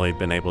finally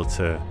been able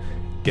to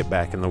get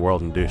back in the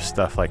world and do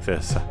stuff like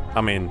this.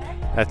 I mean,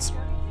 that's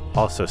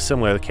also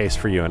similar the case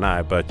for you and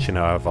I, but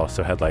I've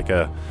also had like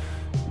a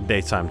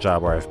daytime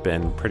job where I've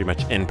been pretty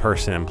much in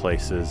person in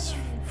places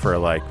for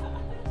like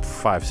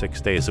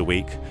 5-6 days a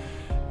week,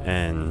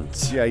 and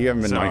yeah, you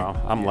haven't been. So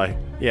I'm like,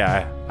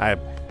 I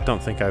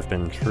don't think I've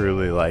been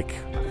truly like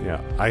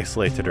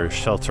isolated or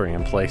sheltering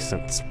in place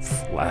since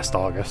last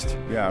August.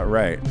 Yeah,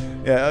 right.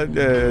 Yeah,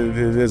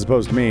 as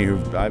opposed to me,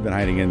 I've been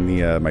hiding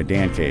in my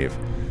Dan cave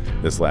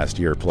this last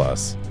year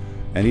plus,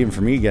 and even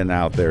for me getting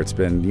out there, it's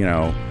been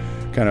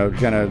kind of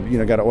got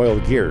to oil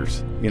the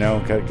gears,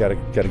 got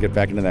to get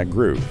back into that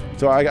groove.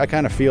 So I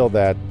kind of feel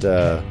that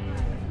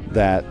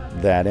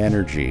that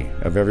energy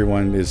of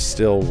everyone is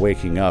still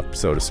waking up,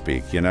 so to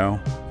speak.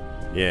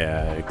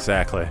 Yeah,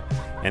 exactly.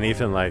 And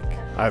even like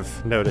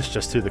I've noticed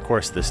just through the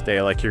course of this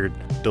day, like your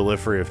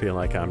delivery of feeling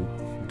like I'm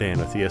Dan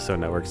with the ESO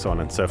Network, so on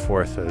and so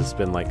forth, has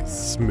been like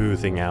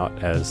smoothing out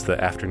as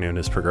the afternoon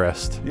has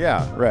progressed.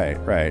 Yeah, right.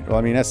 Well,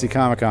 I mean, SC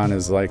Comic Con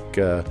is like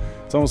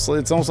it's almost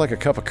like a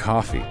cup of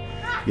coffee,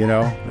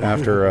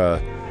 after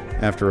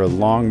a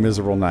long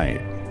miserable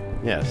night.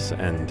 Yes,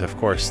 and of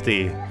course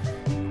the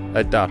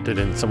adopted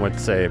and some would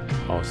say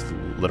almost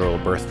literal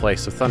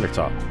birthplace of Thunder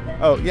Talk.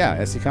 Oh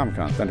yeah, SC Comic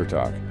Con, Thunder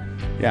Talk.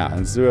 Yeah,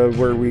 and so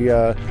where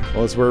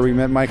it's where we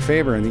met Mike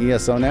Faber in the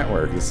ESO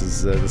Network.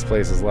 This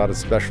place has a lot of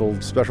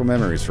special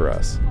memories for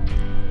us.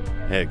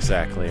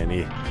 Exactly, and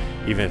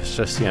even if it's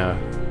just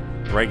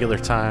regular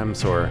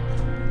times or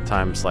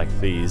times like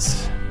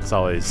these, it's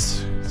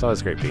always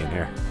great being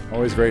here.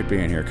 Always great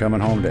being here. Coming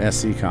home to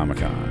SC Comic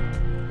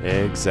Con.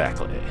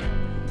 Exactly.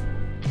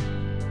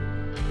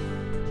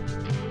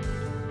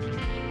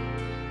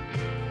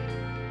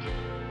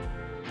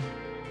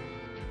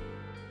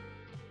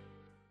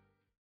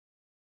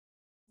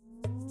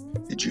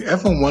 Did you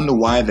ever wonder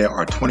why there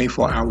are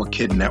 24-hour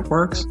kid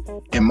networks?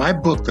 In my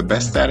book, The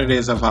Best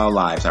Saturdays of Our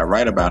Lives, I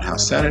write about how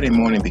Saturday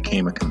morning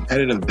became a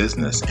competitive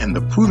business and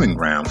the proving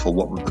ground for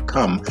what would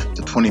become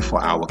the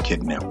 24-hour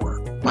kid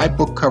network. My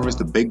book covers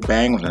the big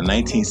bang of the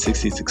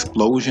 1960s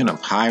explosion of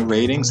high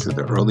ratings to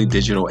the early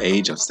digital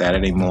age of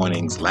Saturday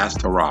morning's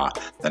last hurrah,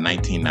 the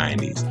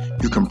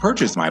 1990s. You can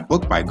purchase my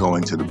book by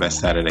going to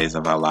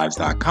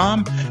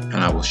thebestsaturdaysofourlives.com, and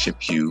I will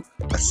ship you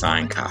a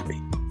signed copy.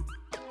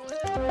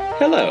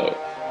 Hello.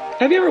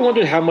 Have you ever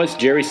wondered how much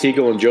Jerry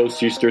Siegel and Joe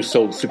Shuster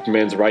sold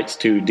Superman's rights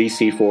to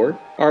DC for?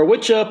 Or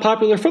which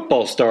popular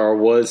football star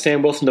was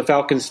Sam Wilson the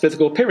Falcon's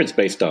physical appearance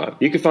based on?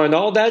 You can find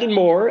all that and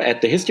more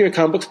at the History of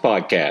Comic Books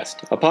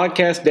podcast, a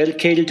podcast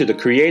dedicated to the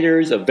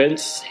creators,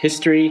 events,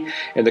 history,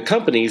 and the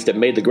companies that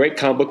made the great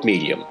comic book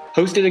medium.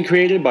 Hosted and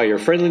created by your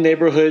friendly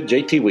neighborhood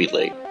JT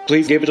Wheatley.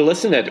 Please give it a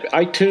listen at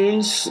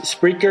iTunes,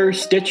 Spreaker,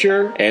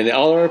 Stitcher, and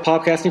all our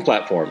podcasting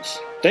platforms.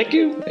 Thank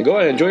you, and go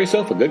ahead and enjoy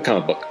yourself a good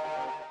comic book.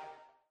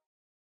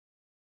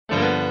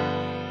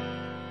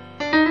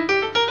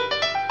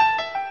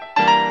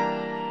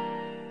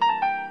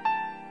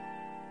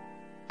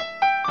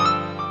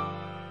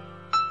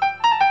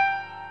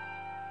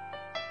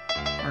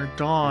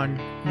 Dawn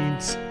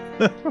needs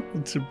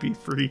to be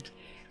freed.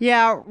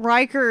 Yeah,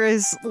 Riker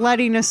is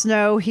letting us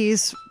know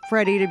he's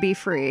ready to be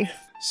free.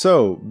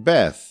 So,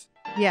 Beth.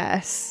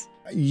 Yes.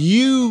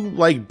 You,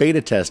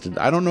 beta tested.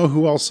 I don't know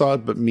who else saw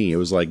it but me. It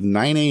was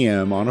 9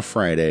 a.m. on a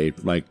Friday,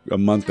 a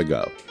month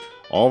ago.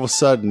 All of a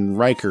sudden,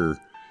 Riker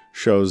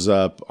shows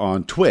up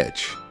on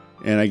Twitch,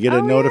 and I get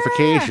a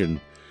notification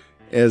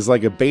as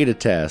a beta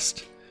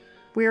test.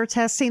 We're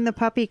testing the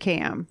puppy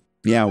cam.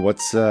 Yeah,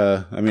 what's,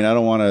 I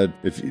don't want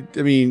to,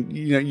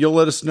 you'll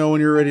let us know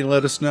when you're ready to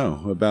let us know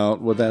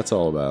about what that's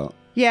all about.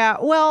 Yeah,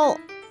 well,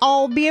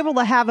 I'll be able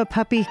to have a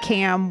puppy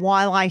cam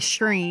while I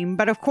stream,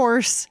 but of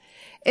course,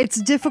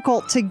 it's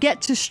difficult to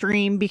get to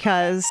stream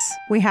because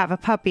we have a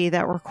puppy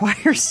that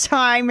requires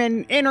time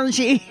and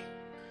energy.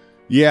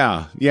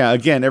 Yeah,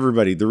 again,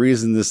 everybody, the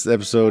reason this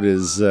episode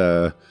is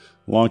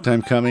long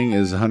time coming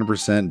is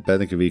 100% Beth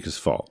and Kavika's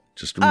fault.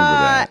 Just remember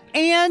that.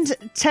 And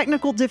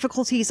technical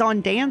difficulties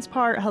on Dan's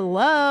part.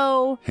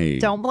 Hello. Hey.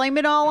 Don't blame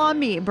it all on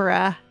me,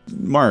 bruh.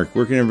 Mark,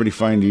 where can everybody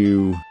find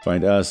you,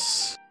 find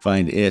us,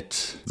 find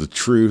it, the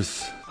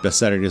truth, best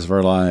Saturdays of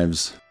our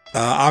lives?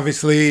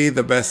 Obviously,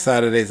 the Best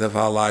Saturdays of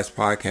Our Lives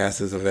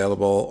podcast is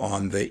available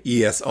on the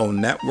ESO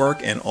network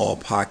and all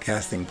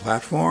podcasting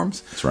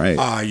platforms. That's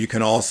right. You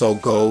can also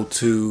go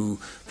to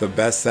the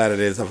Best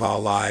Saturdays of Our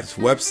Lives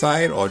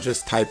website or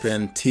just type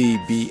in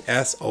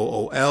tbsool.com.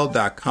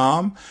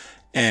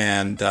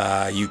 And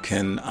you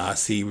can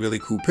see really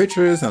cool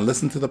pictures and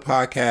listen to the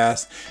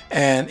podcast.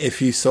 And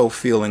if you so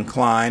feel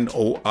inclined,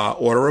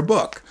 order a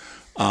book.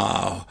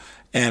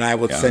 And I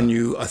would send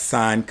you a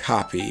signed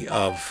copy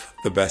of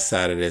the Best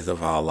Saturdays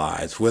of Our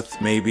Lives with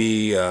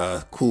maybe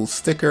a cool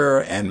sticker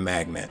and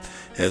magnet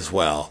as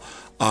well.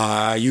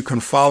 You can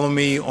follow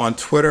me on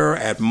Twitter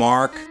at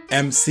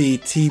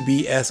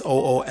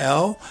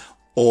MarkMCTBSOOL,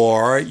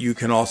 or you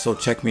can also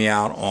check me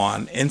out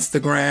on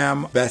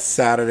Instagram, Best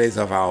Saturdays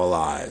of Our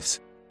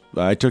Lives.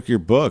 I took your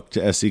book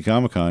to SC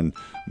Comic Con.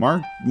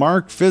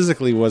 Mark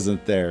physically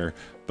wasn't there,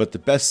 but the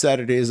Best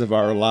Saturdays of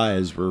Our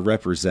Lives were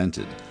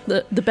represented.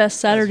 The Best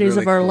Saturdays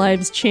really of Our cool.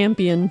 Lives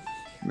champion.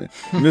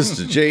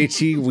 Mr.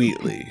 J.T.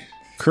 Wheatley.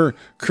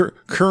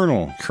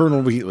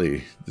 Colonel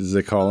Wheatley, as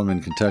they call him in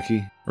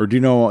Kentucky. Or do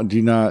you not?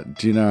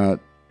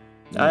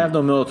 I have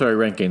no military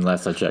ranking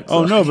last I checked.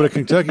 Oh, no, but a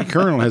Kentucky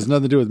colonel has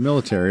nothing to do with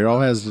military. It all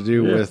has to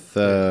do with,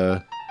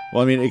 it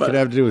could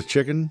have to do with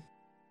chicken.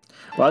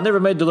 Well, I never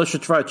made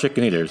delicious fried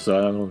chicken either, so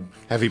I don't know.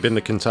 Have you been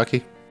to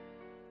Kentucky?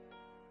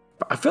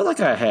 I feel like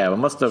I have. I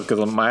must have, because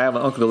I have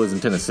an uncle that lives in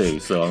Tennessee,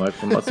 so I might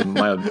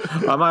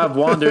have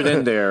wandered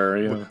in there.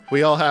 You know.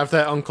 We all have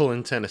that uncle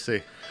in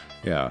Tennessee.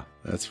 Yeah,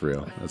 that's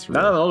real. Now that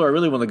I'm older, I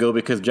really want to go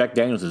because Jack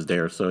Daniels is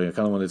there, so I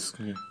kind of want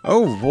to. Yeah.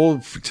 Oh,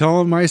 well, tell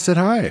him I said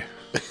hi.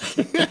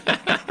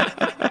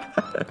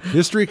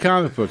 History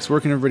Comic Books. Where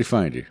can everybody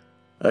find you?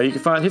 You can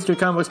find History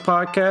Comic Books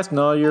Podcast on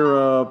all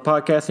your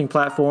podcasting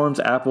platforms,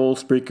 Apple,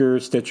 Spreaker,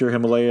 Stitcher,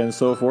 Himalaya, and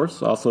so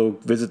forth. Also,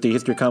 visit the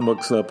History Comic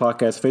Books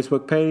Podcast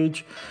Facebook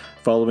page.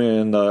 Follow me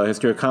in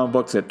History of Comic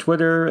Books at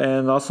Twitter,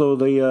 and also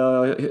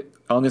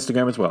on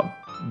Instagram as well.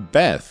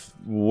 Beth,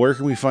 where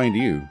can we find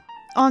you?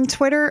 On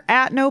Twitter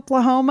at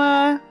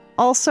Noplahoma.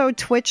 Also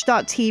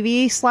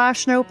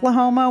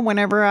twitch.tv/Noplahoma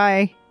whenever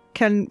I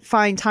can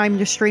find time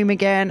to stream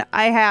again.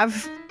 I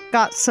have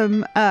got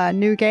some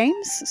new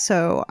games,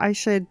 so I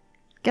should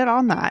get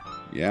on that.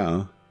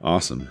 Yeah,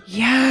 awesome.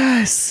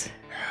 Yes.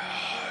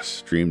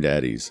 Stream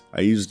Daddies.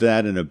 I used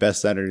that in a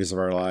Best Saturdays of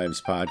Our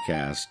Lives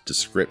podcast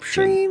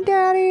description. Dream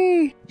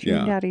Daddy. Dream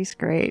Yeah. Daddy's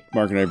great.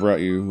 Mark and I brought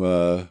you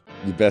some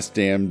of the best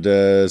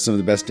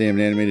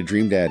damned animated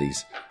Dream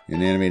Daddies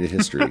in animated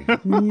history.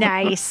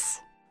 Nice.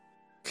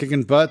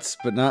 Kicking butts,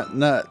 but not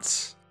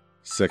nuts.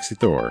 Sexy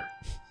Thor.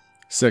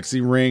 Sexy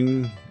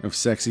Ring of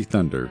Sexy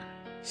Thunder.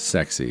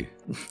 Sexy.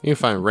 You can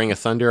find Ring of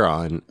Thunder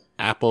on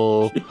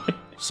Apple,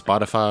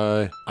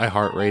 Spotify,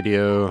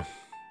 iHeartRadio,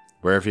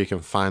 wherever you can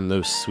find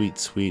those sweet,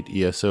 sweet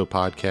ESO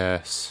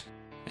podcasts.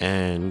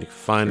 And you can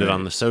find it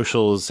on the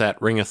socials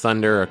at Ring of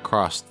Thunder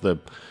across the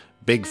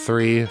big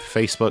three: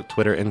 Facebook,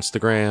 Twitter,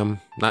 Instagram.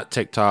 Not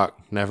TikTok.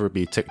 Never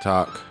be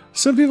TikTok.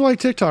 Some people like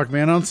TikTok,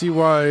 man. I don't see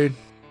why.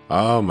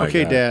 Oh, my God.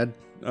 Okay, Dad.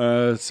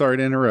 Sorry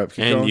to interrupt.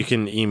 Keep and going. you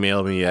can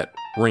email me at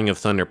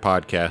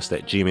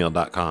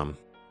ringoftthunderpodcast@gmail.com.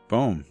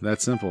 Boom.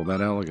 That simple.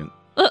 That elegant.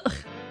 Ugh.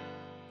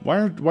 Why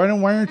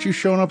aren't you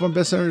showing up on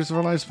Best Editors of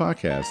Our Lives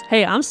podcast?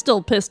 Hey, I'm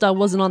still pissed I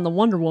wasn't on the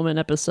Wonder Woman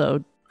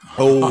episode.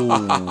 Oh.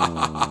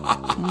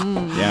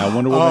 Yeah,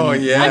 Wonder Woman. Oh,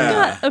 yeah.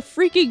 I've got a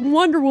freaking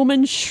Wonder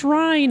Woman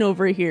shrine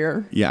over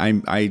here. Yeah, I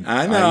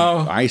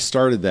know. I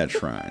started that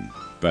shrine.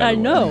 I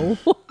know.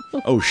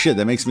 Oh, shit.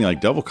 That makes me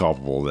like double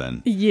culpable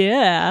then.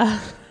 Yeah.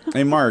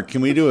 Hey, Mark,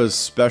 can we do a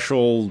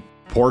special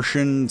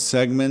portion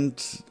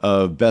segment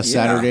of Best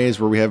Saturdays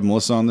where we have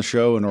Melissa on the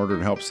show in order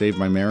to help save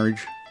my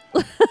marriage?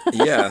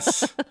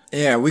 Yes.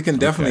 Yeah, we can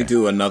definitely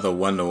do another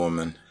Wonder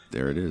Woman.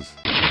 There it is.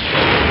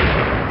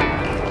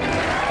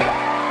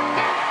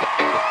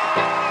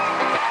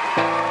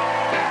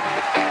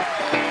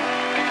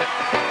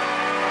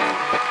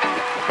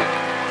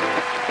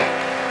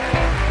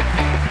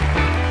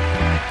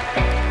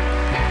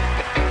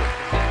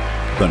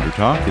 Thunder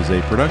Talk is a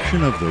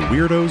production of the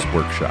Weirdos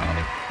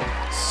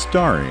Workshop,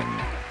 starring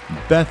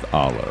Beth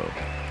Allo,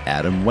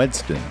 Adam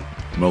Wedston,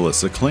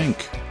 Melissa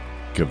Klink,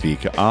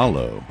 Kavika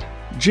Allo,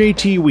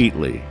 JT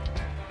Wheatley,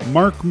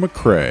 Mark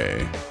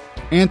McCrae,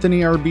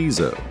 Anthony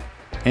Arbizo,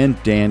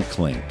 and Dan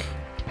Klink.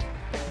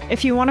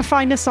 If you want to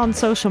find us on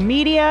social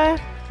media,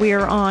 we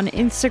are on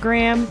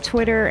Instagram,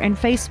 Twitter, and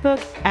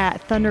Facebook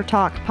at Thunder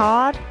Talk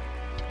Pod.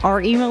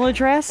 Our email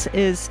address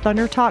is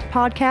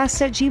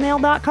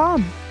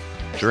thundertalkpodcast@gmail.com.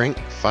 Drink,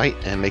 fight,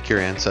 and make your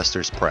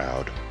ancestors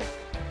proud.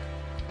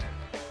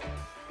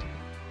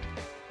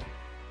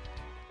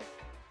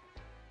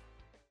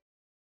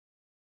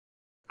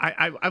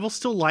 I will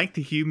still like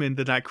the human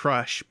that I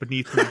crush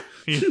beneath me.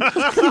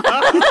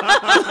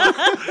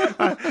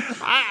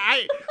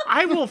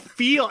 I will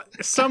feel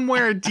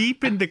somewhere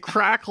deep in the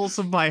crackles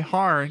of my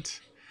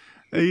heart,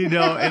 and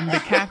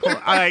the cackle.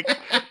 I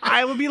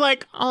will be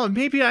like, oh,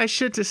 maybe I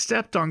should have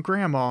stepped on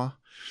Grandma.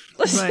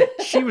 But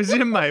she was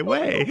in my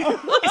way.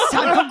 It's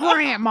time for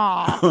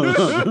Grandma.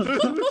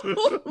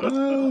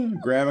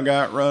 Grandma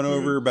got run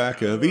over by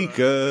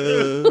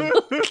Kavika.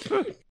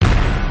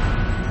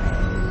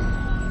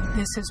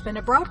 This has been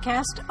a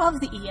broadcast of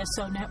the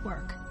ESO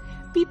Network.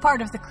 Be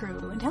part of the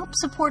crew and help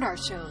support our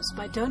shows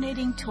by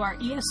donating to our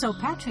ESO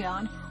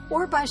Patreon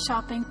or by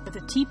shopping at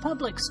the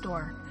TeePublic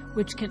store,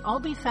 which can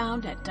all be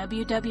found at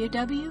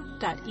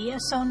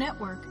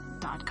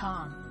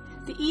www.esonetwork.com.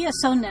 The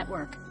ESO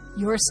Network,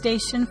 your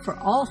station for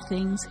all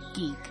things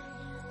geek.